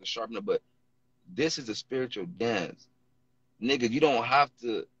craft and sharpen it, but this is a spiritual dance. Nigga, you don't have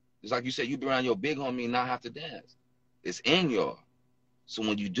to. It's like you said, you be around your big homie and not have to dance. It's in y'all. So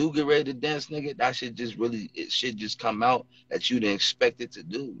when you do get ready to dance, nigga, that shit just it should just come out that you didn't expect it to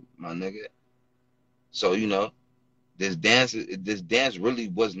do, my nigga. So, you know, this dance really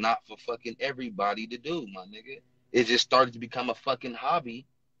was not for fucking everybody to do, my nigga. It just started to become a fucking hobby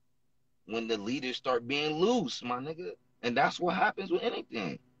when the leaders start being loose, my nigga. And that's what happens with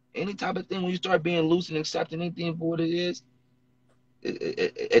anything. Any type of thing, when you start being loose and accepting anything for what it is,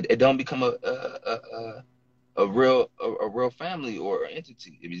 it don't become a real family or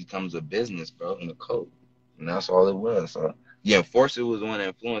entity. It becomes a business, bro, and a code, and that's all it was. So yeah, Enforcer was the one that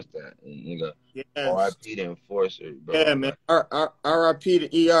influenced that. And, nigga, R.I.P. to Enforcer, bro. Yeah, man. R.I.P.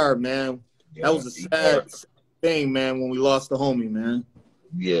 to ER, man. Yeah, that was a sad thing, man, when we lost the homie, man.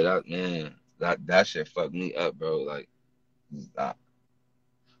 Yeah, that shit fucked me up, bro. Like, you know,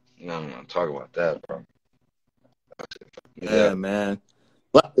 I'm gonna talk about that, bro. Yeah, man.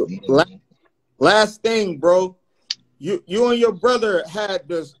 Last thing, bro. You and your brother had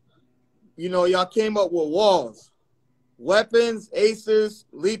this, you know, y'all came up with walls, weapons, aces,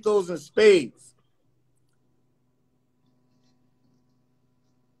 lethals, and spades.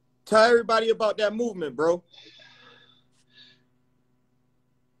 Tell everybody about that movement, bro.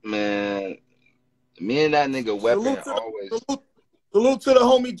 Man, me and that nigga Weapon always. Salute to the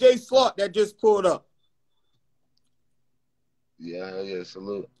homie Jay Slot that just pulled up. Yeah,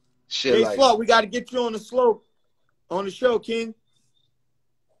 salute. Shit, Jay like, Slot, we got to get you on the show, King.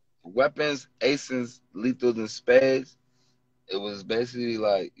 Weapons, aces, lethals, and spades. It was basically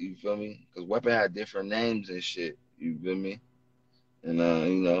like, you feel me? Because Weapon had different names and shit. You feel me? And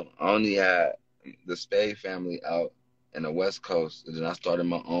you know, I only had the Spade family out in the West Coast, and then I started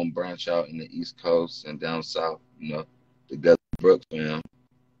my own branch out in the East Coast and down south. You know, the Brooks fam,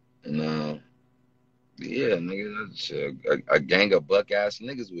 and yeah, nigga, that's a gang of buck ass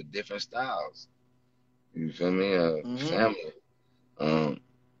niggas with different styles. You feel me? Family.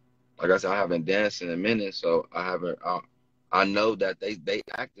 Like I said, I haven't danced in a minute, so I haven't. I know that they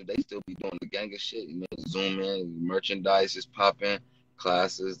active. They still be doing the gang of shit. You know, Zoom in, merchandise is popping,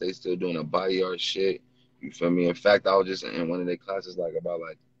 classes. They still doing a body art shit. You feel me? In fact, I was just in one of their classes about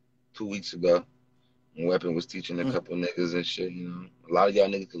 2 weeks ago. And Weapon was teaching a couple niggas and shit. You know, a lot of y'all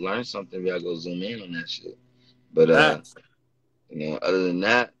niggas could learn something. We gotta go zoom in on that shit. But you know, other than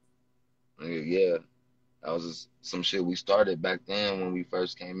that, yeah, that was just some shit we started back then when we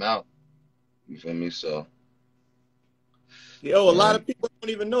first came out. You feel me? So. Yo, a lot of people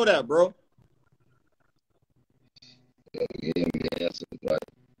don't even know that, bro. Yeah. Like,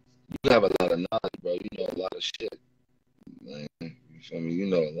 you have a lot of knowledge, bro. You know a lot of shit. Man, you feel me? You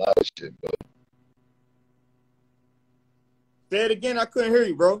know a lot of shit, bro. Say it again. I couldn't hear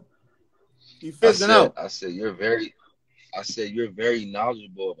you, bro. You fizzing out. I said you're very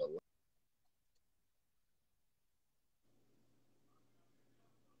knowledgeable of a lot.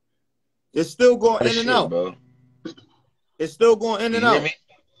 It's still going in and out, bro. It's still going in and out. You hear me?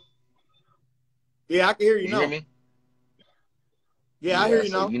 Yeah, I can hear you now. You hear me? Yeah, I hear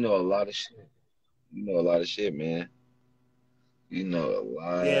you now. You know a lot of shit. You know a lot of shit, man. You know a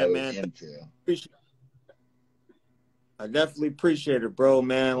lot of intel. I definitely appreciate it, bro,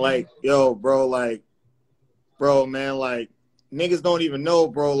 man. Like, yo, bro, man, like, niggas don't even know,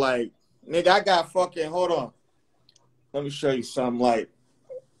 bro. Like, nigga, I got fucking, hold on. Let me show you something.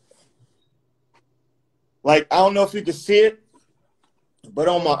 Like, I don't know if you can see it, but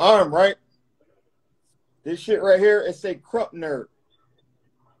on my arm, right? This shit right here, it say Krump nerd.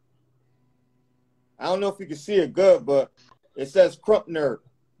 I don't know if you can see it good, but it says Krump nerd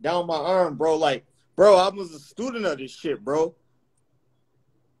down my arm, bro. Like, bro, I was a student of this shit, bro.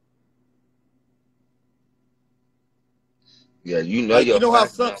 Yeah, you know Like, you your know how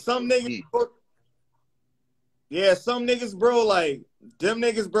facts some down. niggas, yeah, some niggas, bro, like, them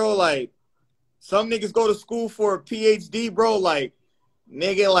niggas, bro, like, some niggas go to school for a PhD, bro. Like,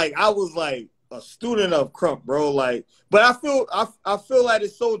 nigga, like, I was like a student of Krump, bro. Like, but I feel like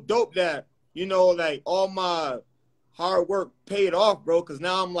it's so dope that, you know, like all my hard work paid off, bro. Cause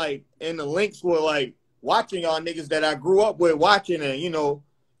now I'm like in the links with like watching y'all niggas that I grew up with watching and, you know,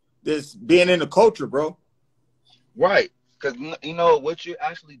 this being in the culture, bro. Right. Because, you know, what you're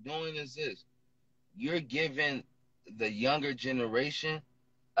actually doing is this. You're giving the younger generation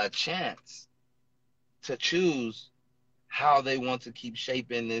a chance to choose how they want to keep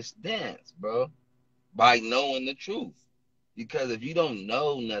shaping this dance, bro, by knowing the truth. Because if you don't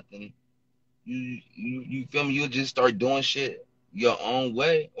know nothing, you feel me? You'll just start doing shit your own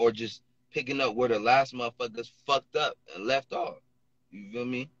way or just picking up where the last motherfuckers fucked up and left off. You feel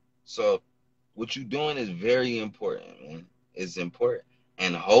me? So what you doing is very important, man. It's important.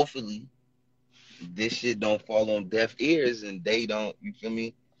 And hopefully this shit don't fall on deaf ears and they don't, you feel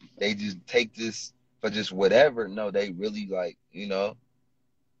me? They just take this for just whatever. No, they really like, you know,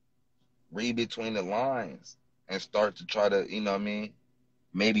 read between the lines and start to try to, you know what I mean?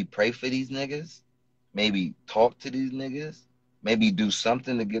 Maybe pray for these niggas, maybe talk to these niggas, maybe do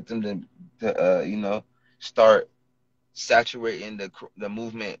something to get them to you know, start saturating the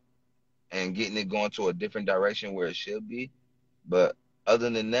movement and getting it going to a different direction where it should be. But other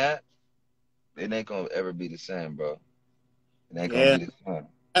than that, it ain't gonna ever be the same, bro. It ain't gonna Yeah, be the same.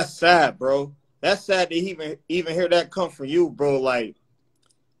 that's sad, bro. That's sad to even hear that come from you, bro. Like,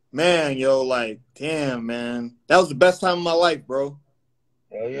 man, yo, like, damn, man. That was the best time of my life, bro.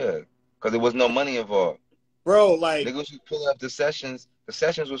 Hell yeah. Because there was no money involved. Bro, like, Niggas was pulling up the sessions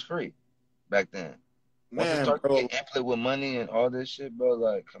was free back then. Once it man, started to bro. get input with money and all this shit, bro,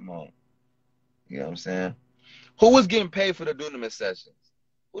 like, come on. You know what I'm saying? Who was getting paid for the Dunamis sessions?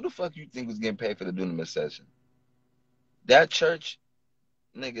 Who the fuck you think was getting paid for the Dunamis session? That church,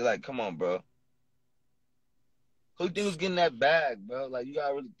 nigga, like, come on, bro. Who think was getting that bag, bro? Like, you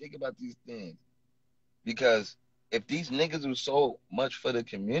gotta really think about these things. Because if these niggas was so much for the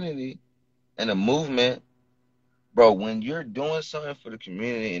community and the movement, bro, when you're doing something for the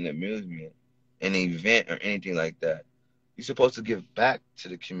community and the movement, an event or anything like that, you're supposed to give back to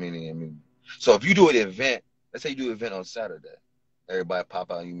the community and movement. So if you do an event, let's say you do an event on Saturday, everybody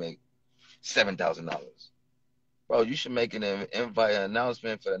pop out and you make $7,000. Bro, you should make an invite an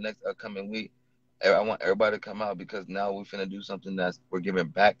announcement for the next upcoming week. I want everybody to come out because now we're finna do something that's we're giving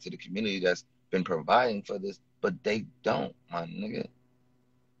back to the community that's been providing for this, but they don't, my nigga.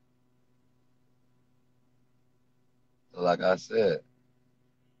 Like I said,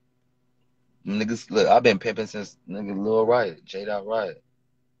 niggas, look, I've been pimping since nigga Lil Riot, J. Dot Riot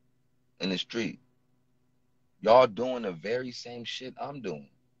in the street. Y'all doing the very same shit I'm doing.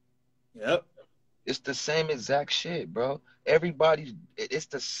 Yep. It's the same exact shit, bro. It's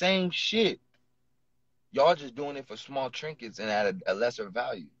the same shit. Y'all just doing it for small trinkets and at a lesser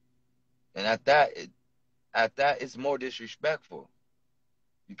value. And at that, it's more disrespectful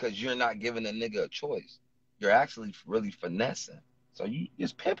because you're not giving a nigga a choice. You're actually really finessing. So you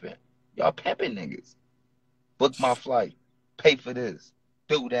just pimping. Y'all pimping niggas. Book my flight. Pay for this.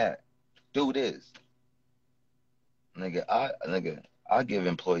 Do that. Do this. I give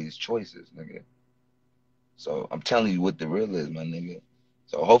employees choices, nigga. So I'm telling you what the real is, my nigga.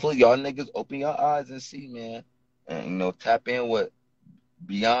 So hopefully y'all niggas open your eyes and see, man. And you know, tap in with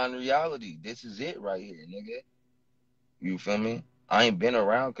beyond reality. This is it right here, nigga. You feel me? I ain't been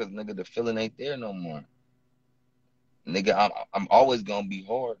around because nigga the feeling ain't there no more. Nigga, I'm always gonna be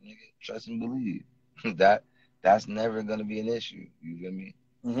hard, nigga. Trust and believe. that that's never gonna be an issue. You feel me?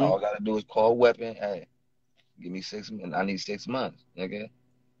 Mm-hmm. All I gotta do is call weapon. Hey, give me 6 months. I need 6 months, nigga.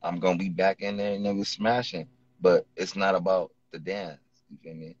 I'm gonna be back in there, nigga, smashing. But it's not about the dance. You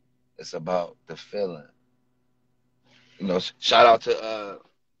feel me? It's about the feeling. You know, shout out to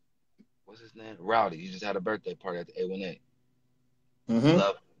what's his name? Rowdy. He just had a birthday party at the A1A.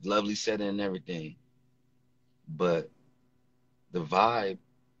 Mm-hmm. Lovely setting and everything. But the vibe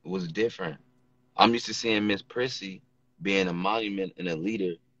was different. I'm used to seeing Miss Prissy being a monument and a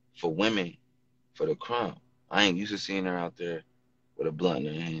leader for women for the Krump. I ain't used to seeing her out there with a blunt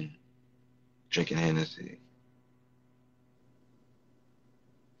in her hand, drinking Hennessy.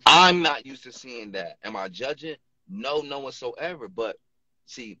 I'm not used to seeing that. Am I judging? No, no whatsoever. But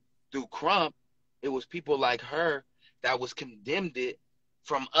see, through Krump, it was people like her that was condemned it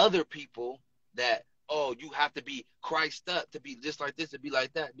from other people that, oh, you have to be Christ up to be just like this, to be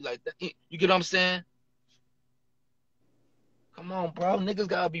like that, be like that. You get what I'm saying? Come on, bro. Niggas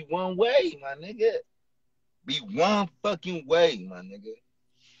gotta be one way, my nigga. Be one fucking way, my nigga.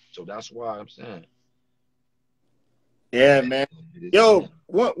 So that's why I'm saying. Yeah, man. Yo,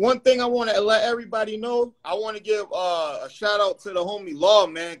 one thing I want to let everybody know, I want to give a shout out to the homie Law,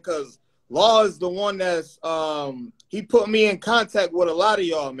 man, because Law is the one that's he put me in contact with a lot of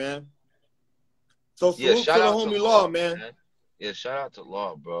y'all, man. So salute to the homie Law, man. Yeah, shout out to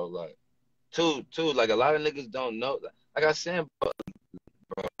Law, bro. Like, too, like a lot of niggas don't know. Like I said, bro,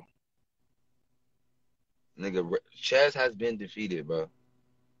 nigga, Chaz has been defeated, bro. I'm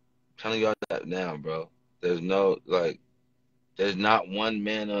telling y'all that now, bro. There's no, like, there's not one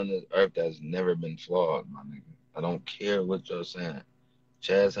man on this earth that's never been flawed, my nigga. I don't care what you're saying.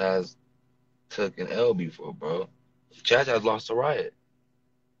 Chaz has took an L before, bro. Chaz has lost a riot.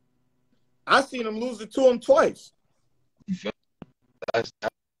 I seen him lose it to him twice. You feel me? That's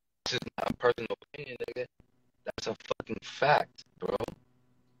just not a personal opinion, nigga. That's a fucking fact, bro.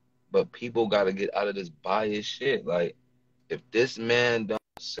 But people gotta get out of this biased shit. Like, if this man don't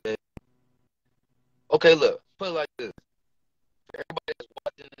say, okay, look, put it like this. For everybody that's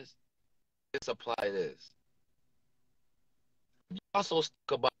watching this, just apply this. You also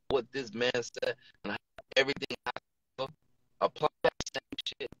talk about what this man said and how everything has to apply that same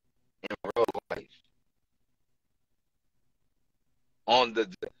shit in real life. On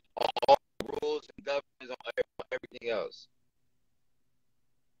all the rules and governments, on everything else.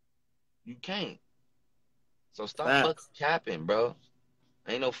 You can't. So stop fucking capping, bro.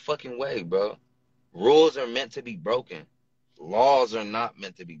 Ain't no fucking way, bro. Rules are meant to be broken. Laws are not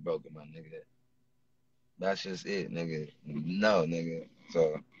meant to be broken, my nigga. That's just it, nigga. No, nigga.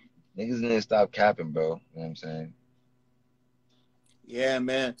 So niggas need to stop capping, bro. You know what I'm saying? Yeah,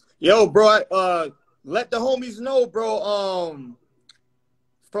 man. Yo, bro, let the homies know, bro,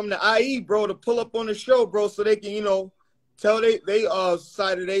 from the IE, bro, to pull up on the show, bro, so they can, you know, tell they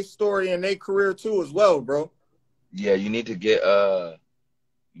side of their story and their career too as well, bro. Yeah, you need to get you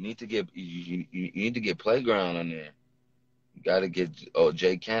need to get Playground on there. You gotta get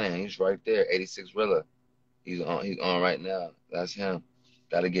Jay Cannon, he's right there, 86 Rilla. He's on right now. That's him.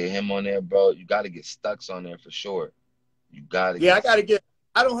 Gotta get him on there, bro. You gotta get Stux on there for sure. You gotta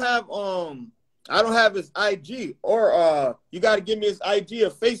I don't have his IG or you gotta give me his IG or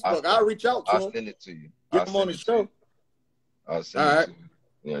Facebook. I'll reach out to him. I'll send it to you. Get him on the show. I'll send it to you.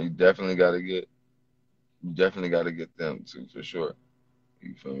 Yeah, you definitely gotta get them too for sure.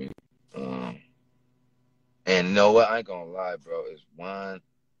 You feel me? And you know what? I ain't gonna lie, bro. It's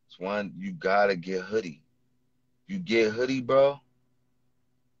one you gotta get Hoodie. You get Hoodie, bro.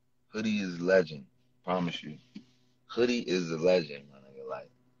 Hoodie is legend. Promise you. Hoodie is the legend, my nigga. Like,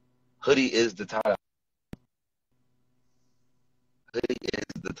 Hoodie is the tie-dye. Hoodie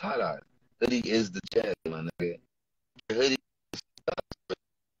is the tie-dye. Hoodie is the jazz, my nigga. Hoodie is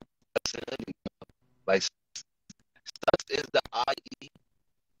Hoodie. Like, Stux is the IE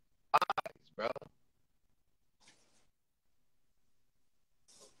eyes, bro.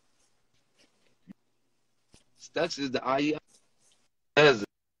 Stux is the IE eyes.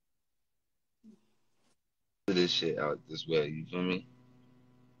 This shit out this way, you feel me?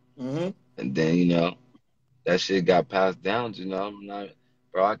 Mm-hmm. And then, you know, that shit got passed down, you know. I'm not,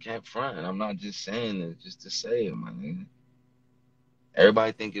 bro, I can't front. I'm not just saying it just to say it, my nigga.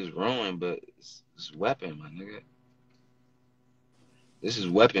 Everybody think it's ruined, but it's weapon, my nigga. This is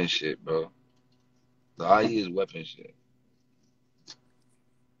weapon shit, bro. The IE is weapon shit.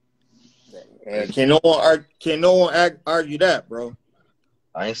 Yeah, can no one argue that, bro?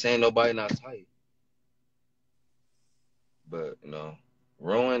 I ain't saying nobody not tight. But, you know,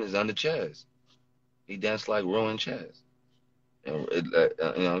 Ruin is under Chaz. He danced like Ruin Chaz. And you know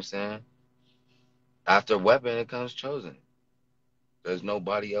what I'm saying? After Weapon, it comes Chosen. There's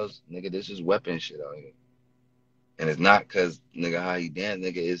nobody else, nigga. This is weapon shit out here. And it's not because, nigga, how he dance,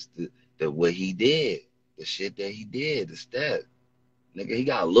 nigga. It's the what he did. The shit that he did. The stats. Nigga, he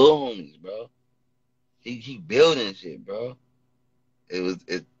got little homies, bro. He building shit, bro.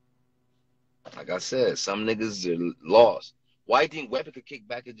 It like I said, some niggas are lost. Why you think Weapon could kick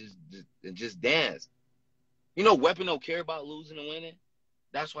back and just dance? You know Weapon don't care about losing and winning.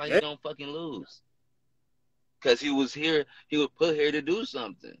 That's why he don't fucking lose. Cause he was put here to do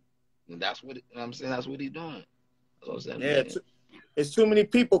something. And that's what I'm saying. That's what he's doing. That's what I'm saying, Yeah, man. it's too many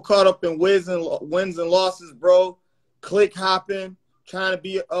people caught up in wins and losses, bro. Click hopping, trying to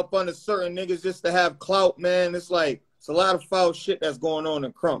be up under certain niggas just to have clout, man. It's like it's a lot of foul shit that's going on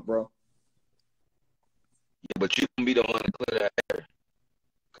in Krump, bro. Yeah, but you gonna be the one to clear that air,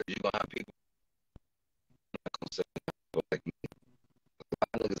 cause you gonna have people that gonna say like me.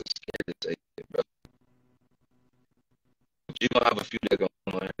 A lot of niggas are scared to say it, bro. But you gonna have a few that gonna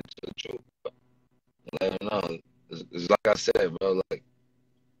come on here and tell the truth, bro. And let them know. It's like I said, bro. Like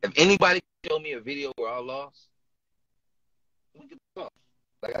if anybody show me a video where I lost, we can talk.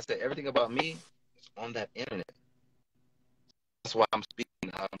 Like I said, everything about me is on that internet. That's why I'm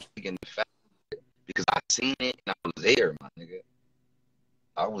speaking. I'm speaking the fact because I seen it and I was there, my nigga.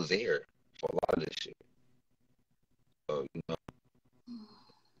 I was there for a lot of this shit. So you know,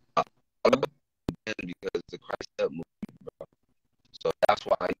 because the Christ Up movement, bro. So that's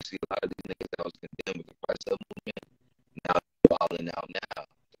why you see a lot of these niggas that was condemned with the Christ Up movement now wilding out now,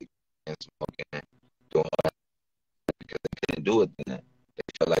 and smoking, doing all that because they couldn't do it then. They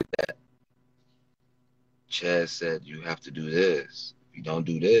felt like that. Chad said you have to do this. If you don't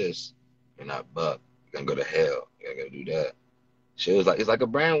do this, you're not buck. You're gonna go to hell. You're gonna do that. Shit was like it's like a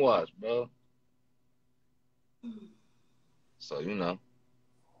brainwash, bro. So you know,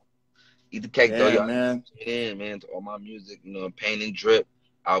 eat the cake though, Yeah, y'all. man. Tune in, man, to all my music. You know, Pain and Drip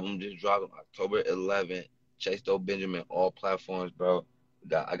album just dropped on October 11th. Chase Doe Benjamin, all platforms, bro.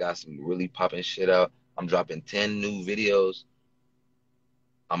 I got some really popping shit out. I'm dropping 10 new videos.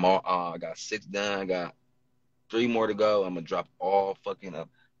 I got 6 done. I got 3 more to go. I'm gonna drop all fucking up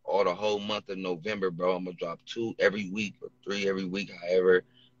all the whole month of November, bro. I'm gonna drop 2 every week or 3 every week. However,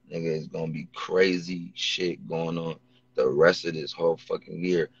 nigga, it's gonna be crazy shit going on the rest of this whole fucking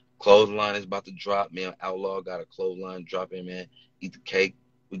year. Clothesline is about to drop, man. Outlaw got a clothesline dropping, man. Eat the cake.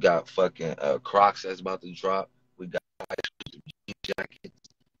 We got fucking Crocs that's about to drop. We got jackets,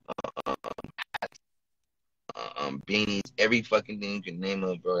 uh, beanies, every fucking thing you can name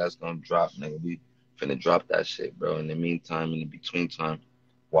of, bro. That's gonna drop, nigga. We finna drop that shit, bro. In the meantime, in the between time,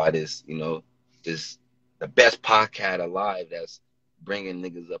 why this, you know, this the best podcast alive that's bringing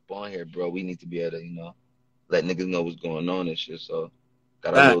niggas up on here, bro. We need to be able to, you know, let niggas know what's going on and shit. So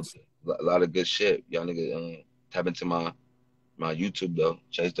got Facts. a lot of good shit. Y'all niggas tap into my YouTube though.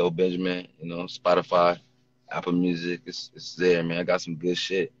 Chase Doe Benjamin, you know, Spotify, Apple Music. It's there, man. I got some good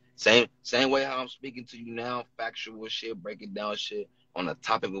shit. Same way how I'm speaking to you now, factual shit, breaking down shit on a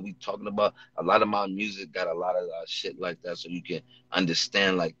topic that we talking about. A lot of my music got a lot of shit like that, so you can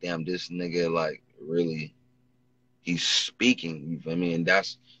understand like, damn, this nigga like really he's speaking. You feel me? And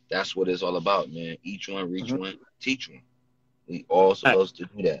that's what it's all about, man. Each one, reach Mhm. one, teach one. We all Facts. supposed to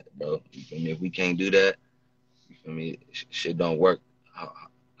do that, bro. You feel me? If we can't do that, you feel me? Shit don't work.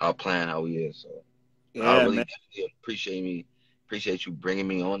 How plan how we is. So I Yeah, really man. definitely appreciate you bringing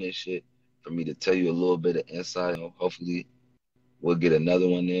me on this shit for me to tell you a little bit of insight. You know, hopefully we'll get another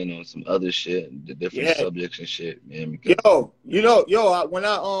one in on some other shit, the different Yeah. subjects and shit, man. Because Yo, when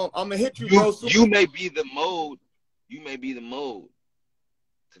I'm gonna hit you, bro. Soon. you may be the mode,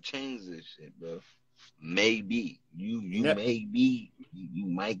 to change this shit, bro. Maybe you Ne- may be you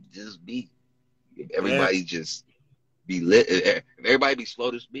might just be if Yeah, everybody just be lit. If everybody be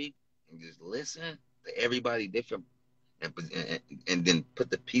slow to speak and just listen to everybody different and then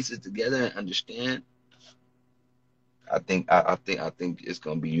put the pieces together and understand. I think it's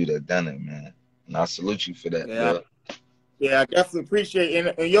gonna be you that done it, man. And I salute you for that, yeah, bro. yeah. I definitely appreciate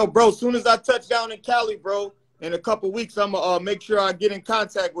it. And yo, bro, as soon as I touch down in Cali, bro, in a couple weeks, I'm gonna make sure I get in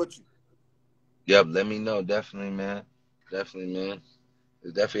contact with you. Yep, let me know. Definitely, man. Definitely, man.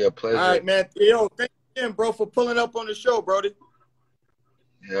 It's definitely a All pleasure. right, man. Yo, thank you again, bro, for pulling up on the show, Brody.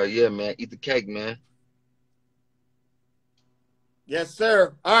 Hell yeah, man. Eat the cake, man. Yes,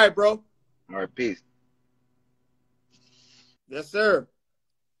 sir. All right, bro. All right, peace. Yes, sir.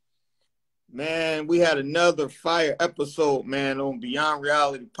 Man, we had another fire episode, man, on Beyond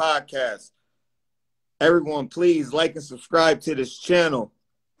Reality Podcast. Everyone, please like and subscribe to this channel.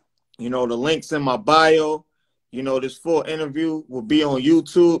 You know, the link's in my bio. You know, this full interview will be on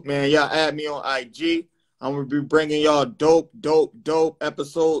YouTube. Man, y'all add me on IG. I'm going to be bringing y'all dope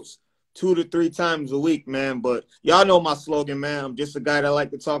episodes 2 to 3 times a week, man. But y'all know my slogan, man. I'm just a guy that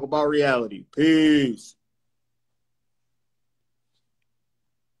like to talk about reality. Peace.